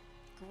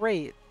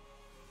 Great.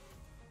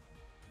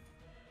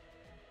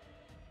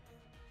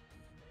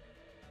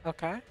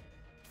 Okay.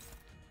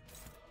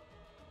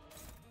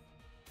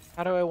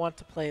 How do I want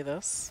to play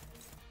this?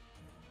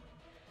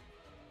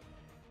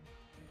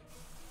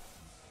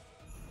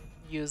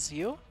 Use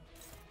you.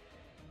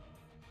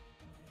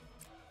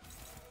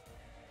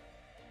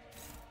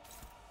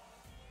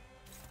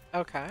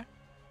 Okay.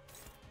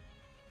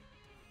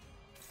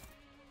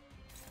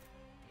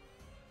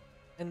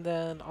 And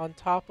then on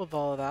top of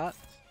all of that,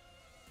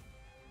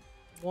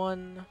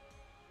 1,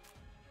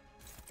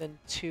 then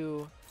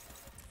 2,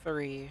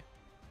 3,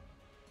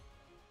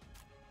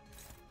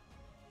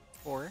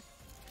 4.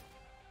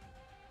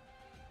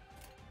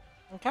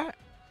 Okay.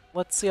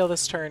 Let's see how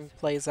this turn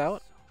plays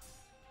out.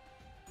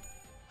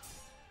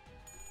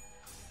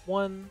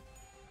 1,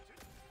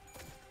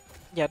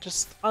 Yeah,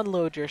 just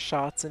unload your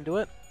shots into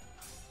it.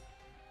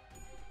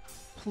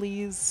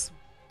 Please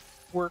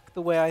work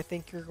the way I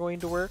think you're going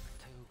to work.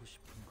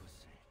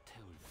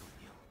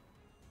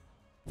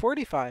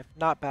 45,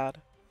 not bad.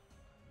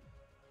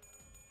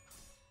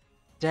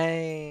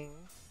 Dang.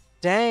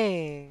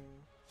 Dang.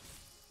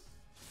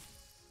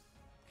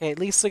 Okay, at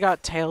least I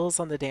got tails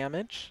on the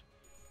damage.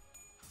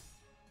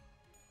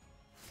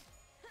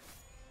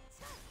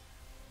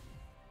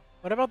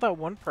 What about that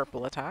one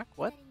purple attack?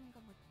 What?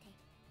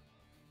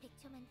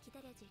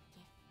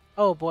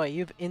 Oh boy, you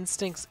have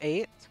Instincts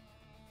 8?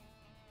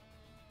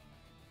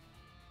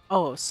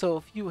 Oh, so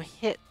if you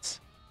hit,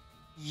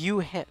 you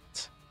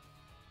hit.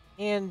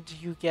 And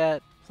you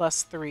get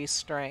 +3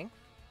 strength.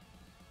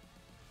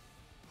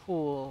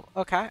 Cool.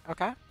 Okay,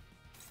 okay.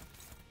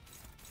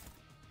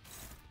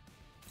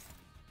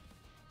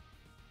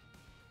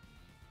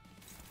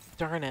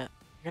 Darn it.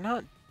 You're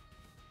not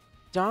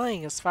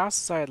dying as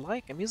fast as I'd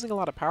like. I'm using a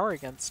lot of power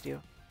against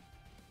you.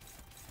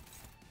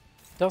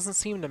 Doesn't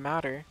seem to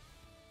matter.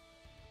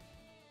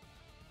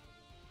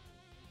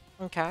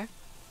 Okay.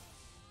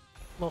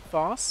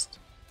 Lilfost.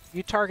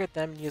 You target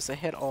them and use a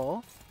hit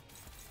all.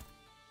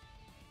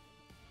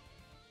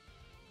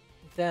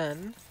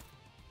 Then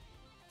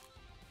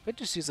could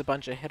just use a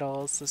bunch of hit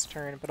alls this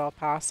turn, but I'll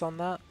pass on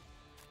that.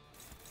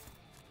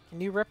 Can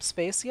you rip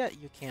space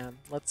yet? You can.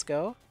 Let's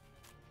go.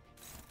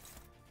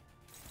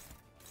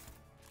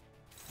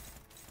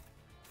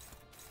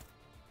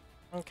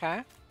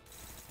 Okay.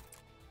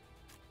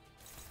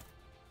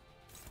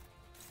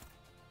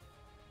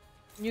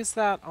 Use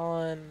that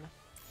on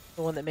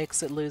the one that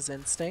makes it lose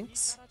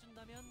instincts.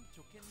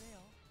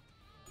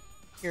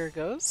 Here it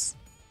goes.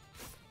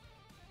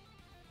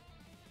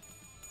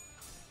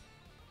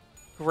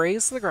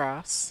 Graze the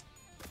grass.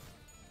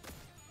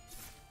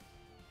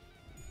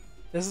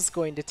 This is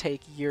going to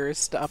take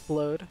years to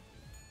upload.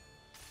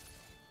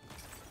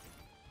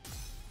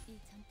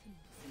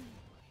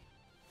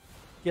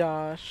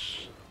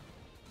 Gosh.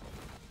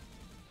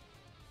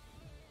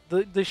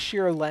 The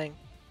sheer length.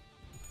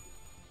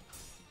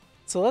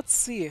 So let's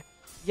see.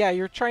 Yeah,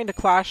 you're trying to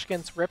clash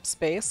against Rip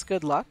Space.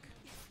 Good luck.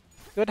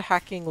 Good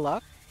hacking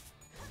luck.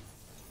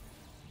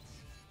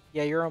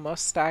 Yeah, you're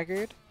almost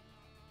staggered.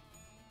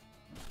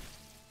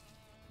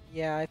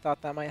 Yeah, I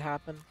thought that might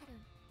happen.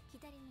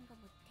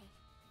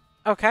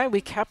 Okay, we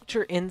kept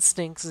your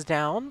instincts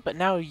down, but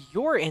now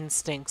your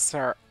instincts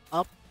are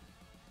up.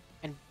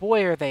 And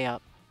boy, are they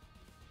up.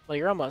 Well,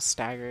 you're almost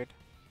staggered.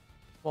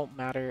 Won't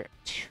matter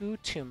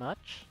too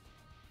much.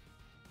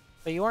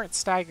 But you aren't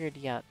staggered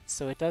yet,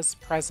 so it does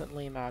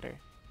presently matter.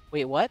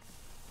 Wait, what?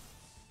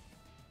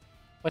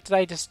 What did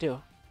I just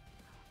do?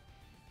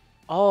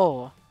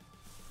 Oh.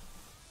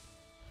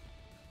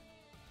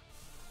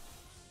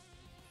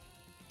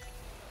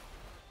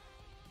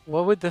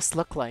 What would this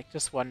look like?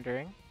 Just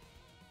wondering.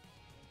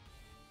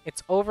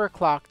 It's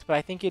overclocked, but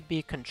I think it'd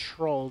be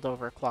controlled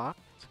overclocked.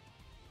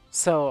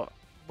 So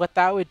what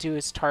that would do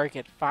is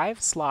target 5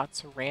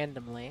 slots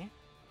randomly.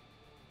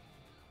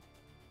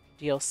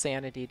 Deal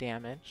sanity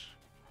damage.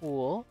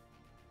 Cool.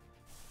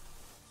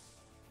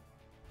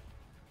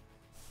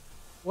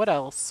 What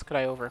else could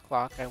I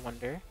overclock, I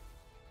wonder?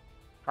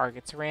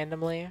 Targets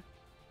randomly.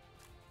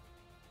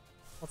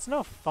 Well, it's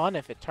no fun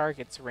if it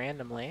targets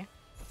randomly.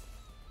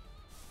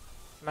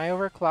 Can I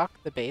overclock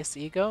the base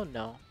ego?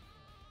 No.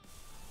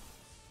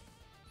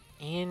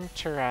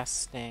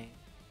 Interesting.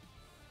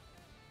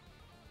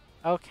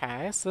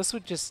 Okay, so this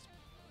would just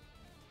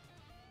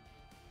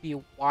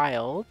be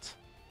wild.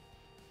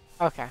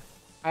 Okay.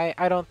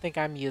 I don't think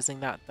I'm using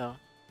that, though.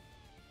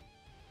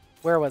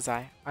 Where was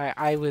I?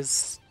 I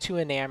was too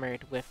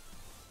enamored with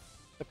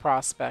the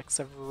prospects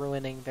of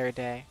ruining their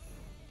day.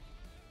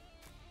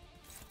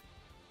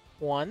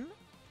 1.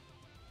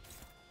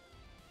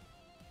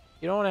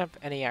 You don't have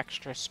any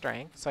extra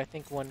strength, so I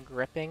think 1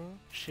 gripping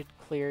should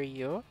clear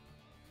you.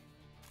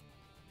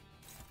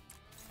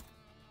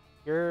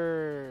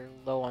 You're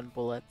low on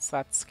bullets.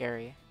 That's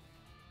scary.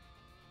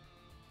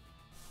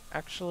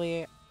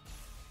 Actually,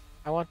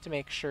 I want to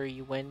make sure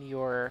you win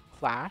your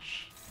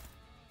clash.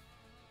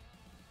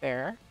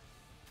 There.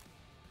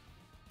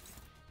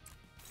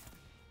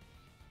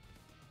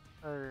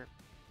 Or,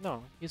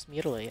 no, use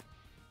mutilate.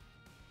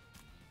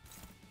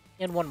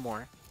 And 1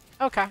 more.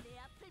 Okay.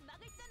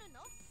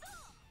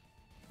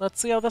 Let's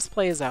see how this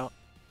plays out.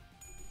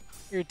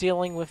 You're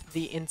dealing with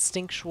the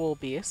instinctual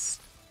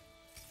beast.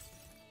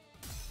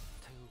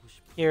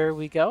 Here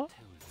we go.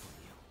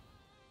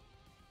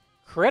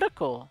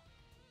 Critical.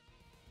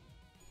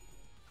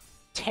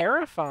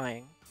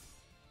 Terrifying.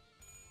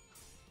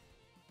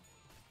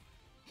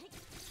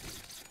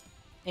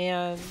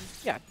 And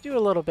yeah, do a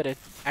little bit of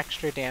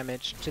extra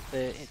damage to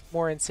the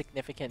more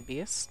insignificant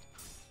beast.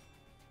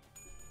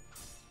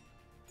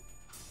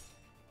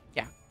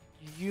 Yeah,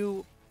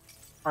 you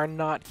are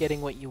not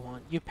getting what you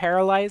want. You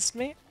paralyzed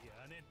me?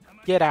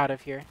 Get out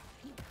of here.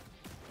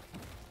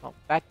 Well,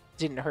 that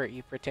didn't hurt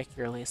you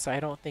particularly, so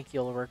I don't think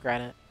you'll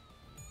regret it.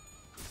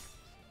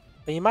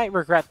 But you might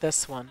regret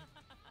this one.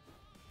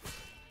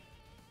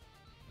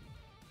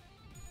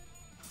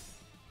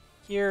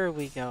 Here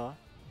we go.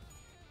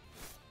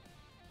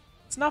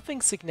 It's nothing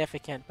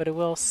significant, but it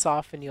will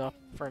soften you up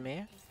for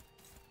me.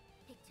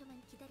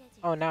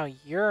 Oh, now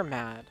you're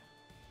mad.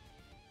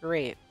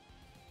 Great.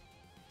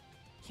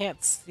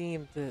 Can't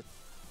seem to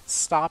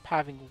stop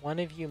having one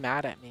of you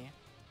mad at me.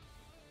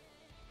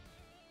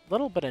 A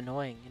little bit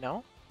annoying, you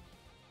know?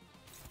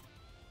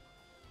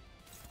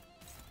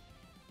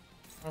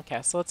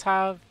 Okay, so let's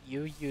have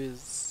you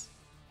use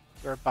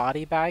your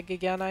body bag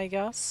again, I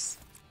guess.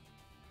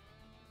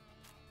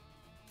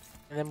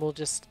 And then we'll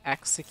just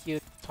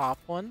execute the top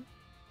one.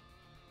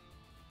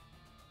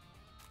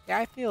 Yeah,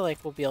 I feel like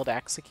we'll be able to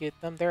execute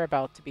them. They're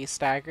about to be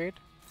staggered.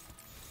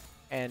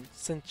 And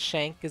since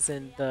Shank is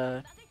in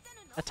the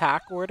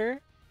attack order,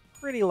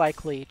 pretty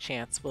likely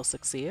chance we'll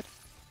succeed.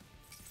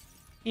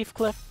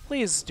 Heathcliff,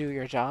 please do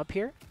your job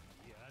here.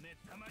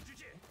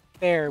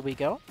 There we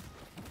go.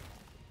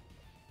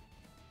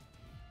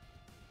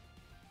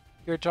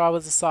 Your job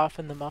was to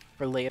soften them up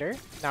for later.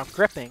 Now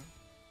gripping.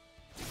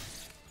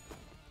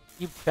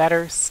 You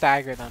better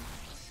stagger them.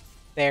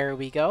 There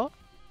we go.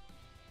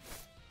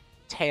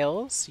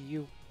 Tails,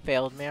 you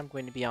failed me, I'm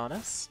going to be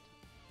honest.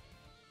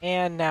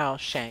 And now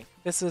Shank.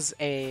 This is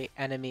a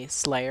enemy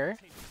slayer.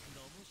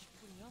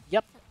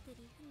 Yep.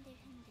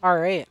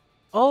 Alright.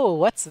 Oh,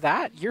 what's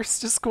that? You're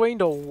just going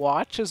to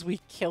watch as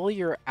we kill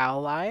your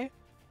ally?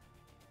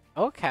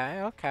 Okay,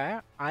 okay.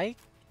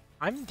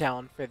 I'm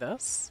down for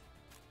this.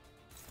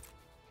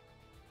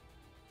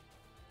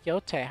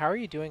 Kyote, how are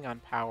you doing on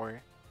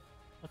power?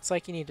 Looks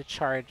like you need to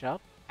charge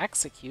up.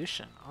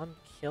 Execution on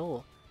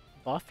kill.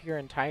 Buff your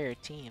entire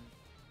team.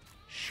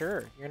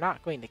 Sure, you're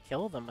not going to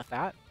kill them with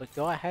that, but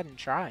go ahead and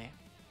try.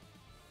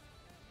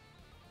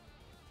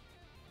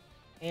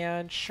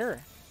 And sure.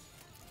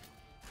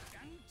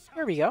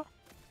 Here we go.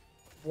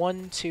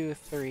 1, 2,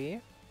 3.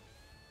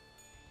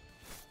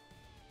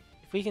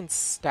 If we can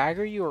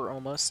stagger you or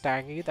almost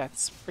stagger you,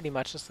 that's pretty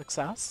much a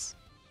success.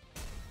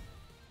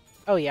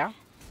 Oh yeah.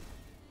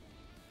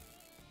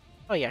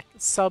 Oh yeah,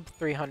 sub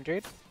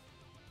 300.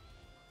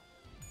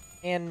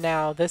 And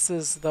now this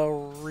is the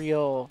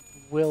real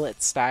will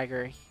it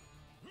stagger.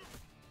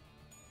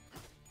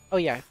 Oh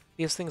yeah,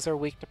 these things are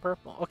weak to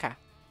purple. Okay.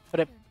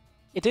 But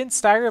it didn't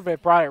stagger, but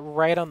it brought it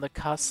right on the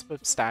cusp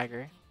of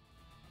stagger.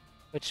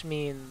 Which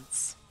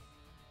means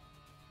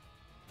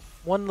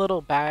one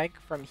little bag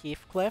from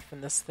Heathcliff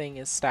and this thing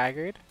is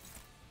staggered.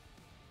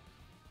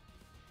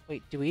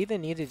 Wait, do we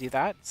even need to do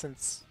that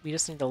since we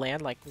just need to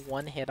land like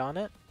one hit on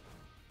it?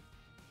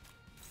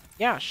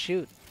 Yeah,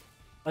 shoot.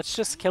 Let's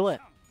just kill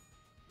it.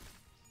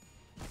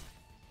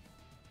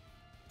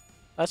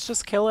 Let's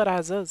just kill it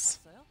as is.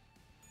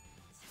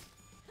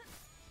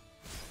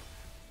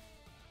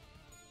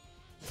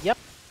 Yep.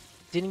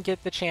 Didn't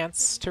get the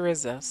chance to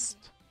resist.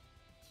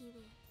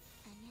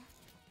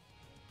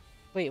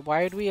 Wait,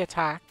 why did we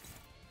attack?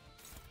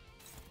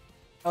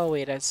 Oh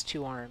wait, it has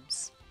 2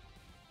 arms.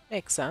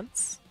 Makes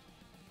sense.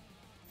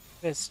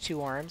 It has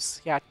 2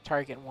 arms. Yeah,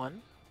 target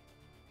 1.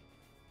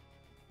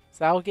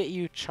 So that'll get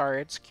you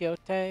charged,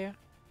 Kyote.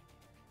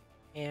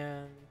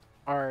 And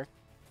our...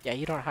 Yeah,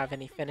 you don't have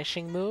any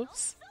finishing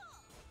moves.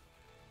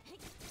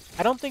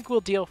 I don't think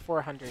we'll deal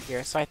 400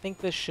 here, so I think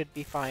this should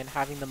be fine,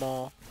 having them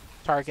all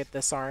target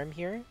this arm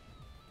here.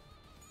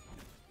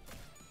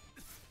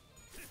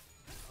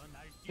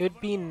 It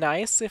would be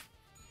nice if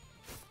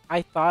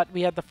I thought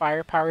we had the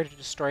firepower to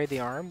destroy the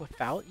arm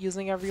without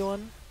using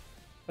everyone.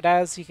 But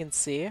as you can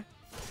see,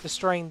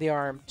 destroying the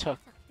arm took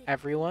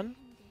everyone.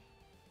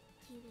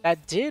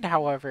 That did,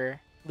 however,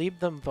 leave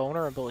them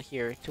vulnerable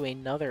here to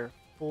another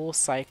full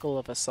cycle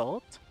of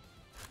assault,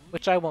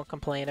 which I won't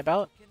complain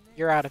about.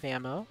 You're out of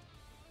ammo.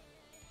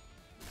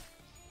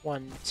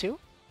 1, 2.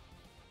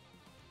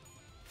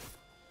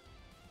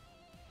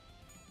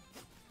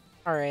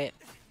 Alright.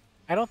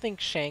 I don't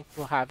think Shank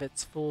will have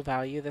its full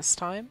value this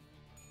time.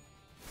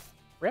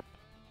 Rip.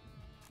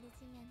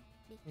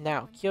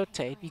 Now,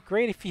 Kyote, it'd be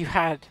great if you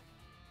had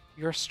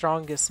your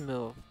strongest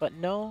move, but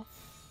no.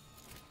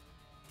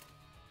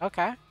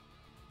 Okay.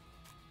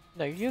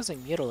 No, you're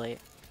using Mutilate.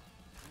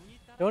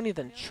 Don't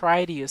even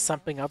try to use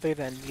something other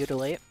than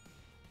Mutilate.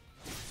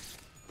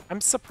 I'm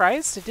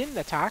surprised it didn't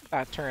attack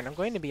that turn, I'm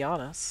going to be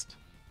honest.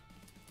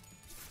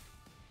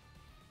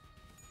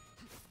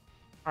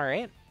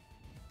 Alright.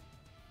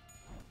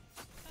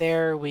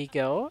 There we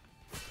go.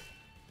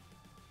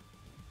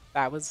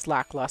 That was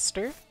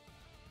lackluster.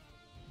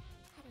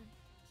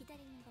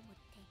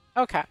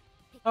 Okay.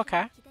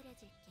 Okay.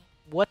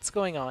 What's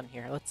going on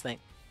here? Let's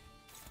think.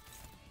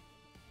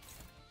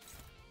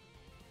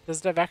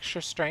 Does it have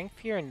extra strength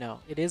here? No,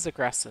 it is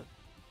aggressive.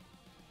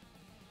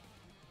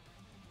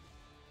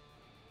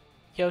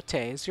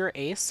 Kyote, is your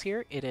ace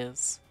here? It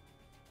is.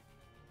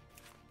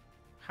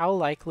 How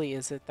likely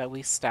is it that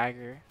we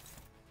stagger?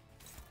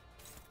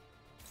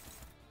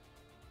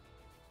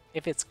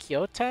 If it's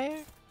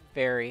Kyote,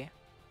 very.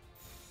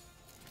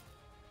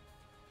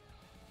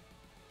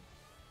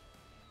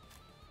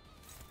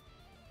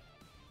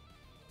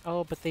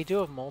 Oh, but they do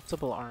have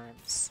multiple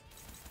arms.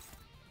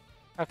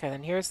 Okay,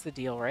 then here's the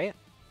deal, right?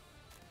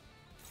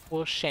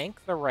 we'll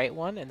shank the right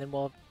one, and then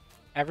we'll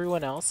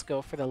everyone else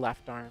go for the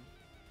left arm.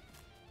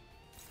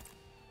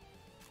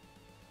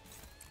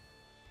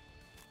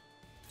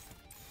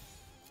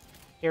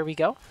 Here we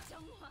go.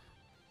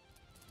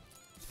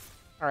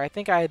 Alright, I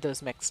think I had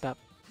those mixed up.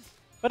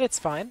 But it's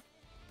fine.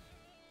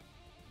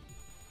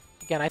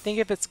 Again, I think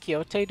if it's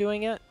Quixote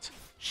doing it,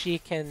 she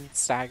can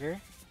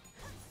stagger.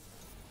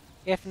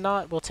 If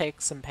not, we'll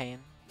take some pain.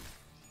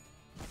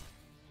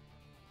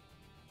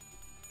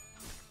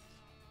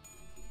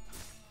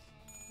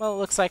 Well, it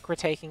looks like we're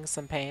taking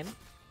some pain.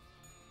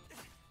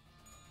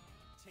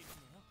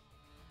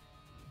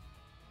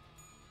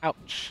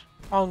 Ouch.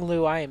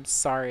 Honglu, I am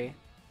sorry.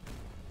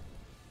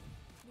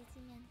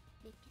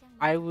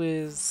 I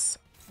was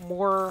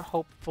more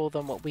hopeful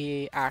than what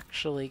we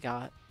actually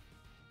got.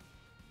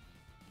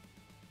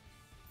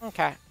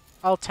 Okay,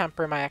 I'll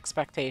temper my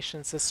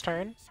expectations this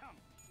turn.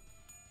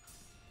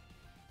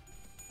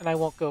 And I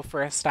won't go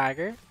for a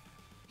stagger.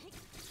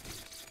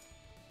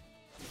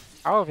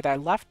 However,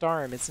 that left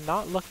arm is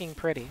not looking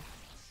pretty.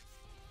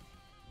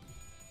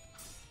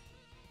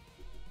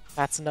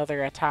 That's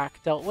another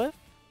attack dealt with.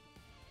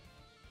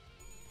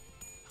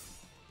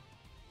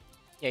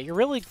 Yeah, you're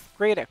really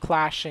great at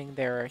clashing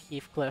there,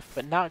 Heathcliff,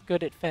 but not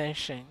good at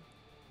finishing.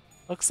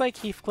 Looks like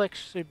Heathcliff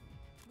should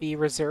be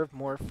reserved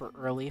more for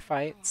early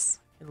fights.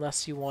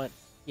 Unless you want,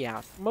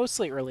 yeah,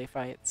 mostly early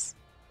fights.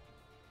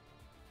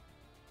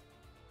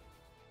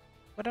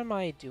 What am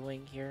I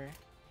doing here?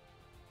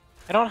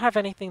 I don't have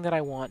anything that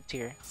I want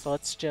here, so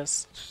let's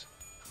just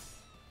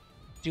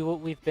do what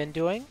we've been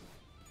doing.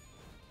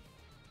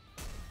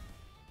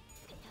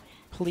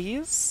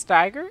 Please,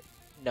 stagger?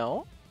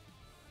 No.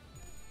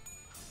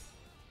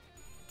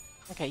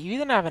 Okay, you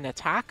didn't have an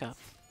attack up.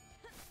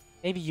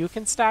 Maybe you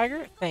can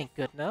stagger? Thank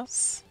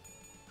goodness.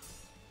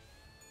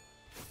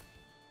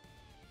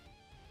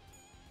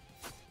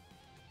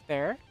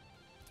 There.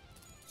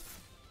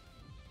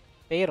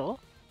 Fatal.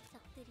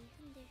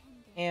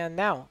 And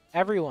now,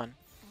 everyone,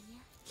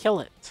 kill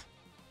it.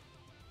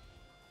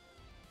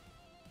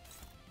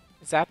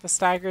 Is that the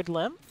staggered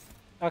limb?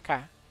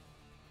 Okay.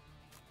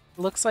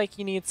 Looks like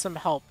you need some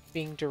help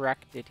being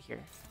directed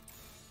here.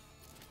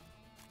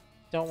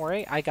 Don't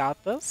worry, I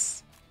got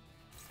this.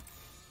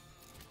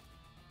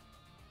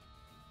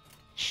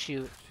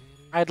 Shoot.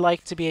 I'd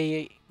like to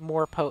be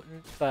more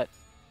potent, but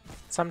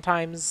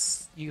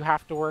sometimes you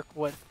have to work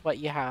with what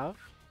you have.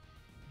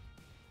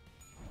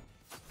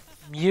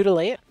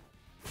 Mutilate.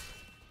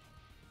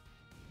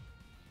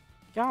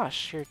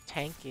 Gosh, you're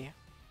tanky.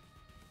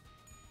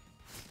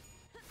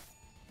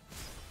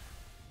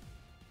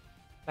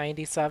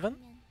 97?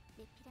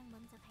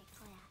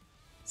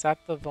 Is that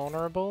the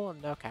vulnerable?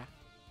 Okay.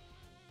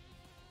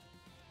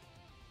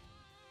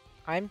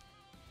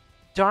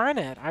 Darn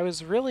it, I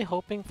was really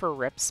hoping for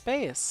rip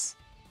space.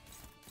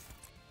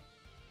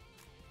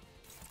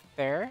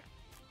 There.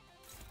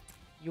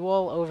 You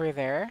all over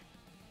there.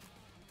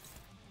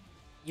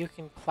 You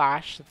can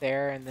clash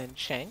there and then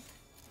shank.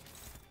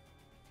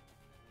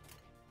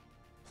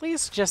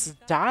 Please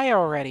just die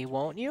already,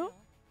 won't you?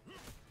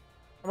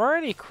 I'm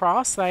already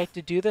cross that I have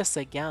to do this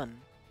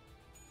again.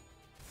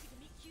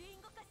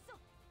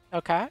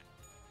 Okay.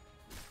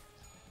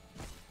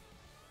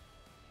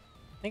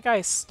 I think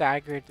I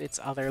staggered its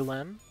other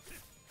limb.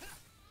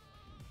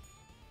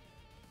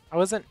 I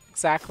wasn't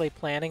exactly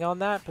planning on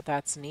that, but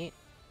that's neat.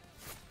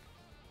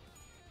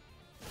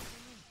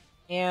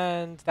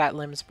 And that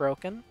limb's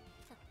broken.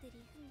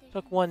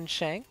 Took one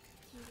shank.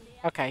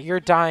 Okay, you're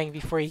dying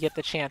before you get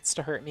the chance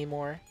to hurt me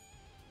more.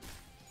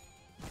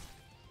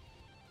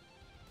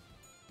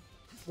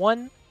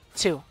 1,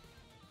 2.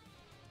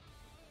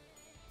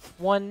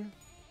 1,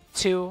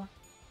 2,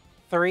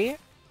 3,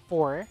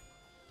 4.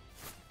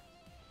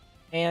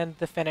 And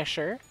the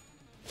finisher,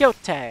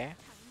 Quixote.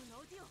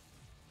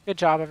 Good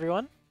job,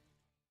 everyone.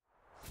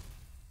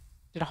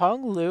 Did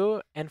Hong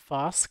Lu and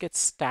Foss get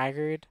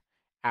staggered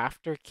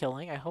after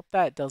killing? I hope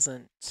that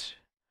doesn't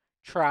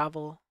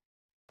travel.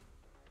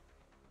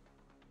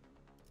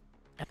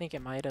 I think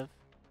it might have.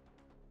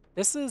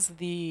 This is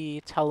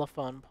the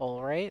telephone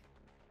pole, right?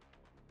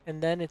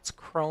 And then it's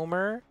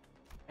Cromer,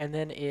 and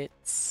then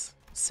it's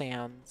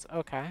Sands.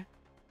 Okay.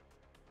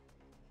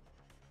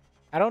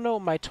 I don't know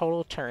what my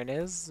total turn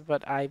is,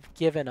 but I've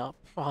given up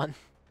on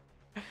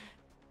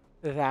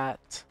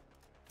that.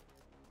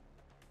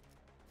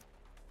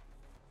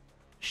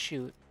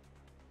 Shoot.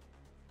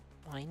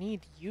 Well, I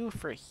need you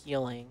for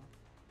healing.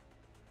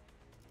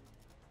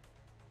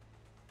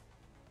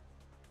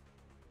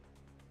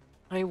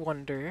 I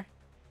wonder.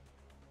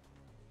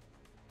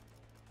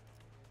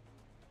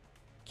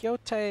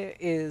 Quixote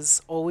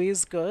is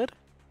always good.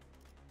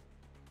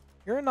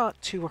 You're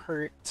not too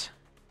hurt.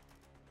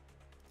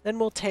 Then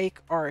we'll take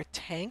our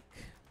tank.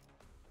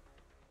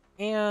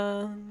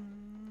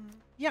 And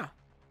yeah,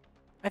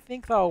 I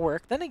think that'll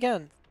work. Then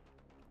again,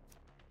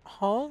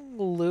 Hong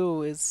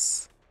Lu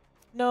is...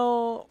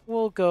 No,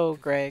 we'll go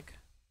Greg.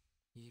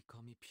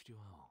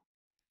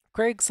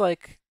 Greg's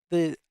like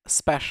the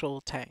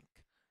special tank.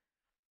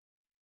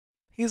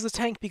 He's a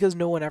tank because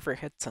no one ever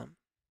hits him.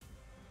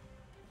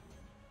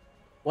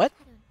 What?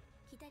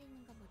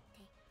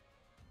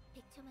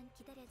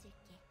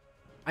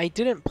 I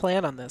didn't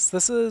plan on this.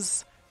 This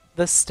is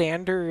the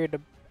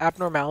standard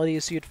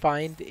abnormalities you'd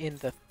find in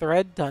the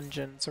thread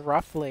dungeons,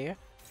 roughly.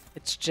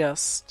 It's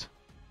just...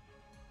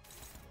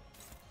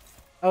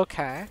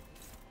 Okay.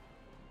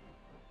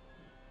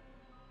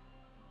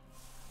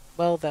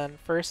 Well then,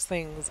 first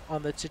things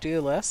on the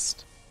to-do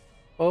list.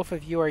 Both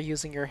of you are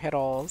using your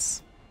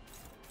hit-alls.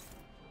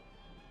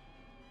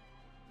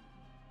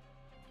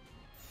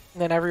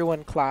 And then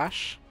everyone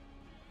clash.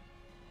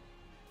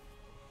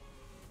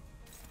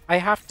 I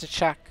have to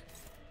check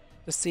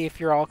to see if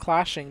you're all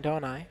clashing,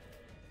 don't I?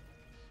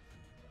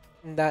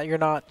 And that you're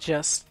not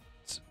just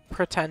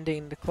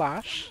pretending to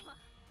clash.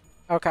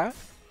 Okay.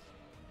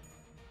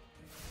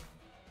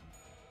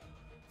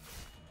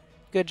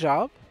 Good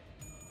job.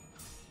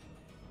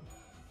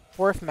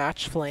 Fourth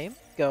match flame.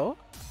 Go.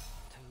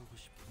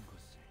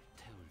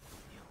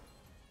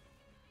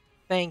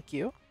 Thank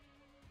you.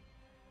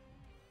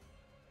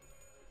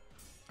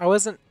 I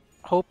wasn't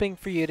hoping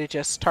for you to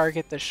just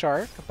target the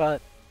shark,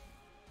 but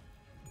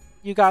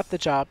you got the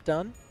job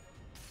done.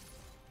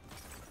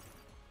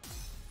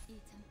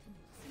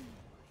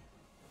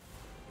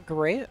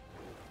 Great.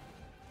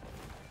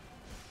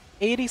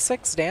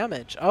 86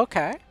 damage.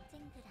 Okay.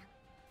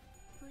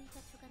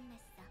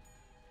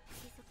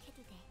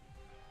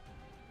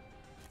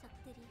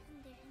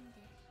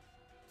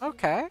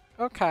 Okay,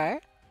 okay.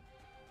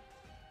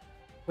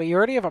 Wait, you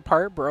already have a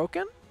part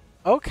broken?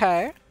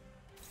 Okay.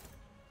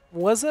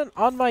 Wasn't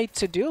on my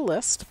to-do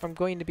list, if I'm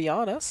going to be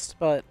honest,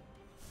 but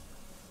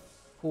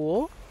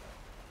cool.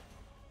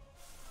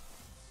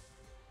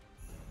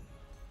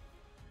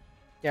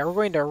 Yeah, we're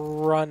going to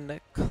run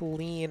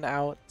clean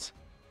out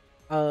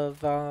of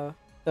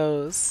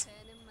those.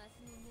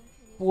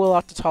 We'll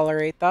have to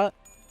tolerate that.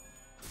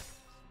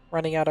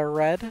 Running out of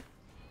red.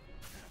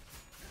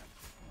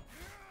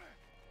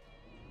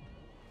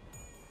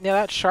 Yeah,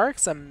 that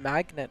shark's a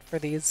magnet for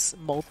these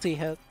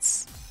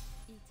multi-hits.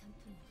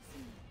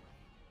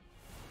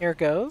 Here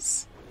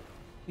goes.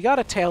 We got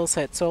a tails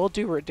hit, so it'll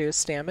do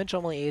reduced damage,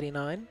 only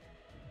 89.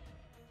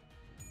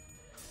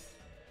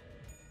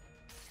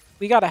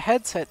 We got a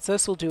heads hit, so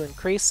this will do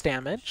increased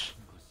damage.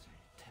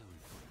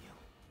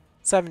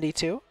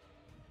 72.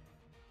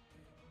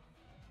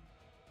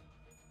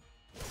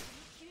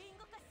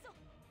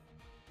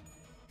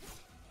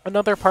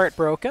 Another part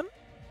broken.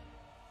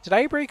 Did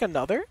I break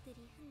another?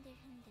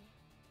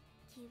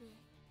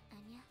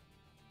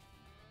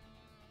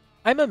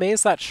 I'm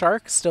amazed that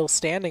shark's still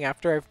standing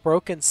after I've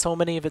broken so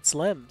many of its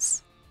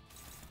limbs.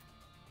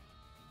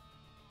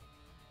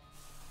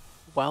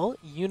 Well,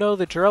 you know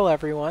the drill,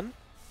 everyone.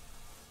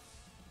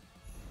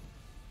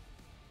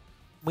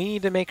 We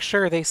need to make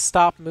sure they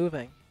stop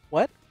moving.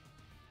 What?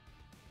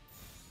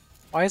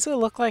 Why does it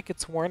look like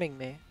it's warning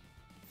me?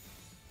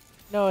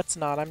 No, it's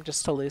not. I'm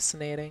just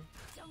hallucinating.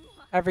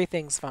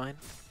 Everything's fine.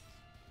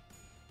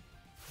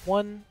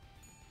 1,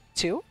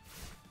 2.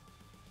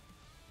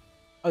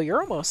 Oh,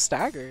 you're almost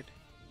staggered.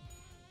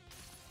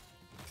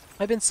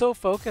 I've been so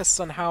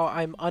focused on how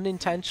I'm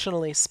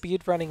unintentionally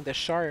speedrunning the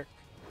shark.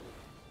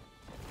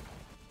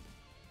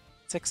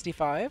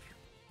 65.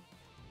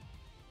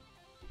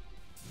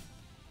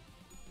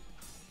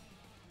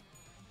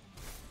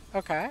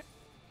 Okay.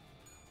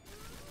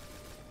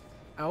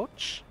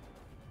 Ouch.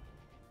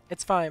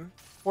 It's fine.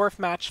 Fourth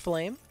match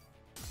flame.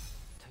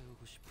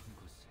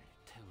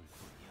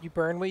 You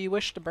burn what you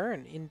wish to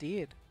burn,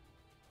 indeed.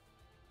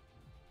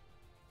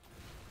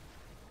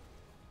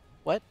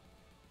 What?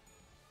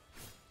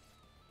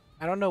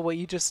 I don't know what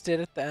you just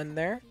did at the end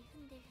there.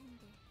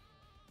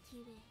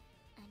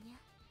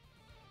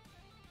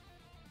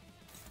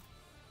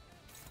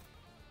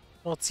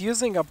 Well, it's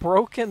using a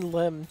broken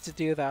limb to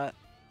do that.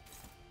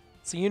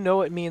 So you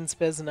know it means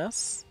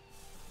business.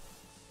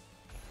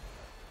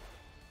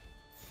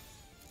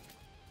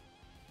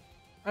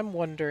 I'm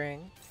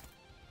wondering.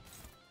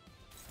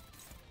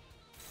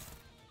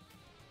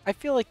 I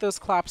feel like those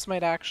claps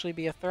might actually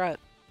be a threat.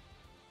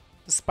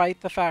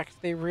 Despite the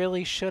fact they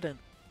really shouldn't.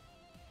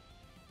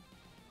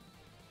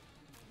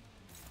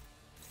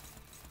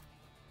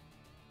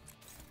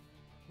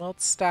 Well,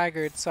 it's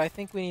staggered, so I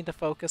think we need to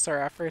focus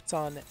our efforts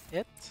on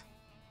it.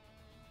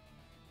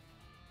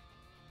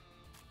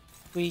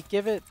 We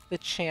give it the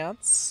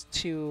chance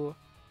to,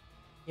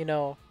 you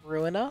know,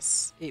 ruin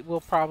us. It will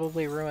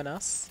probably ruin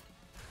us.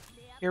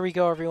 Here we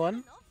go,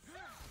 everyone.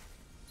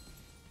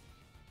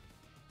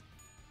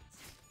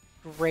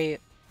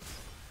 Great.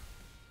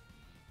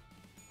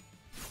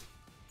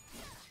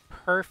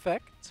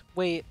 Perfect.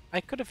 Wait,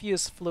 I could have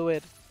used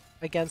fluid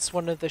against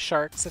one of the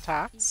shark's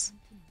attacks,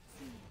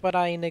 but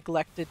I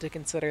neglected to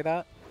consider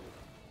that.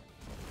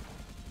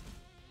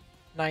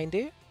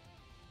 90.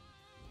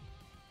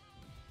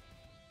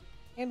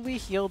 And we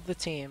healed the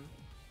team.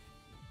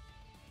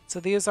 So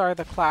these are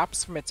the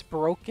claps from its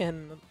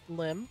broken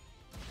limb.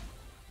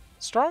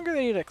 Stronger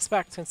than you'd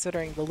expect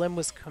considering the limb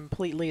was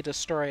completely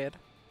destroyed.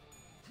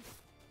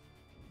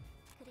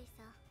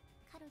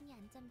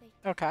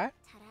 Okay.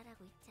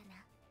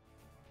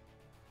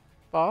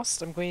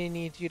 Boss, I'm going to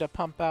need you to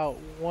pump out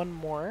one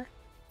more.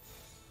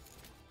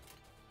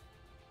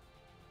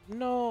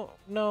 No,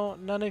 no,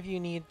 none of you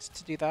need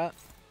to do that.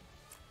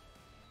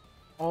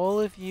 All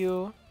of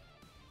you...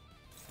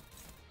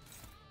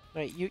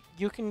 Right,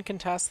 you can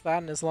contest that,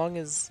 and as long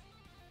as...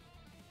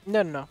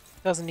 No, no, no.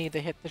 Doesn't need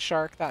to hit the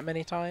shark that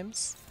many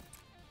times.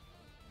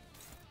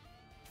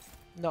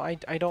 No,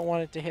 I don't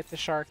want it to hit the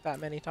shark that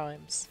many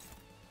times.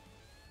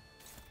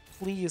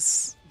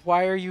 Please,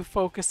 why are you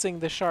focusing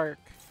the shark?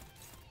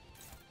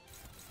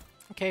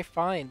 Okay,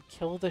 fine.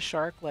 Kill the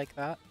shark like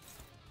that.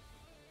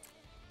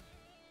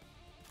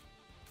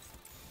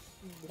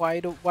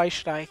 Why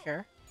should I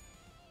care?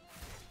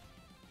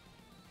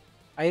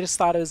 I just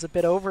thought it was a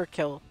bit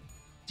overkill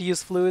to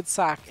use Fluid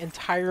Sac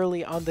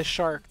entirely on the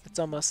shark that's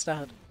almost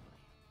dead.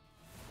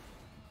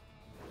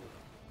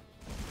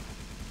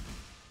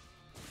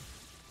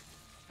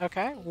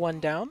 Okay, one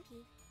down.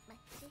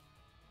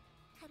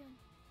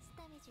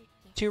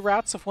 2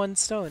 rats with 1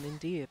 stone,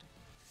 indeed.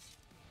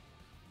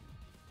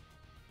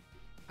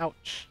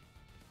 Ouch.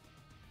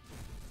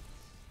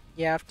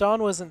 Yeah, if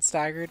Dawn wasn't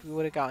staggered, we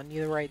would have gotten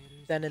you right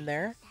then and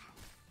there.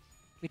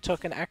 We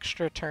took an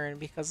extra turn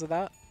because of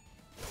that.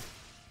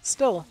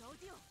 Still,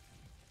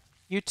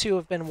 you two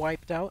have been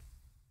wiped out.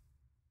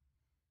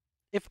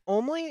 If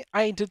only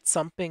I did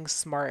something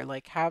smart,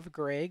 like have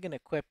Greg and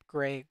equip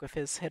Greg with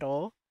his hit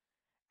all.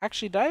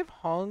 Actually, did I have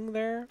Hong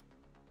there?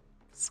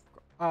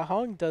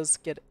 Hong does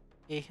get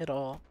a hit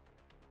all.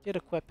 Did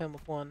equip him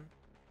with one.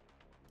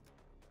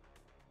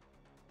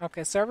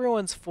 Okay, so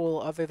everyone's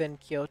full other than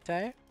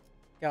Kyote.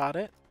 Got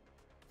it.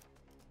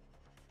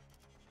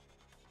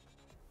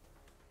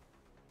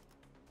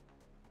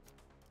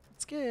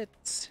 Let's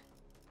get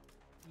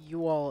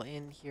you all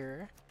in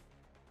here.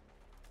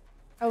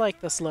 I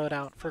like this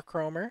loadout for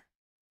Cromer.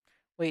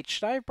 Wait,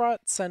 should I have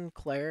brought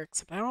Sinclair?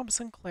 Except I don't have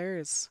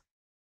Sinclair's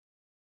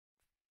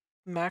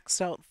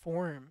maxed out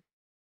form.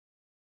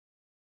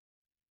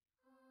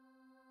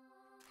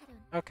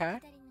 Okay.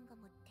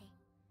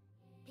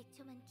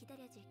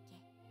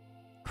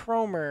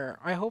 Cromer,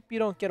 I hope you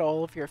don't get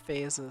all of your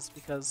phases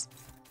because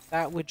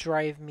that would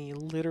drive me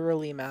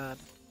literally mad.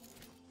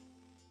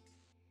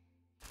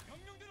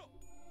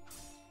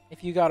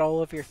 If you got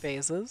all of your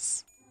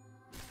phases.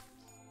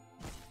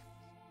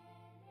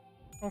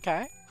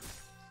 Okay.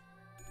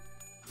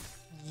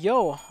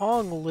 Yo,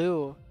 Hong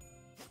Lu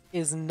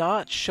is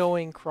not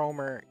showing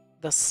Cromer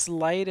the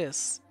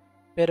slightest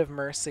bit of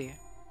mercy.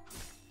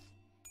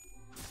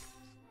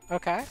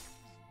 Okay.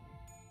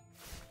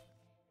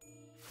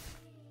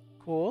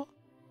 Cool.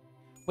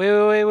 Wait,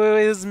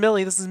 this is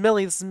Millie, this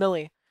is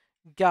Millie.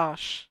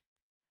 Gosh.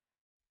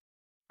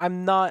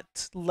 I'm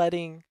not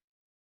letting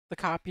the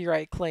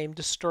copyright claim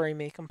destroy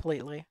me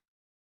completely.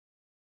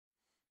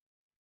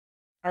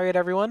 Alright,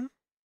 everyone.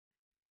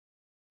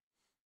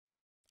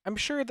 I'm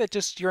sure that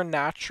just your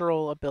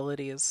natural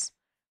abilities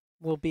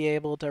will be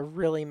able to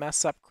really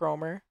mess up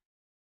Cromer.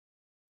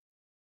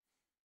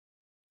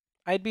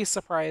 I'd be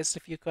surprised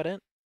if you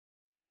couldn't.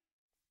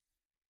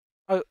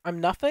 Oh, I'm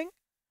nothing?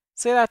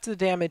 Say that to the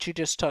damage you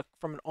just took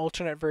from an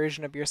alternate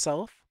version of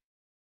yourself.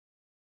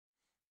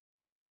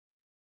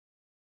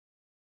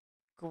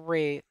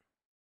 Great.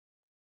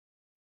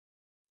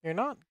 You're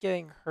not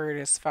getting hurt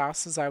as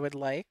fast as I would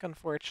like,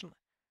 unfortunately.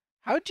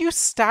 How'd you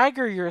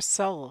stagger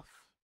yourself?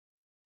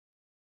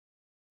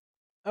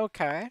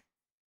 Okay.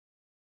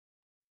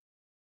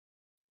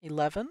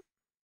 11.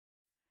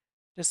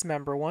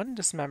 Dismember 1,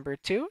 dismember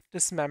 2,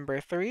 dismember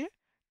 3,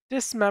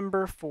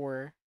 dismember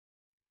 4.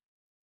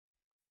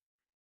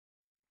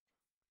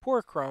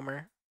 Poor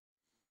Cromer.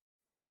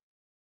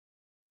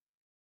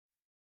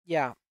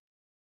 Yeah.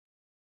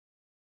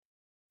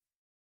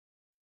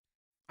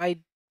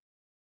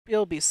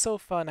 It'll be so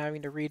fun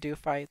having to redo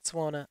fights,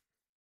 won't it?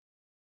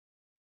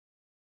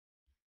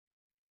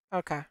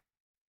 Okay.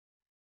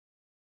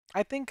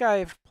 I think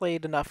I've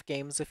played enough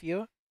games with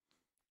you.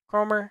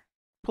 Cromer,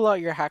 pull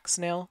out your Hex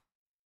Nail.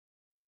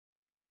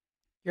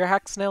 Your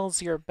Hex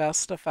Nail's your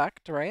best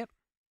effect, right?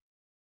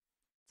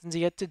 Since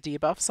you get to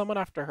debuff someone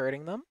after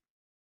hurting them.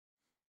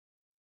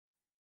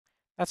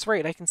 That's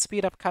right, I can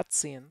speed up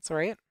cutscenes,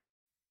 right?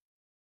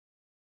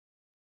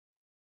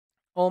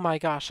 Oh my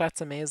gosh, that's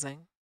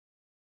amazing.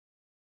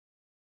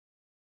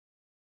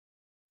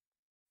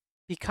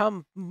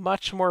 Become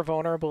much more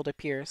vulnerable to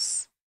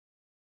Pierce.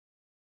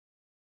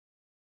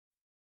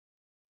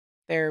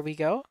 There we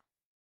go.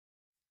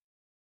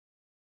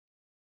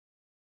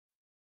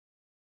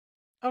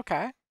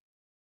 Okay.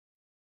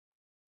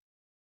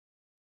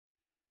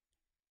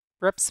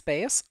 Rip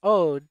space?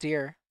 Oh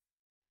dear.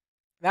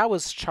 That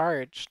was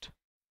charged.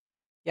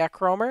 Yeah,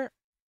 Cromer.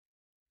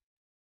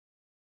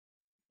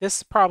 This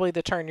is probably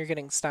the turn you're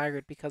getting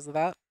staggered because of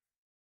that.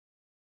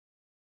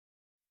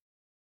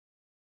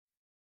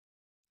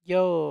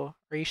 Yo,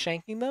 are you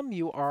shanking them?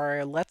 You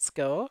are. Let's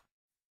go.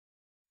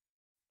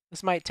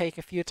 This might take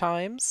a few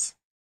times.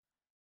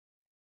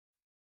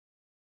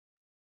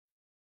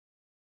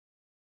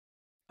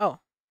 Oh,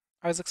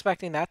 I was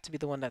expecting that to be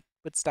the one that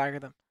would stagger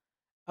them.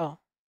 Oh.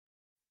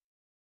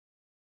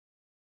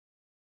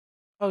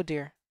 Oh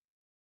dear.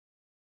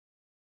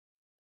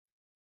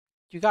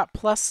 You got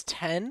plus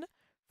 10?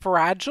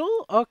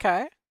 Fragile?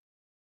 Okay.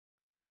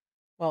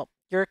 Well,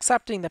 you're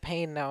accepting the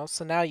pain now,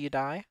 so now you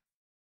die.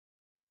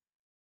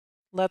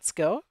 Let's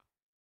go.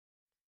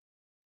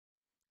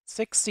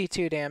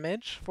 62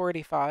 damage,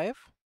 45.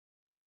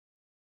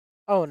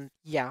 Oh,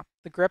 yeah.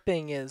 The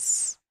gripping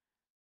is...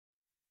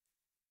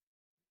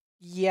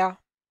 Yeah.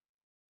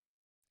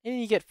 And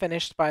you get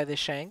finished by the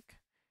shank.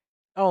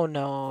 Oh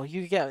no,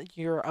 you get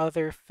your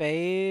other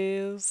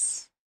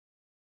phase.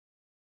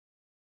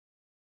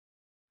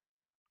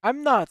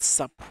 I'm not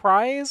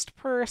surprised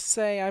per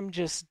se, I'm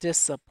just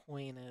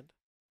disappointed.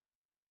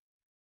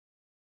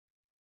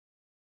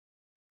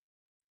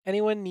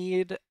 Anyone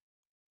need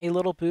a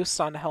little boost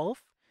on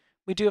health?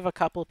 We do have a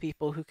couple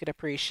people who could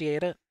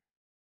appreciate it.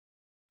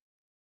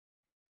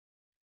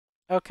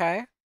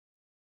 Okay.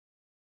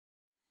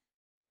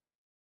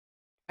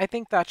 I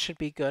think that should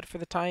be good for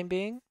the time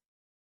being.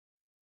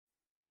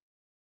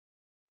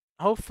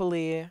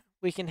 Hopefully,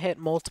 we can hit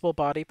multiple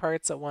body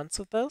parts at once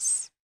with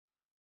this.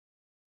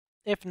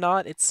 If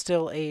not, it's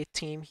still a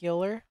team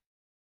healer.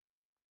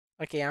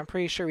 Okay, I'm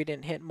pretty sure we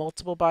didn't hit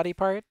multiple body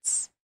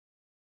parts.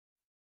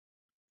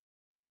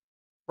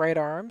 Right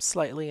arm,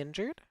 slightly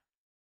injured.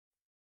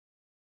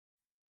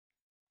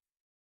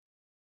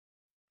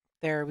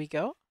 There we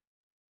go.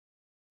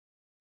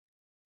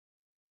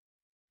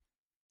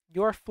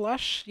 Your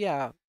flesh,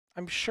 yeah,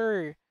 I'm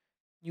sure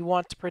you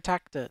want to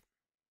protect it.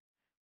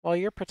 While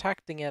you're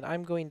protecting it,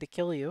 I'm going to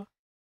kill you.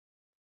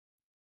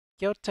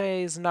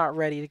 Gyote is not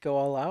ready to go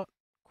all out.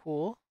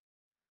 Cool.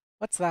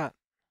 What's that?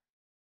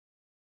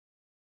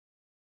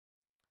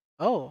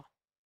 Oh,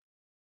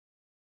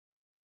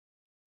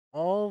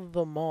 all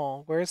the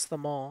mall. Where's the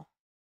mall?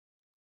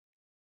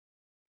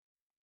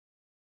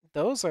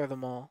 Those are the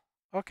mall.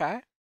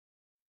 Okay.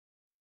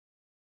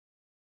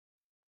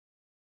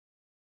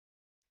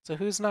 So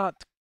who's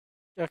not...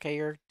 Okay,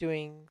 you're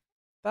doing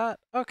that.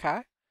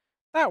 Okay.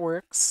 That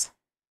works.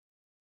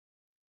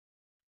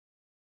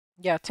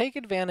 Yeah, take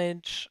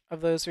advantage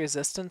of those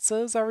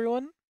resistances,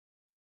 everyone.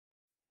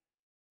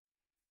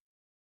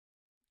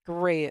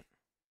 Great.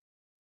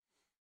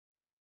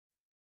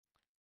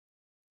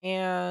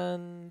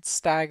 And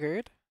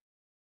staggered.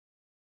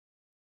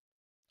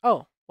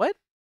 Oh, what?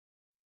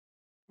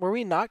 Were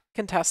we not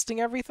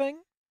contesting everything?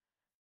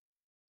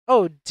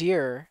 Oh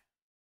dear.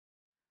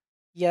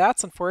 Yeah,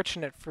 that's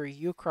unfortunate for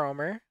you,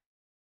 Cromer.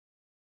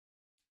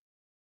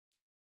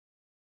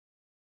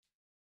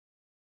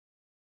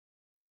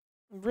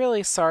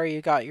 Really sorry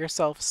you got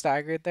yourself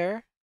staggered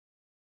there.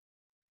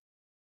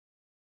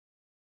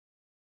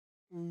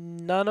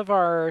 None of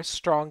our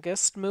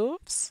strongest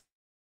moves.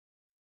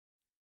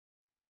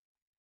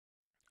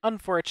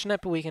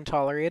 Unfortunate, but we can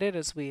tolerate it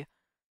as we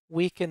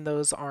weaken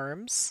those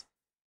arms.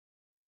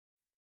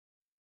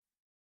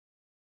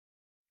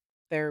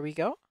 There we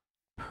go.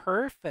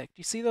 Perfect.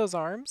 You see those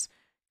arms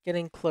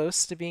getting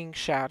close to being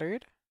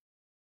shattered?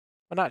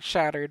 Well, not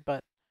shattered,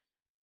 but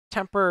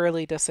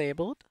temporarily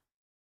disabled.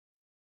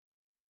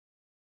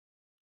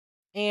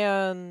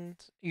 And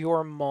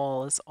your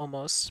maul is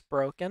almost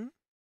broken.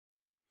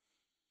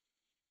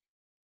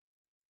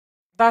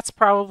 That's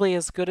probably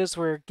as good as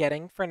we're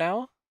getting for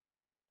now.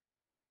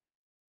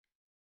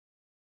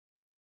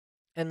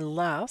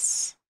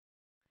 Unless...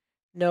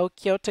 No,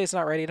 Kyote's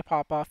not ready to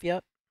pop off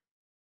yet.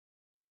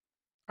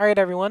 Alright,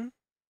 everyone.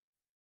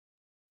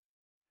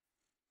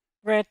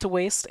 We're going to have to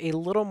waste a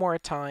little more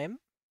time,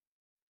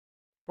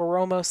 but we're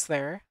almost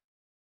there.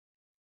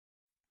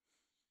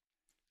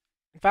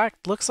 In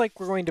fact, looks like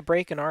we're going to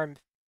break an arm.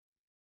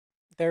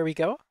 There we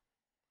go.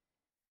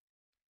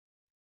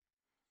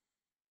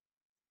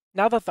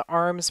 Now that the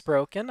arm's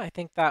broken, I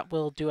think that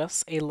will do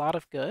us a lot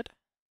of good.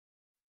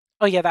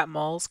 Oh yeah, that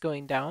maul's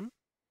going down.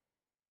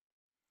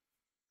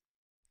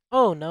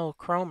 Oh no,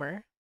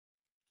 Cromer.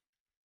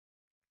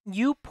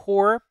 You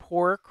poor,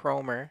 poor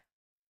Cromer.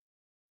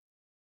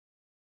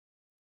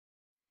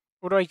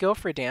 Where do I go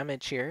for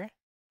damage here?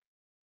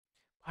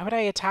 Why would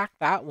I attack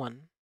that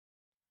one?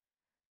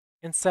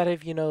 Instead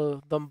of, you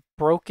know, the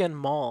broken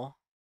maul.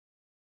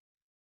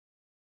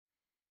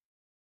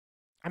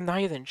 I'm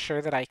not even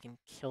sure that I can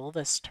kill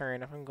this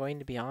turn, if I'm going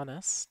to be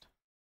honest.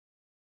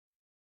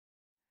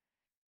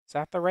 Is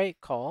that the right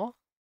call?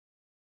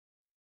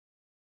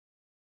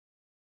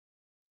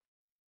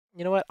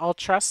 You know what? I'll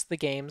trust the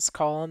game's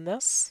call on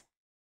this.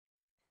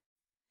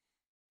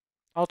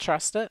 I'll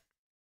trust it.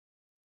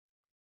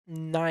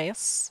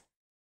 Nice.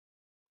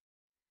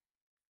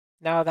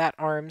 Now that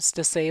arm's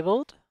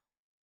disabled.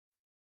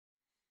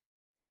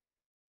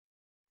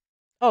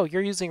 Oh,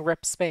 you're using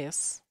rip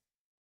space.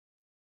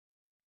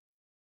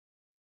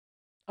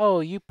 Oh,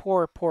 you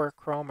poor, poor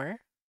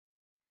Cromer.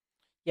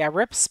 Yeah,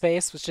 rip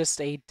space was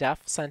just a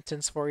death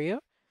sentence for you.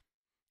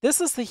 This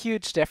is the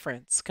huge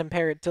difference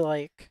compared to,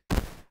 like,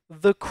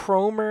 the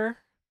Cromer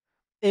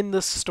in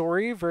the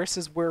story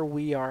versus where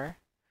we are.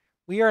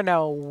 We are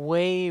now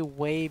way,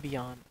 way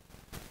beyond.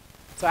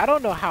 So I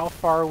don't know how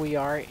far we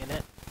are in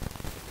it.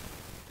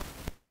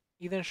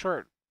 Even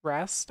short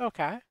rest?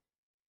 Okay.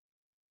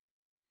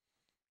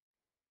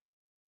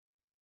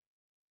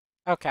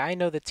 Okay, I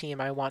know the team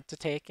I want to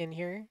take in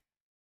here.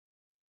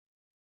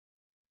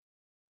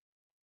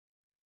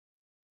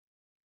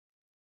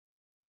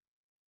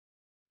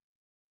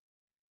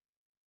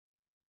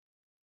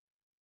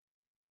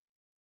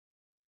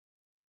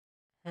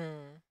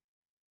 Hmm.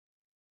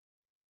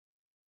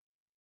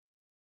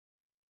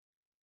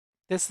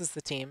 This is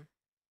the team.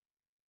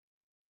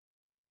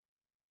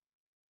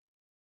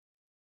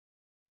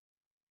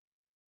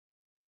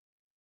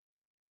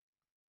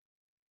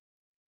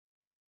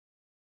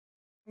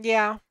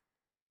 Yeah,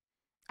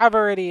 I've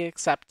already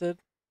accepted.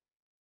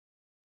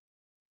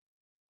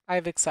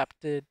 I've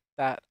accepted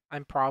that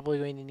I'm probably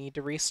going to need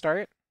to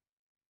restart.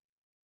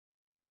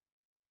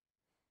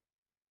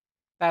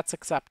 That's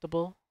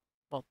acceptable.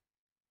 Well,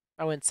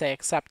 I wouldn't say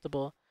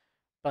acceptable,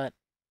 but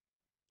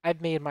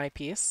I've made my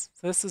peace.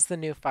 So this is the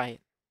new fight.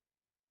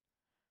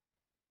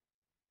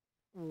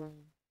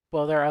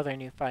 Well, there are other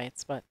new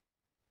fights, but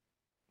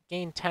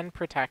gain 10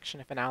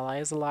 protection if an ally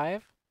is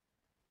alive.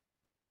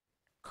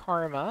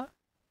 Karma.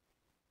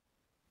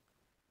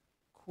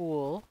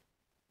 Cool.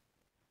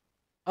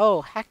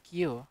 Oh, heck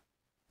you.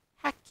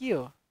 Heck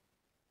you.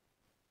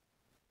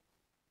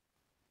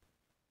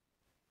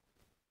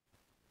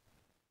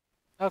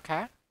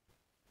 Okay.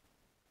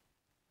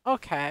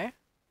 Okay.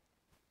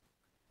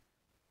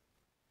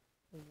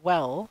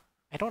 Well,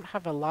 I don't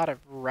have a lot of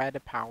red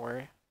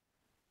power.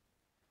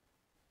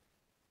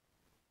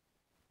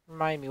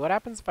 Remind me, what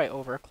happens if I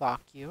overclock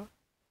you?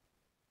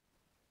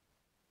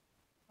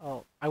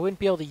 Oh, I wouldn't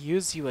be able to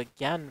use you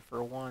again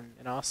for one,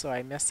 and also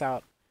I miss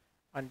out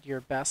on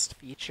your best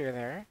feature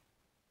there.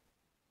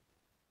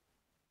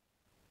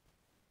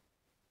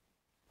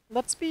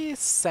 Let's be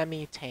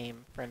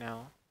semi-tame for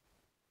now.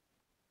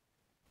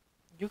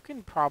 You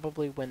can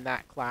probably win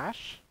that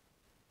clash.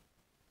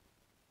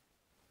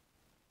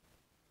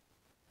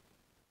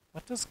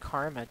 What does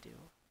Karma do?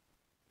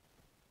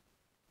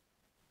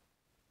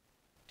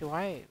 Do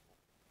I...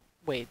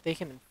 Wait, they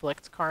can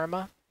inflict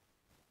Karma?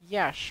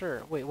 Yeah,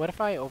 sure. Wait, what if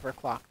I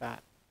overclock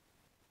that?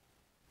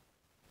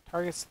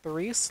 Targets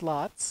 3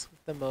 slots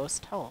with the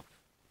most health.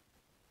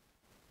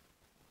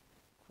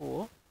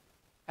 Cool.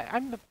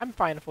 I'm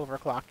fine with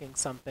overclocking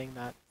something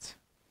that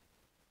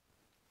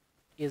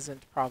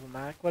isn't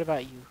problematic. What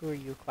about you? Who are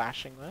you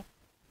clashing with?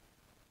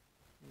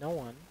 No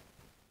one.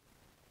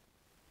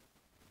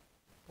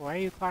 Why are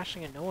you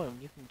clashing at no one?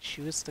 You can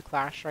choose to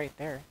clash right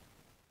there.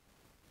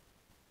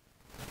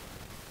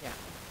 Yeah,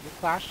 you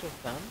clash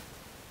with them,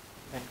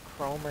 then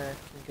Cromer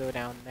can go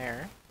down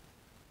there.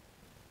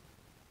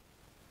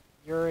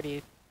 You're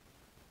already...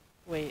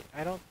 Wait,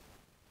 I don't...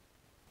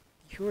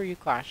 Who are you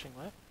clashing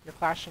with? You're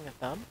clashing with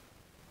them?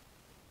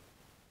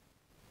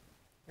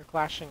 You're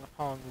clashing with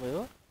Hong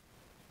Lu?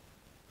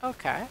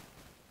 Okay.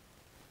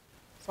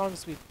 As long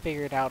as we've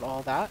figured out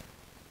all that.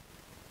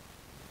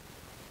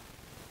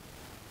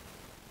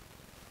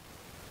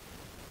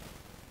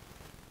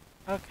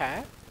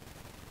 Okay.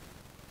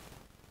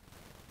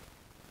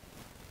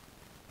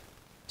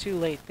 Too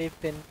late,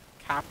 they've been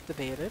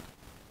captivated.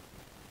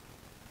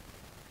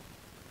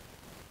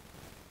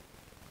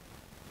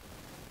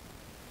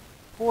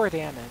 Four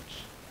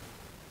damage.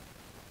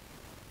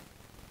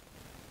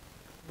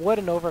 What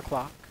an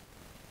overclock.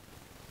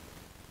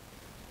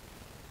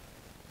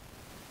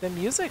 The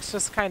music's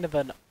just kind of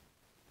an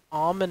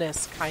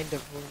ominous kind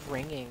of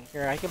ringing.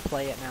 Here, I can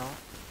play it now.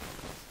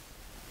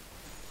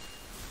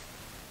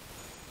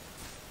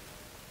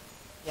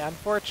 Yeah,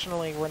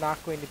 unfortunately, we're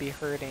not going to be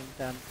hurting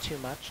them too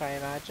much, I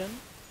imagine.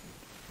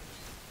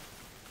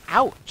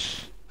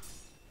 Ouch!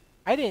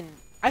 I didn't...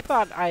 I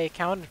thought I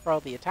accounted for all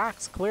the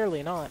attacks.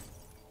 Clearly not.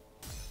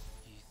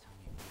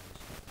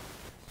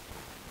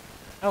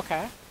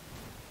 Okay.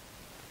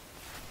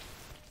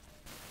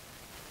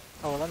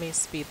 Oh, let me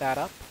speed that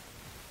up.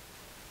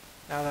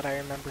 Now that I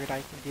remembered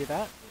I can do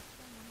that.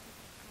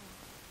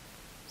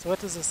 So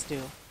what does this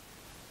do?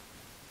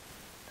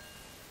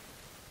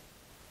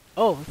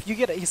 Oh, if you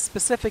get a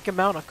specific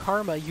amount of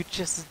karma, you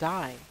just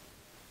die.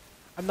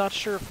 I'm not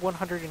sure if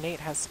 108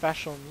 has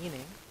special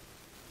meaning.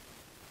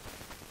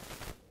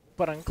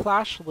 But on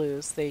Clash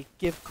Lose, they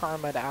give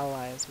karma to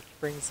allies, which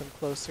brings them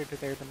closer to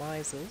their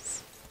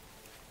demises.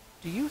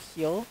 Do you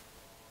heal?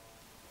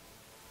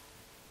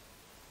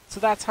 So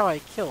that's how I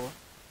kill.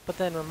 But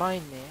then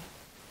remind me.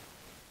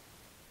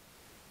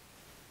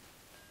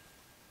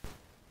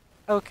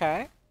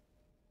 Okay.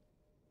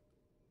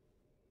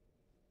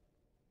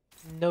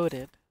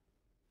 Noted.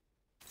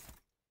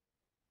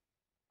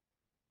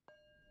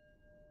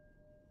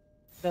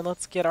 Then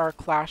let's get our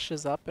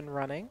clashes up and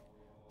running.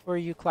 Who are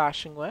you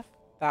clashing with?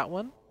 That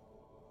one?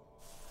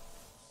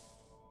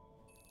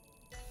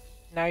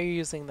 Now you're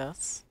using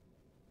this.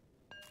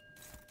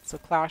 So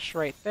clash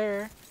right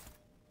there.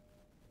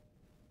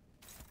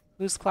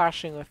 Who's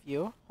clashing with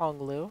you?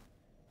 Honglu.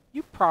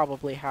 You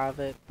probably have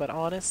it, but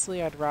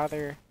honestly, I'd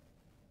rather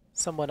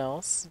someone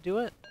else do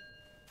it.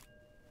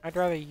 I'd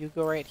rather you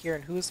go right here.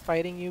 And who's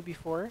fighting you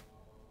before?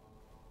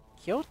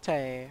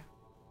 Kyote.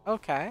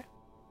 Okay.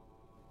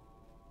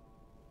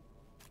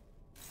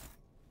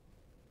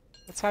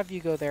 Let's have you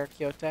go there,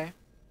 Kyote.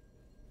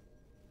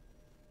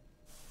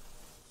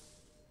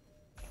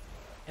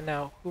 And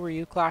now, who are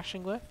you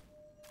clashing with?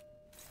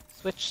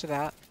 Switch to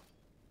that.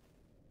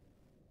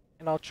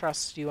 And I'll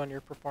trust you on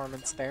your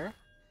performance there.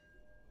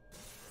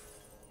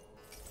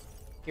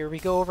 Here we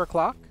go,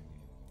 overclock.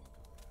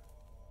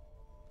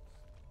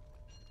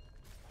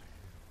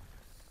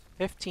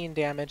 15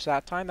 damage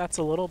that time, that's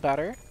a little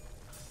better.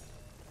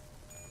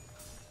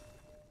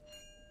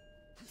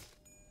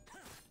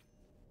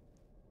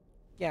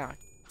 Yeah,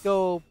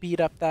 go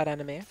beat up that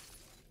enemy.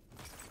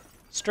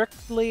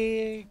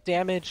 Strictly,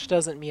 damage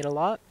doesn't mean a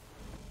lot.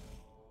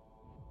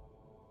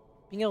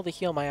 Being able to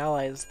heal my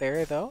allies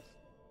there, though,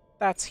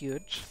 that's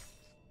huge.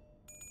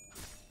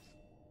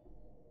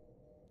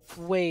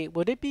 Wait,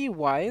 would it be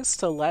wise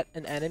to let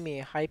an enemy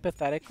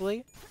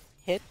hypothetically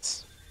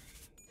hit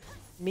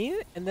me,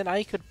 and then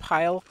I could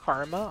pile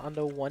karma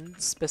onto one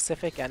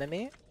specific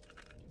enemy?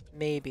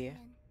 Maybe.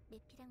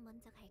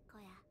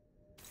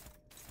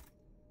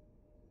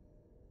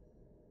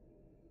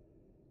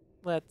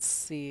 Let's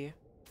see.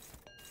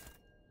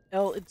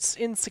 Well, it's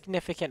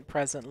insignificant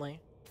presently.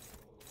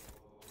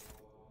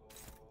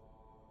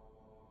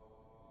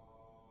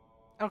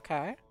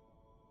 Okay.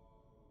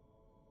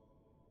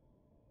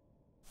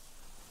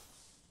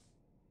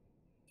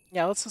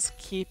 Yeah, let's just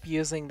keep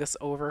using this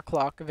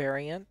overclock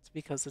variant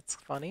because it's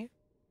funny.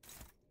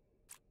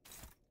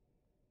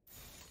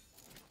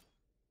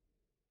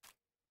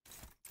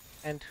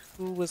 And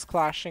who was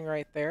clashing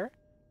right there?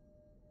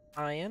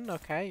 Ian,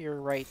 okay, you're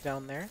right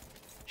down there.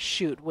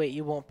 Shoot, wait,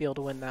 you won't be able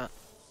to win that.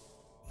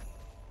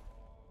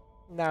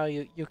 Now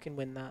you can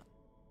win that.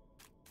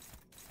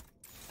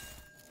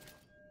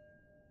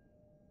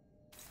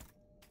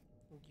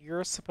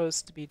 You're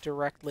supposed to be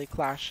directly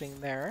clashing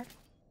there.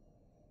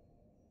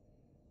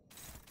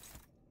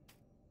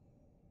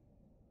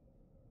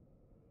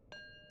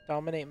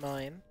 Dominate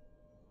mine.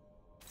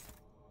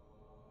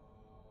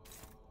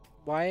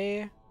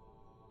 Why?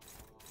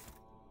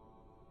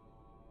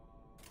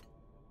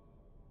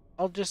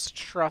 I'll just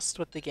trust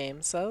what the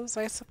game says,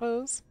 I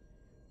suppose.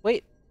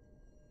 Wait.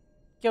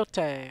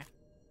 Kyote.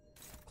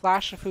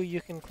 Clash of who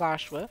you can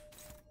clash with.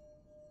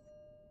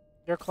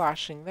 You're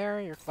clashing there,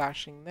 you're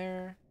clashing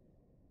there.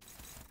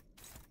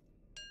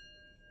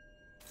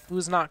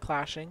 Who's not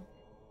clashing?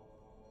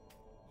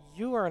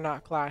 You are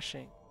not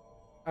clashing.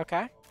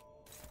 Okay.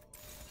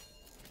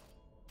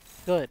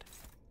 Good.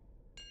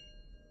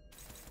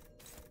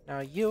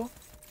 Now you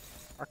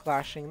are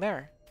clashing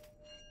there.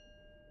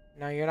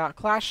 Now you're not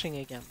clashing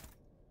again.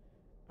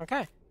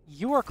 Okay.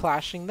 You are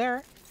clashing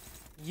there.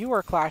 You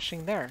are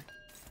clashing there.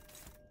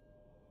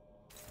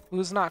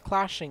 Who's not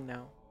clashing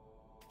now?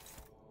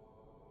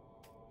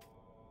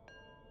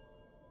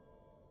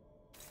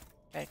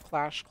 Okay,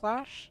 clash,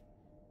 clash.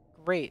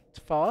 Great.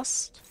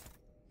 Faust,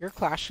 you're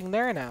clashing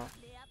there now.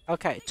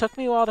 Okay, it took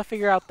me a while to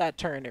figure out that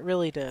turn. It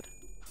really did.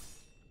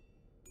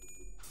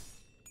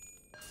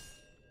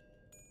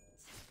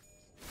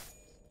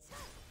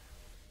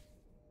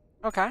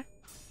 Okay.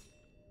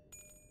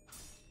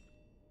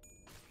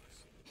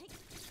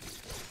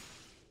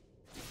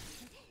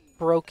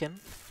 Broken.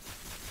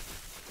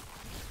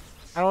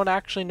 I don't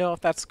actually know if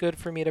that's good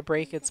for me to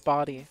break its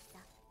body.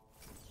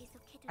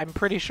 I'm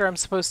pretty sure I'm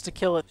supposed to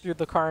kill it through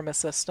the karma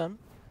system.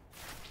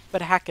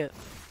 But heck it.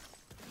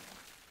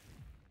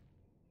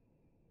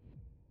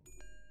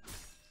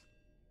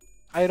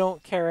 I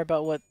don't care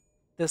about what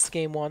this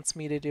game wants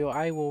me to do.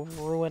 I will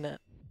ruin it.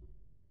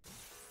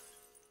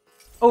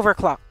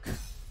 Overclock.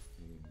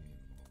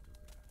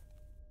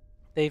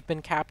 They've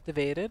been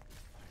captivated.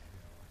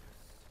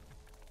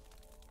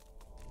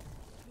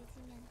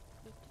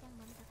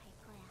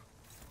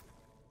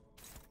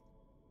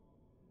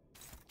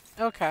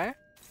 Okay.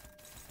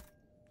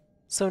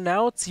 So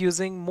now it's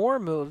using more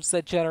moves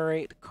that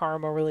generate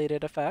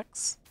karma-related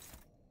effects.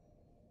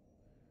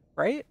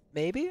 Right?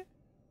 Maybe?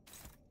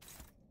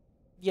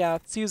 Yeah,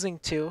 it's using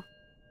 2.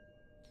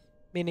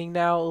 Meaning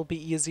now it'll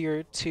be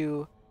easier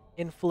to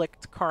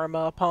inflict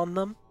karma upon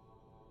them.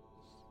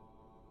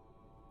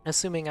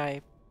 Assuming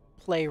I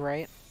play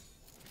right.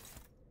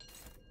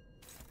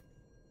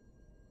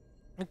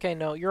 Okay,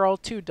 no, you're all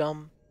too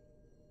dumb.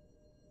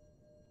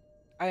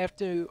 I have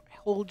to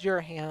hold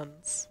your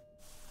hands.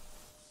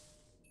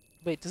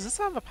 Wait, does this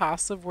have a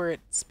passive where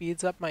it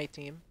speeds up my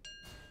team?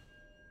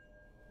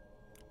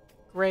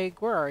 Greg,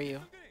 where are you?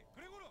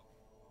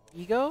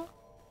 Ego?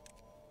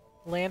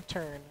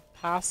 Lantern.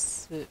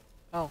 Passive.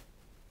 Oh.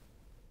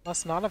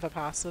 Must not have a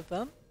passive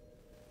then.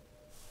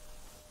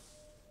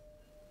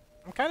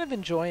 I'm kind of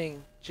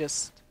enjoying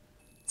just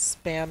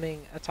spamming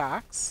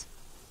attacks.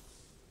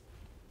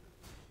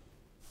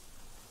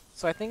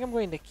 So I think I'm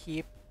going to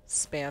keep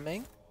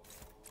spamming.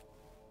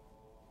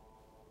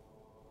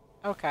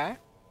 Okay.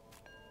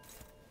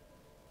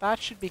 That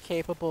should be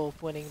capable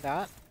of winning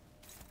that.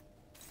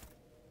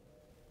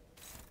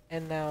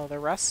 And now the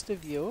rest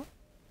of you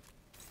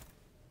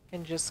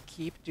can just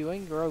keep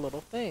doing your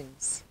little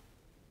things.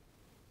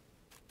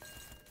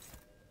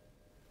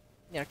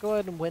 Yeah, go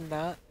ahead and win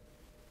that.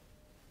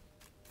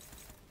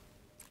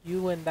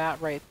 You win that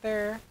right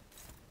there.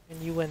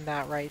 And you win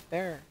that right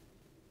there.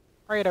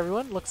 Alright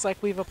everyone, looks like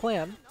we have a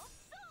plan.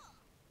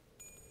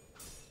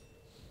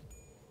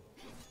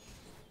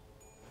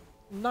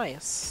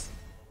 Nice.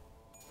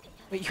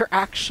 But you're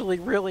actually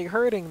really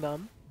hurting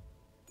them.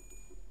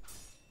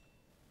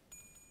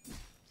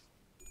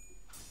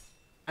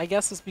 I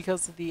guess it's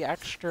because of the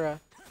extra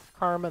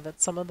karma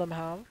that some of them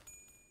have,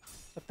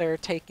 that they're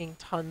taking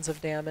tons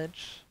of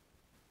damage.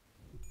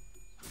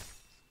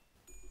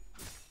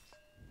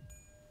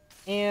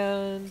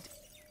 And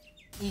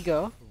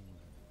ego.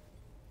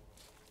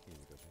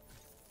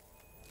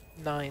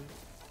 9.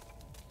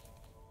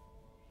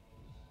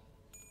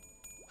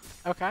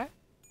 Okay.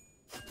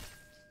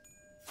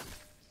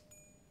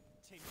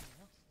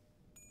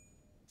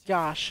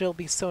 Gosh, it'll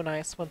be so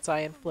nice once I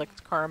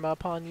inflict karma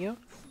upon you.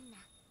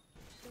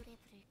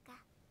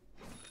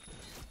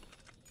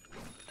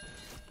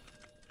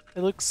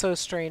 It looks so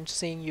strange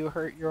seeing you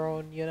hurt your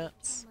own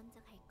units.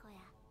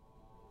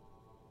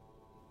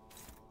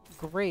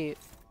 Great.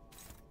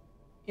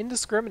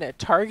 Indiscriminate.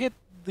 Target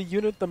the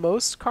unit the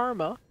most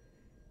karma.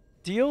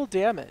 Deal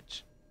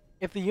damage.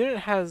 If the unit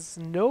has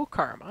no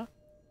karma,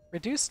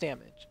 reduce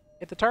damage.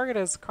 If the target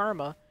has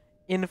karma,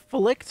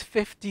 inflict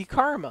 50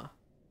 karma.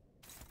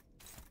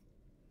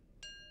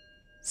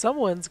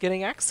 Someone's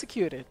getting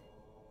executed.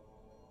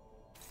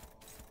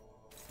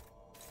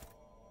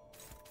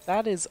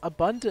 That is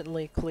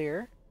abundantly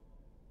clear.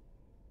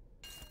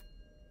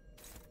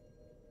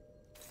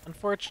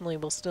 Unfortunately,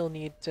 we'll still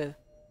need to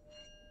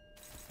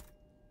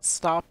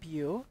stop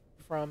you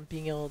from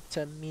being able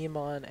to meme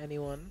on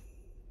anyone.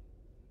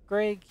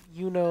 Greg,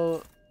 you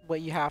know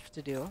what you have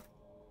to do.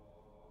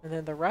 And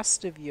then the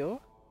rest of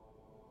you,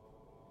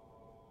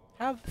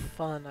 have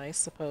fun, I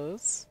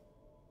suppose.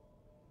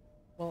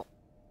 Well,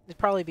 it'd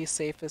probably be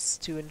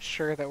safest to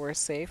ensure that we're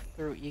safe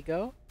through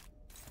ego.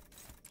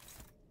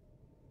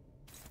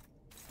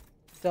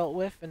 Dealt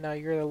with, and now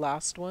you're the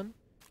last one.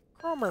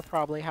 Cromer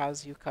probably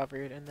has you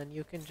covered, and then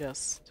you can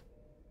just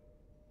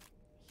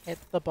hit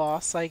the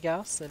boss, I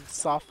guess, and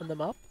soften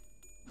them up.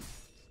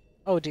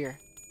 Oh dear.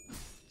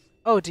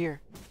 Oh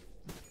dear.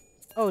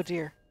 Oh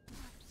dear.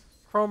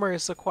 Cromer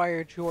has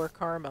acquired your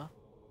karma.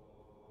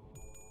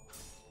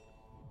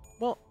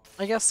 Well,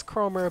 I guess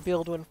Cromer will be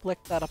able to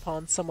inflict that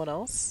upon someone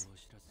else.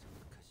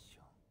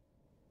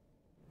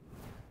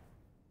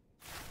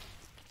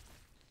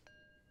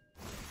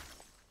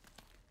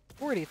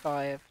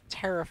 $45.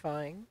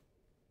 Terrifying.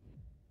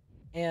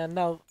 And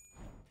now,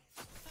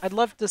 I'd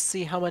love to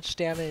see how much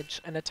damage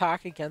an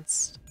attack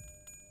against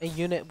a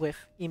unit with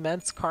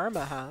immense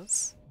karma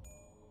has.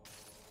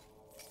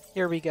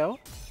 Here we go.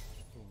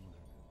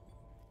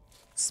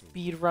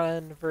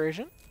 Speedrun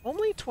version.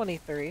 Only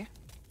 23.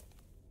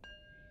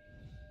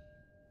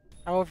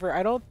 However,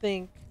 I don't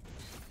think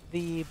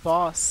the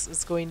boss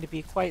is going to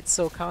be quite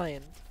so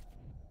kind.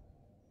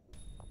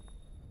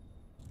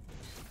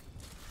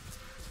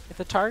 If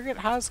the target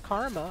has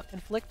karma,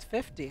 inflict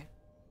 50.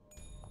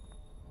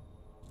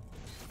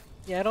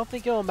 Yeah, I don't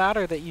think it'll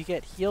matter that you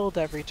get healed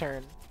every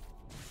turn.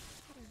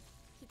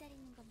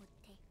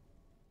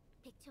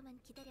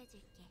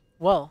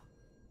 Well,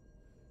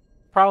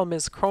 problem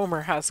is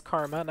Cromer has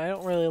karma, and I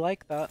don't really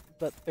like that,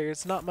 but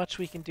there's not much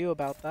we can do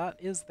about that,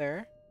 is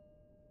there?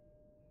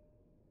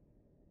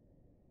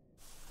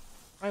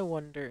 I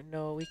wonder.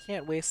 No, we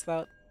can't waste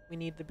that. We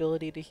need the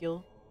ability to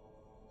heal.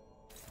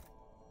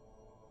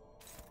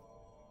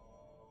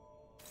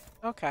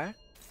 Okay.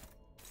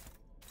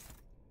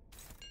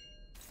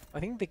 I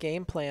think the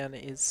game plan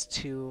is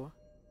to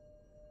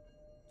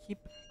keep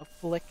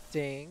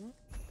afflicting.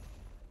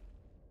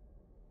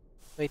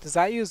 Wait, does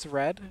that use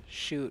red?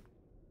 Shoot.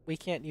 We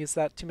can't use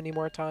that too many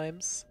more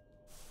times.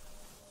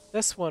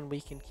 This one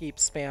we can keep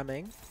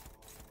spamming.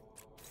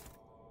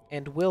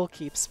 And will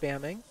keep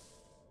spamming.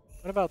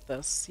 What about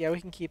this? Yeah, we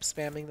can keep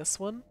spamming this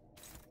one.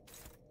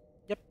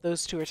 Yep,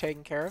 those two are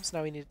taken care of, so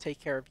now we need to take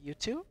care of you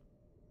two.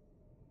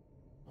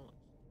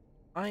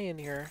 Iron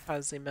here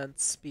has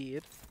immense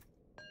speed.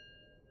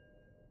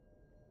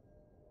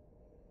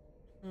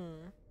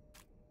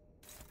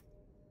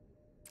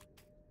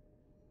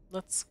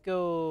 Let's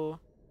go...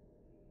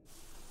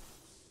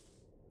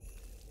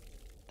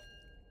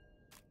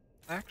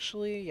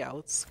 Actually, yeah,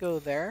 let's go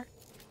there.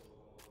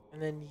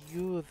 And then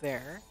you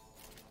there.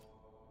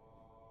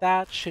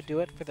 That should do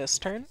it for this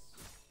turn.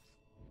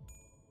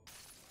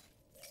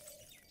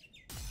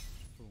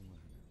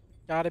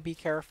 Gotta be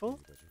careful.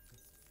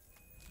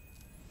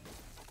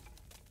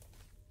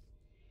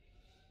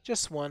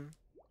 Just one.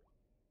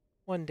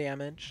 One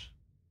damage.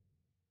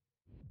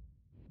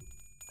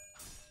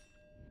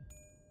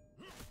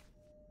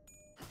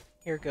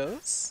 Here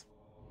goes.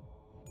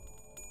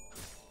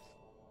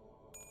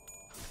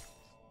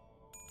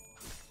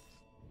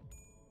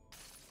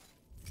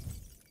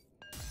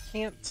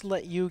 Can't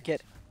let you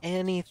get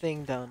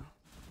anything done.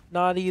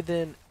 Not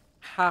even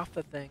half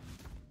a thing.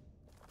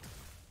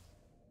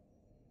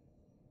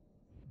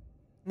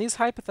 These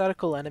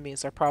hypothetical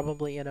enemies are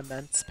probably in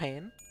immense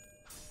pain,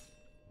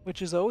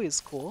 which is always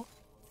cool.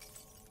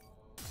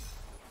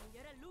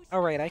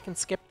 Alright, I can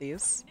skip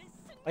these.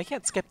 I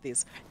can't skip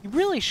these. You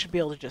really should be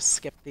able to just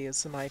skip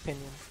these, in my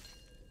opinion.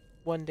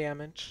 One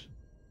damage.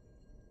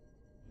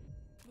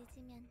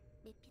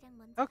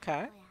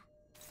 Okay.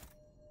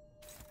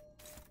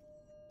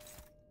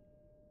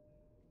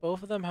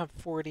 Both of them have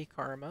 40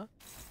 karma.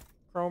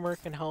 Cromer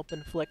can help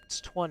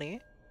inflict 20.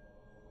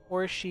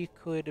 Or she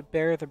could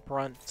bear the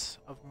brunt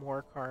of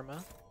more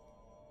karma.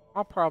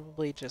 I'll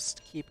probably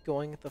just keep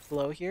going with the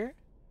flow here.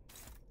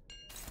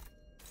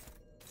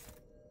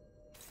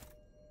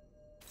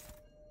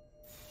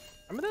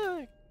 I'm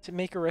gonna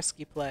make a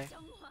risky play.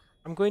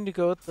 I'm going to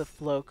go with the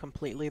flow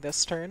completely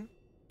this turn.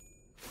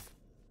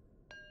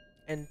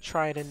 And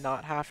try to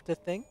not have to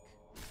think.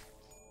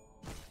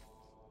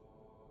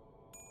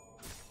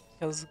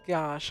 Because,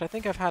 gosh, I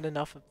think I've had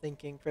enough of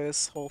thinking for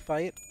this whole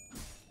fight.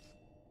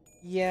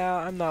 Yeah,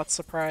 I'm not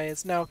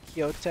surprised. Now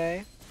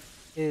Kyote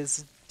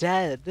is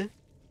dead.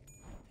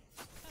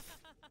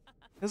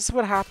 This is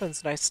what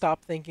happens when I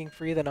stop thinking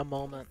for even a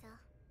moment.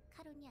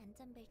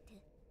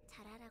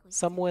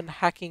 Someone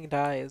hacking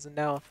dies, and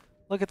now,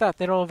 look at that,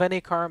 they don't have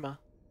any karma.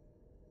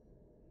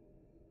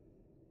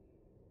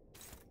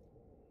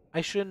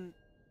 I shouldn't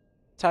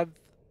have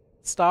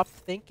stopped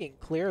thinking,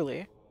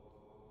 clearly.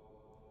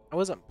 I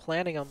wasn't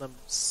planning on them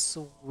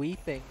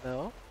sweeping,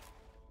 though.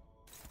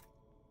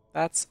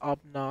 That's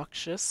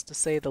obnoxious, to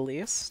say the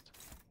least.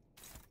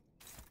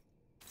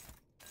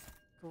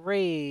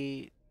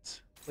 Great.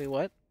 Wait,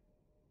 what?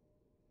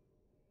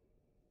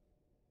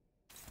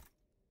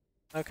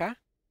 Okay.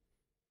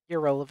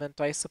 Irrelevant,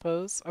 I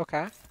suppose.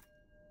 Okay.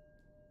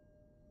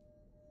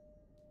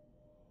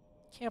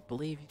 Can't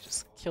believe you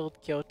just killed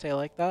Kyote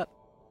like that.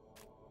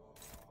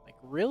 Like,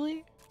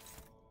 really?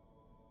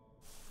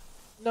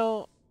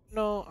 No,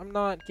 no, I'm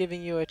not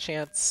giving you a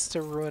chance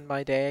to ruin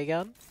my day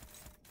again.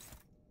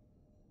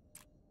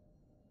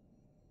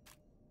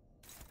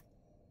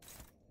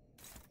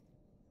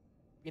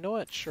 You know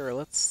what? Sure,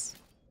 let's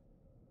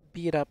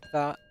beat up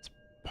that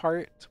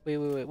part. Wait,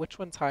 which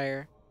one's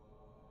higher?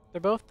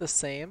 They're both the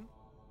same.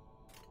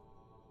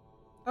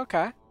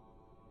 Okay.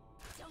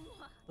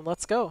 Then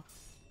let's go.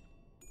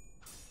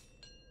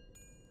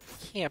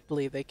 Can't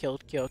believe they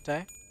killed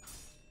Kyote.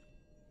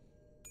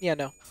 Yeah,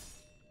 no.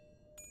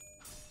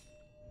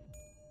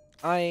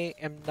 I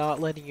am not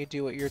letting you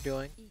do what you're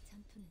doing.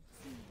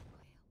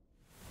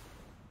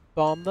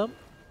 Bomb them.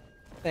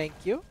 Thank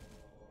you.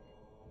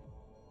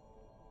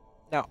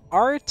 Now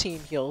our team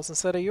heals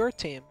instead of your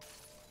team.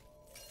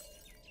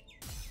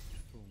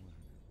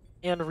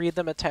 And read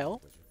them a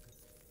tale.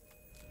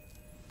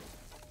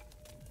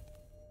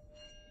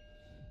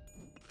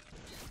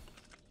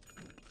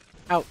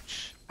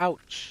 Ouch.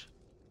 Ouch.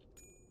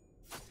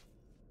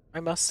 I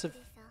must have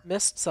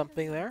missed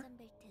something there.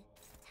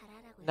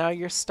 Now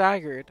you're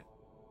staggered.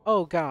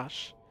 Oh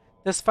gosh.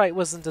 This fight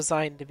wasn't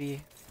designed to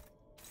be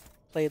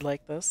played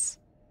like this.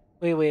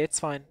 Wait, it's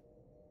fine.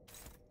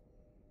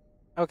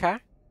 Okay.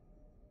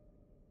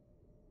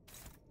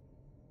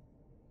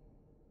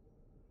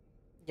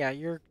 Yeah,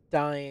 you're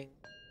dying,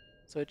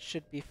 so it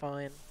should be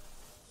fine.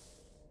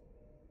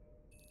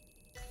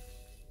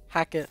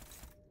 Hack it.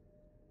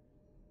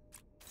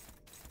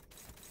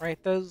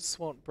 Right, those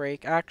won't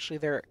break. Actually,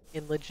 they're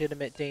in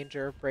legitimate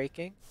danger of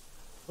breaking.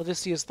 We'll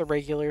just use the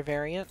regular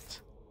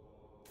variant.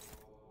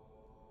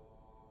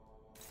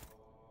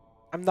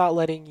 I'm not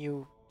letting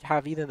you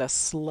have even a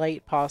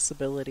slight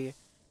possibility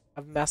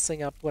of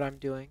messing up what I'm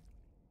doing.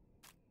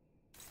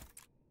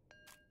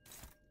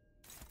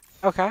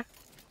 Okay.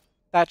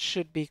 That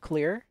should be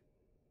clear.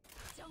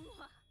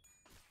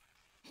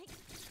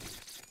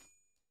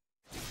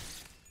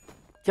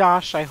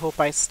 Gosh, I hope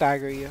I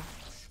stagger you.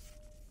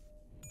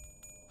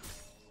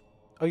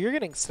 Oh, you're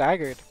getting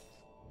staggered.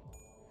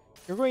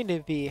 You're going to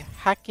be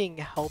hacking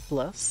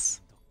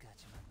helpless.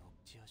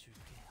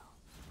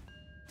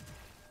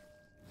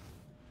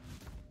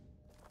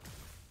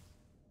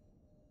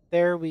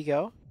 There we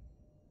go.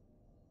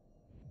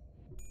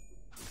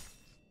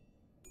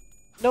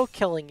 No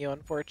killing you,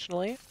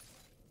 unfortunately.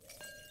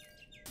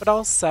 But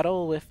I'll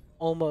settle with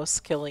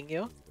almost killing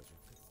you.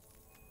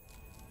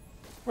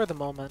 For the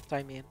moment,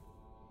 I mean.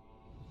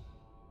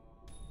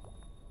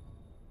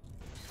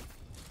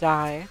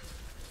 Die.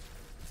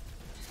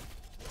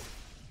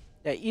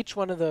 Yeah, each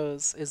one of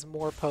those is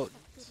more potent.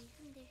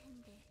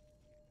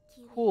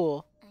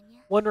 Cool.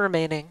 One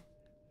remaining.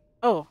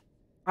 Oh,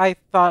 I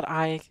thought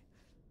I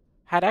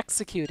had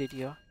executed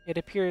you. It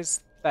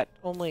appears that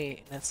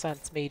only, in a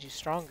sense, made you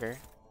stronger.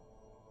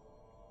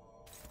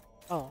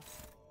 Oh.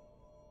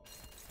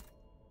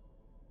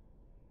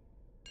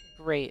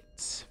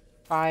 Great.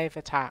 5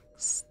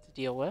 attacks to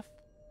deal with.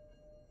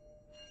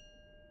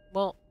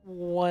 Well,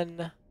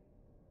 one...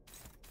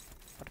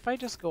 What if I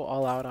just go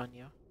all out on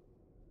you?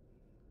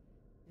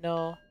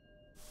 No.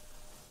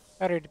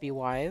 Better to be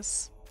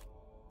wise.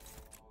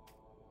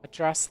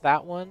 Address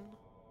that one.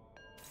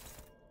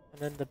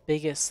 And then the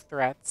biggest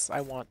threats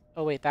I want...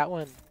 Oh wait, that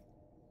one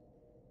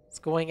is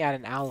going at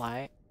an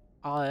ally.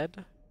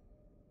 Odd.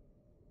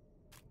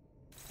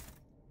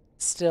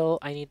 Still,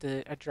 I need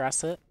to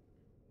address it.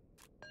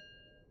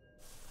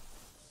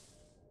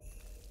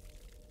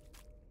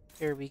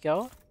 Here we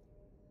go.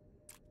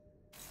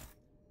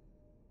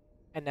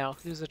 And now,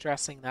 who's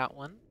addressing that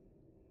one?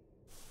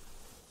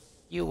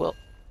 You will.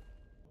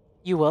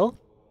 You will.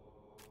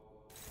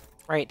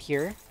 Right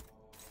here.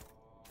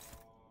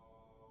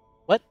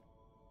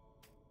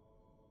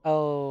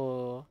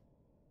 Oh.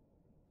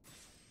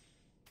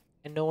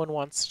 And no one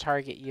wants to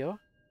target you.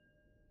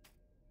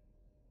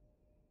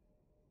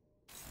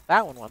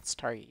 That one wants to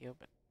target you,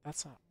 but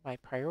that's not my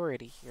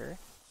priority here.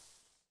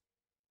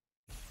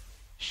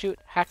 Shoot,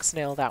 hex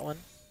nail that one.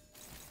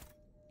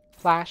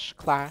 Clash,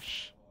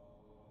 clash.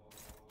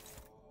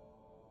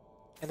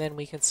 And then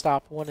we can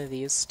stop one of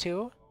these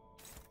two.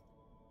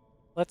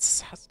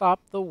 Let's stop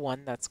the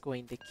one that's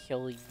going to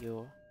kill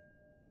you.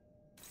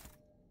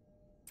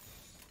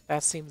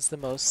 That seems the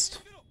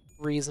most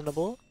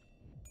reasonable.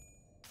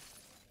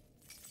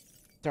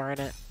 Darn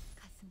it.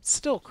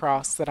 Still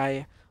cross that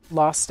I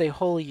lost a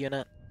whole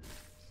unit.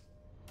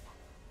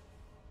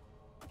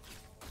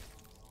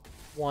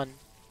 One.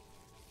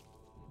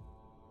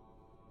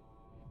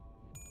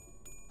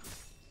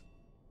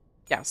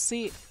 Yeah,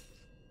 see,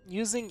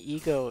 using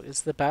ego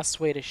is the best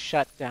way to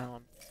shut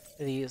down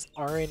these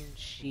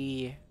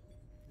RNG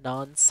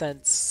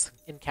nonsense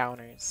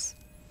encounters.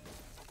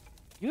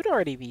 You'd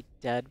already be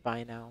dead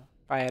by now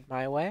if I had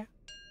my way.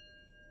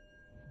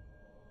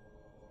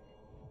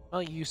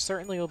 Well, you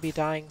certainly will be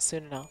dying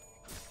soon enough.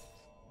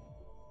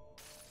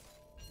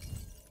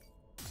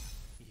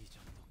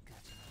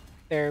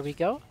 There we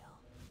go.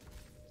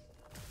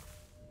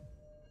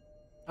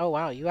 Oh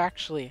wow, you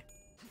actually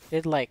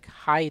did like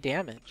high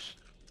damage.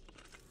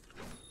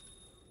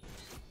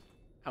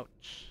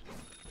 Ouch.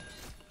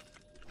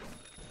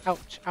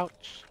 Ouch,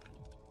 ouch.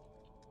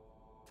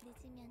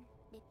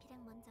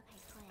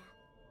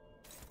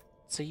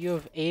 So you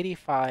have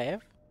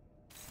 85.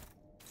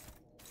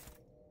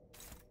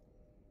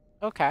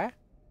 Okay.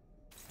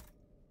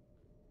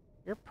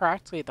 You're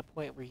practically at the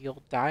point where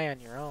you'll die on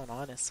your own,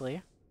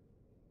 honestly.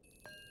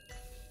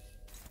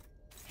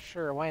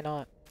 Sure, why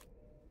not?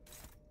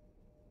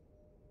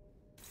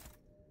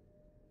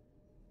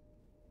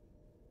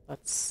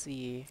 Let's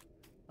see.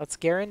 Let's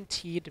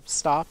guarantee to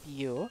stop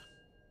you.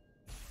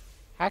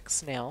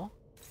 Hex nail.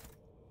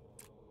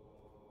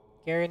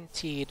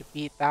 Guaranteed to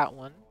beat that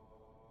one.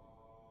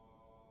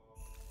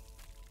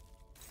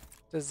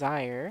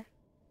 Desire.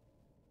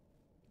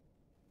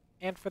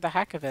 And for the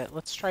heck of it,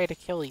 let's try to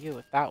kill you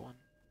with that one.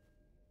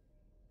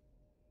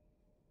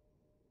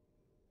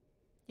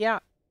 Yeah.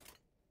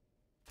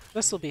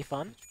 This'll be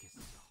fun.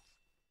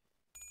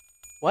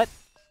 What?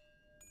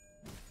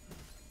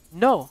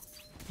 No!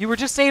 You were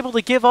just able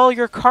to give all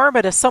your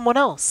karma to someone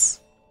else!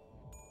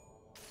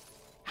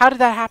 How did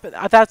that happen?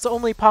 That's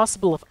only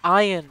possible if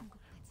Iron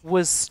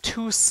was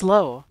too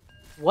slow.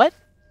 What?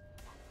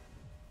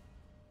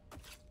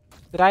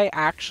 Did I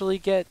actually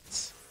get...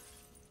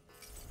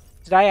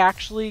 Did I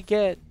actually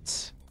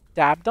get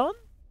dabbed on?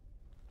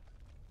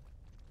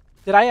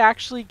 Did I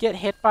actually get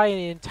hit by an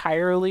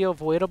entirely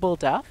avoidable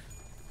death?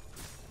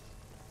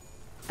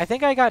 I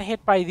think I got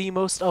hit by the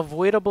most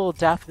avoidable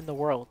death in the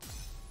world.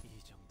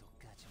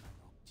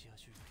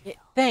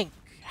 Thank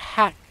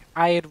heck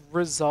I had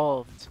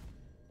resolved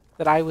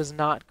that I was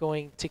not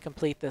going to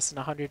complete this in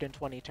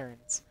 120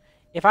 turns.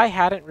 If I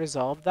hadn't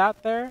resolved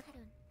that there...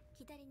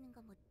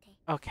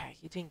 Okay,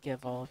 you didn't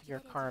give all of your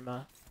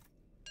karma.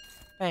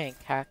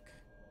 Thank heck.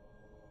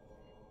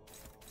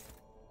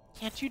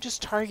 Can't you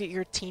just target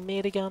your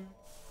teammate again?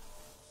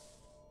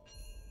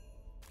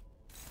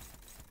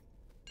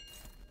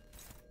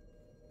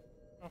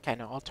 Okay,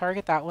 no, I'll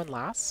target that one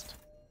last.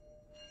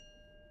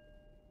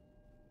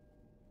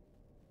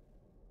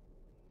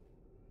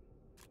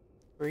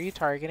 Who are you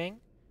targeting?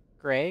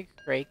 Greg.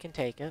 Greg can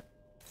take it.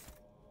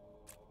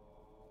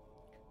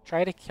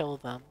 Try to kill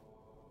them.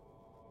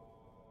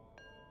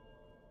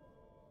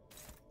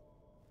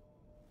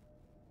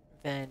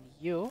 Then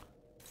you.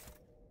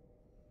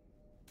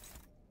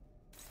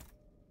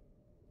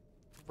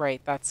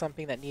 Right, that's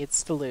something that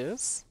needs to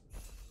lose.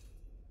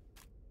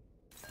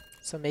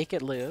 So make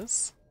it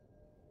lose.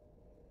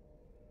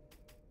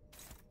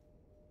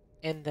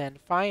 And then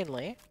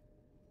finally,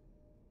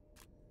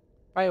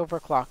 if I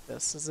overclock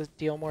this, does it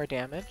deal more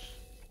damage?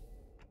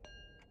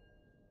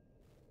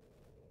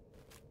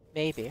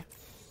 Maybe.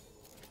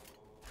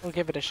 We'll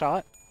give it a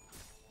shot.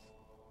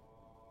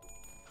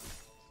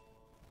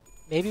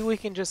 Maybe we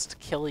can just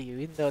kill you,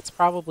 even though it's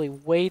probably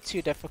way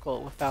too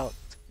difficult without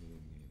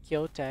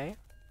Kyote.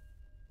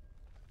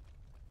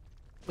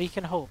 We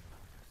can hope.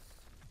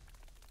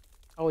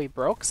 Oh, he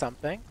broke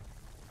something.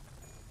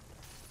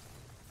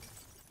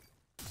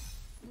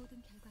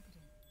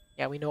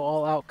 Yeah, we know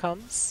all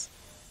outcomes.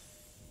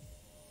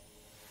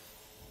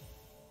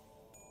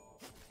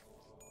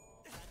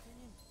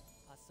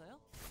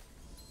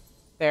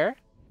 There.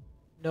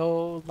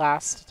 No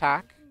last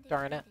attack.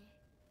 Darn it.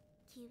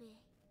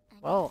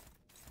 Well,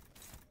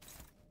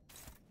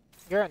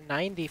 you're at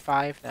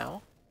 95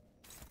 now.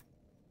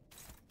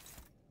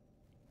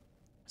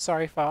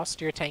 Sorry,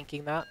 Faust, you're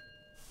tanking that.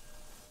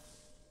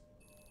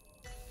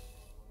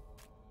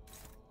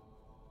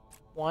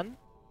 One.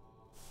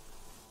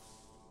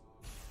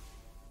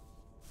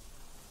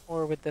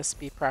 Or would this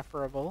be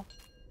preferable?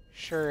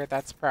 Sure,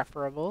 that's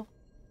preferable.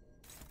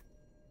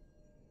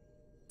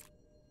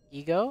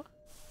 Ego.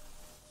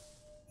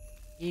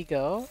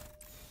 Ego.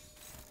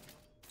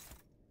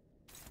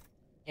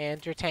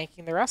 And you're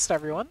tanking the rest,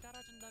 everyone.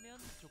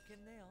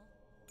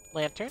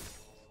 Lantern.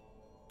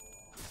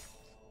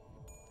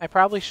 I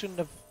probably shouldn't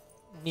have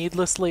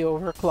needlessly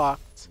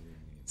overclocked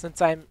since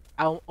I'm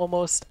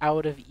almost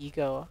out of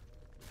ego.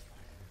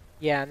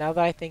 Yeah, now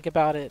that I think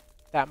about it,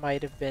 that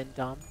might have been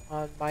dumb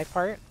on my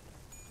part.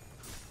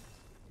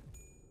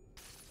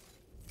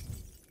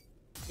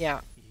 Yeah.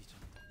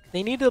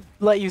 They need to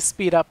let you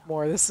speed up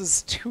more. This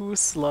is too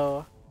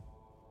slow.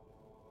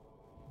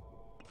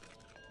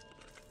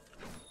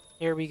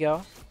 Here we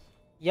go.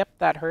 Yep,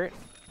 that hurt.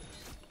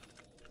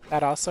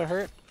 That also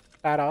hurt.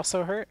 That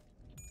also hurt.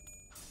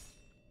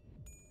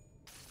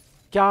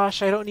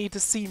 Gosh, I don't need to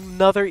see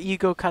another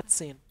ego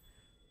cutscene.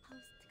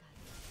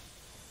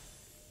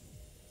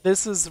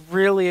 This has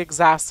really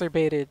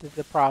exacerbated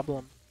the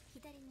problem.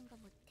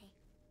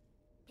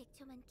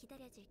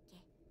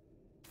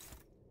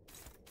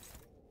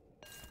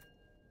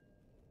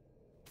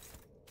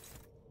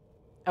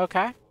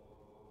 Okay.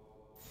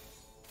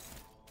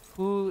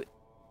 Who...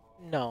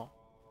 No.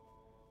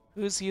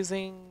 Who's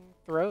using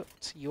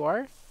throat? You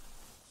are?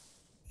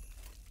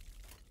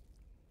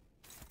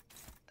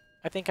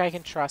 I think I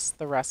can trust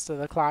the rest of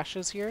the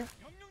clashes here.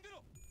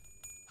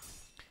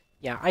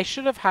 Yeah, I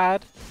should have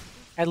had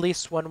at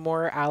least one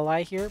more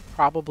ally here,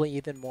 probably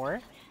even more.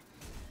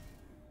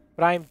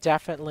 But I'm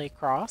definitely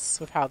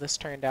cross with how this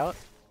turned out.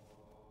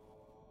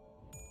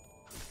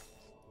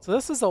 So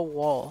this is a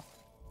wall.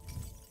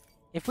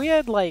 If we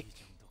had, like,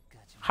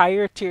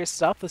 higher tier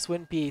stuff, this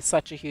wouldn't be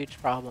such a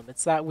huge problem.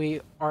 It's that we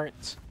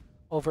aren't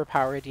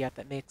overpowered yet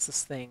that makes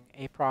this thing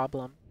a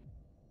problem.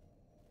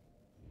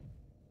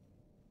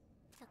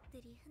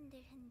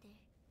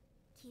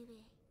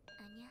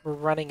 We're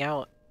running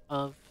out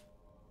of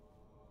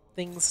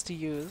things to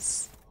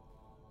use.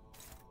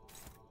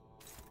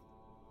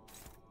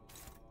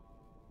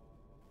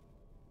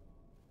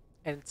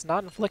 And it's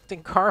not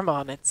inflicting karma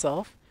on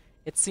itself.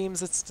 It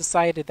seems it's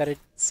decided that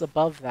it's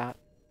above that.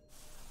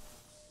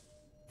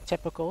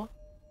 Typical.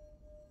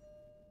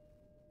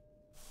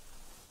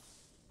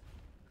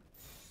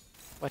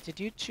 What did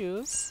you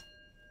choose?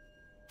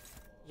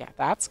 Yeah,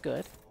 that's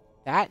good.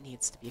 That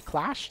needs to be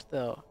clashed,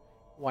 though.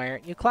 Why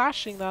aren't you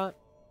clashing that?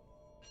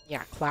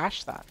 Yeah,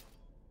 clash that.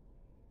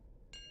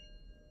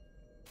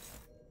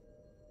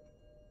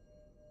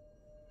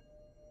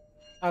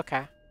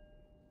 Okay.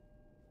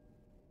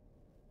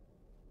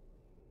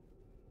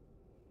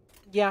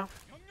 Yeah.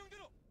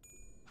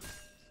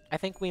 I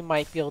think we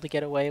might be able to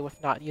get away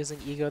with not using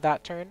ego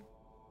that turn.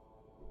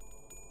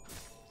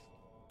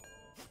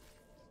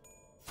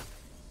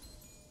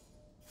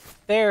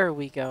 There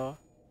we go.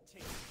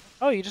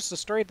 Oh, you just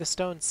destroyed the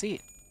stone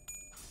seat.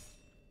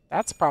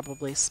 That's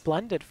probably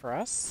splendid for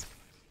us.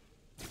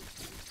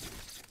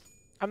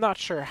 I'm not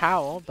sure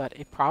how, but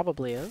it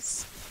probably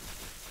is.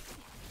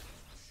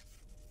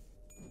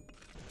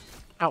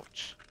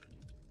 Ouch.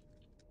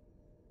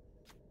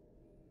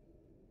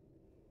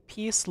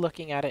 Peace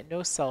looking at it,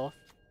 no self.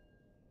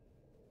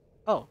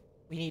 Oh,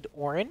 we need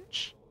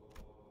orange?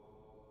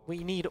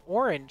 We need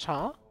orange,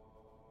 huh?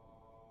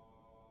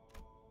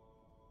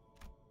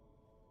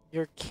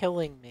 You're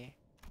killing me.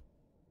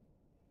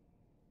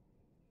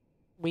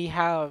 We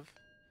have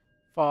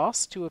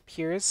Faust, who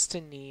appears to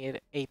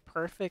need a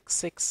perfect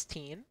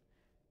 16,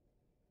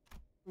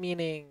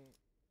 meaning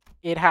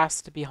it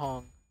has to be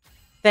Hong.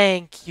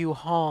 Thank you,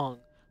 Hong.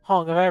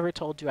 Hong, have I ever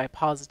told you I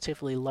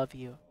positively love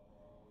you?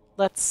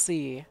 Let's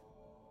see.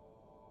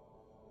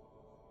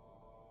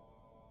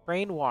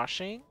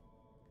 Brainwashing.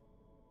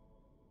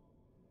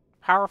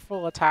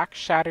 Powerful attack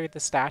shattered the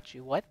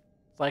statue. What?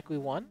 Like we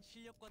won?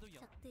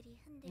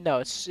 No,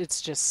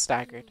 it's just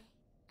staggered.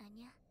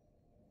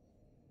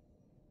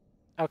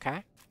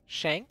 Okay.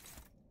 Shank.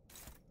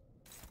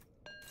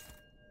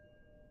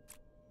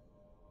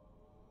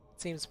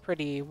 Seems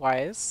pretty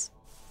wise.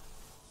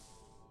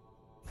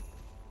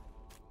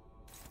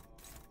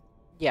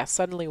 Yeah,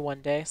 suddenly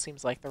one day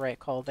seems like the right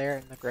call there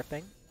in the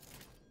gripping.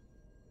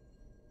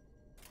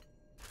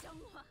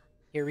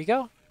 Here we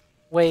go.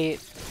 Wait,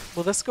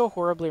 will this go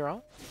horribly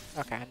wrong?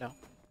 Okay, no.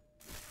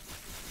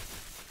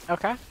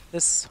 Okay,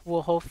 this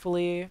will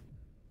hopefully...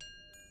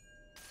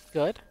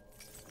 Good.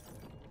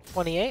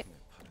 28.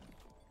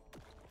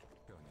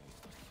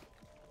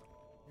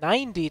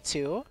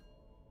 92.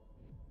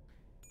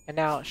 And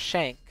now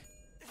Shank.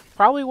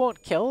 Probably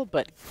won't kill,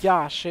 but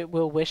gosh, it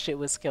will wish it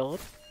was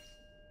killed.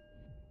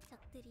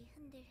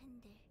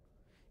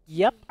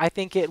 Yep, I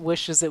think it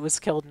wishes it was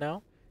killed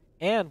now.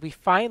 And we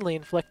finally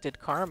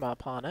inflicted karma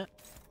upon it.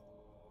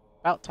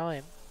 About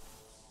time.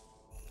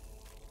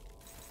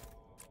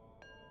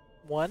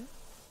 1.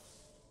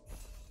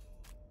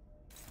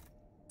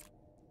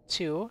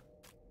 2.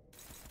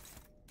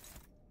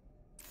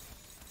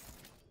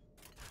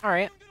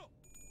 Alright.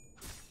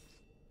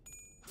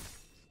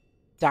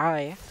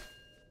 Die.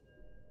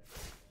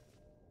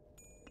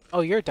 Oh,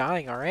 you're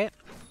dying, alright.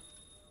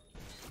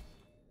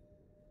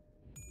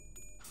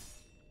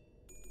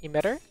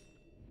 Emitter?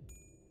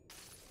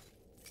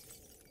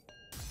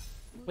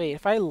 Wait,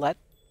 if I let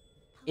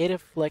it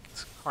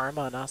inflict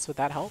karma on us, would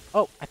that help?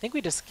 Oh, I think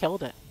we just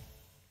killed it.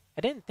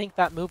 I didn't think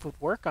that move would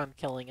work on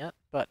killing it,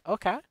 but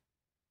okay.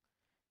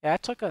 Yeah,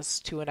 it took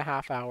us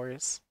 2.5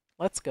 hours.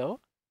 Let's go.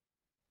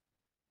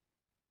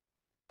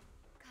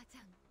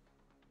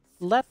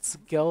 Let's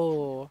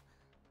go.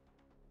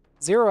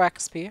 0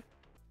 XP.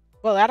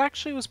 Well, that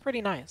actually was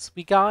pretty nice.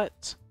 We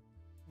got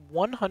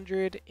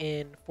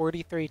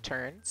 143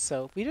 turns,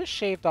 so if we just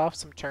shaved off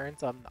some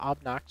turns on the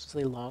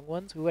obnoxiously long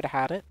ones, we would have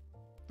had it.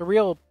 The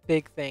real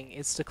big thing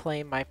is to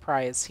claim my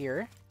prize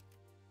here.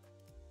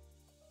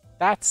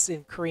 That's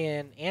in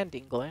Korean and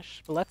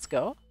English, but let's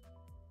go.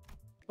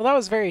 Well, that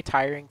was very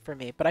tiring for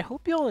me, but I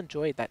hope you all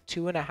enjoyed that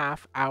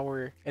 2.5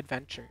 hour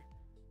adventure.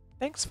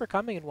 Thanks for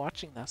coming and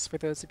watching this for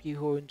those of you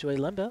who enjoy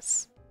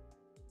Limbus.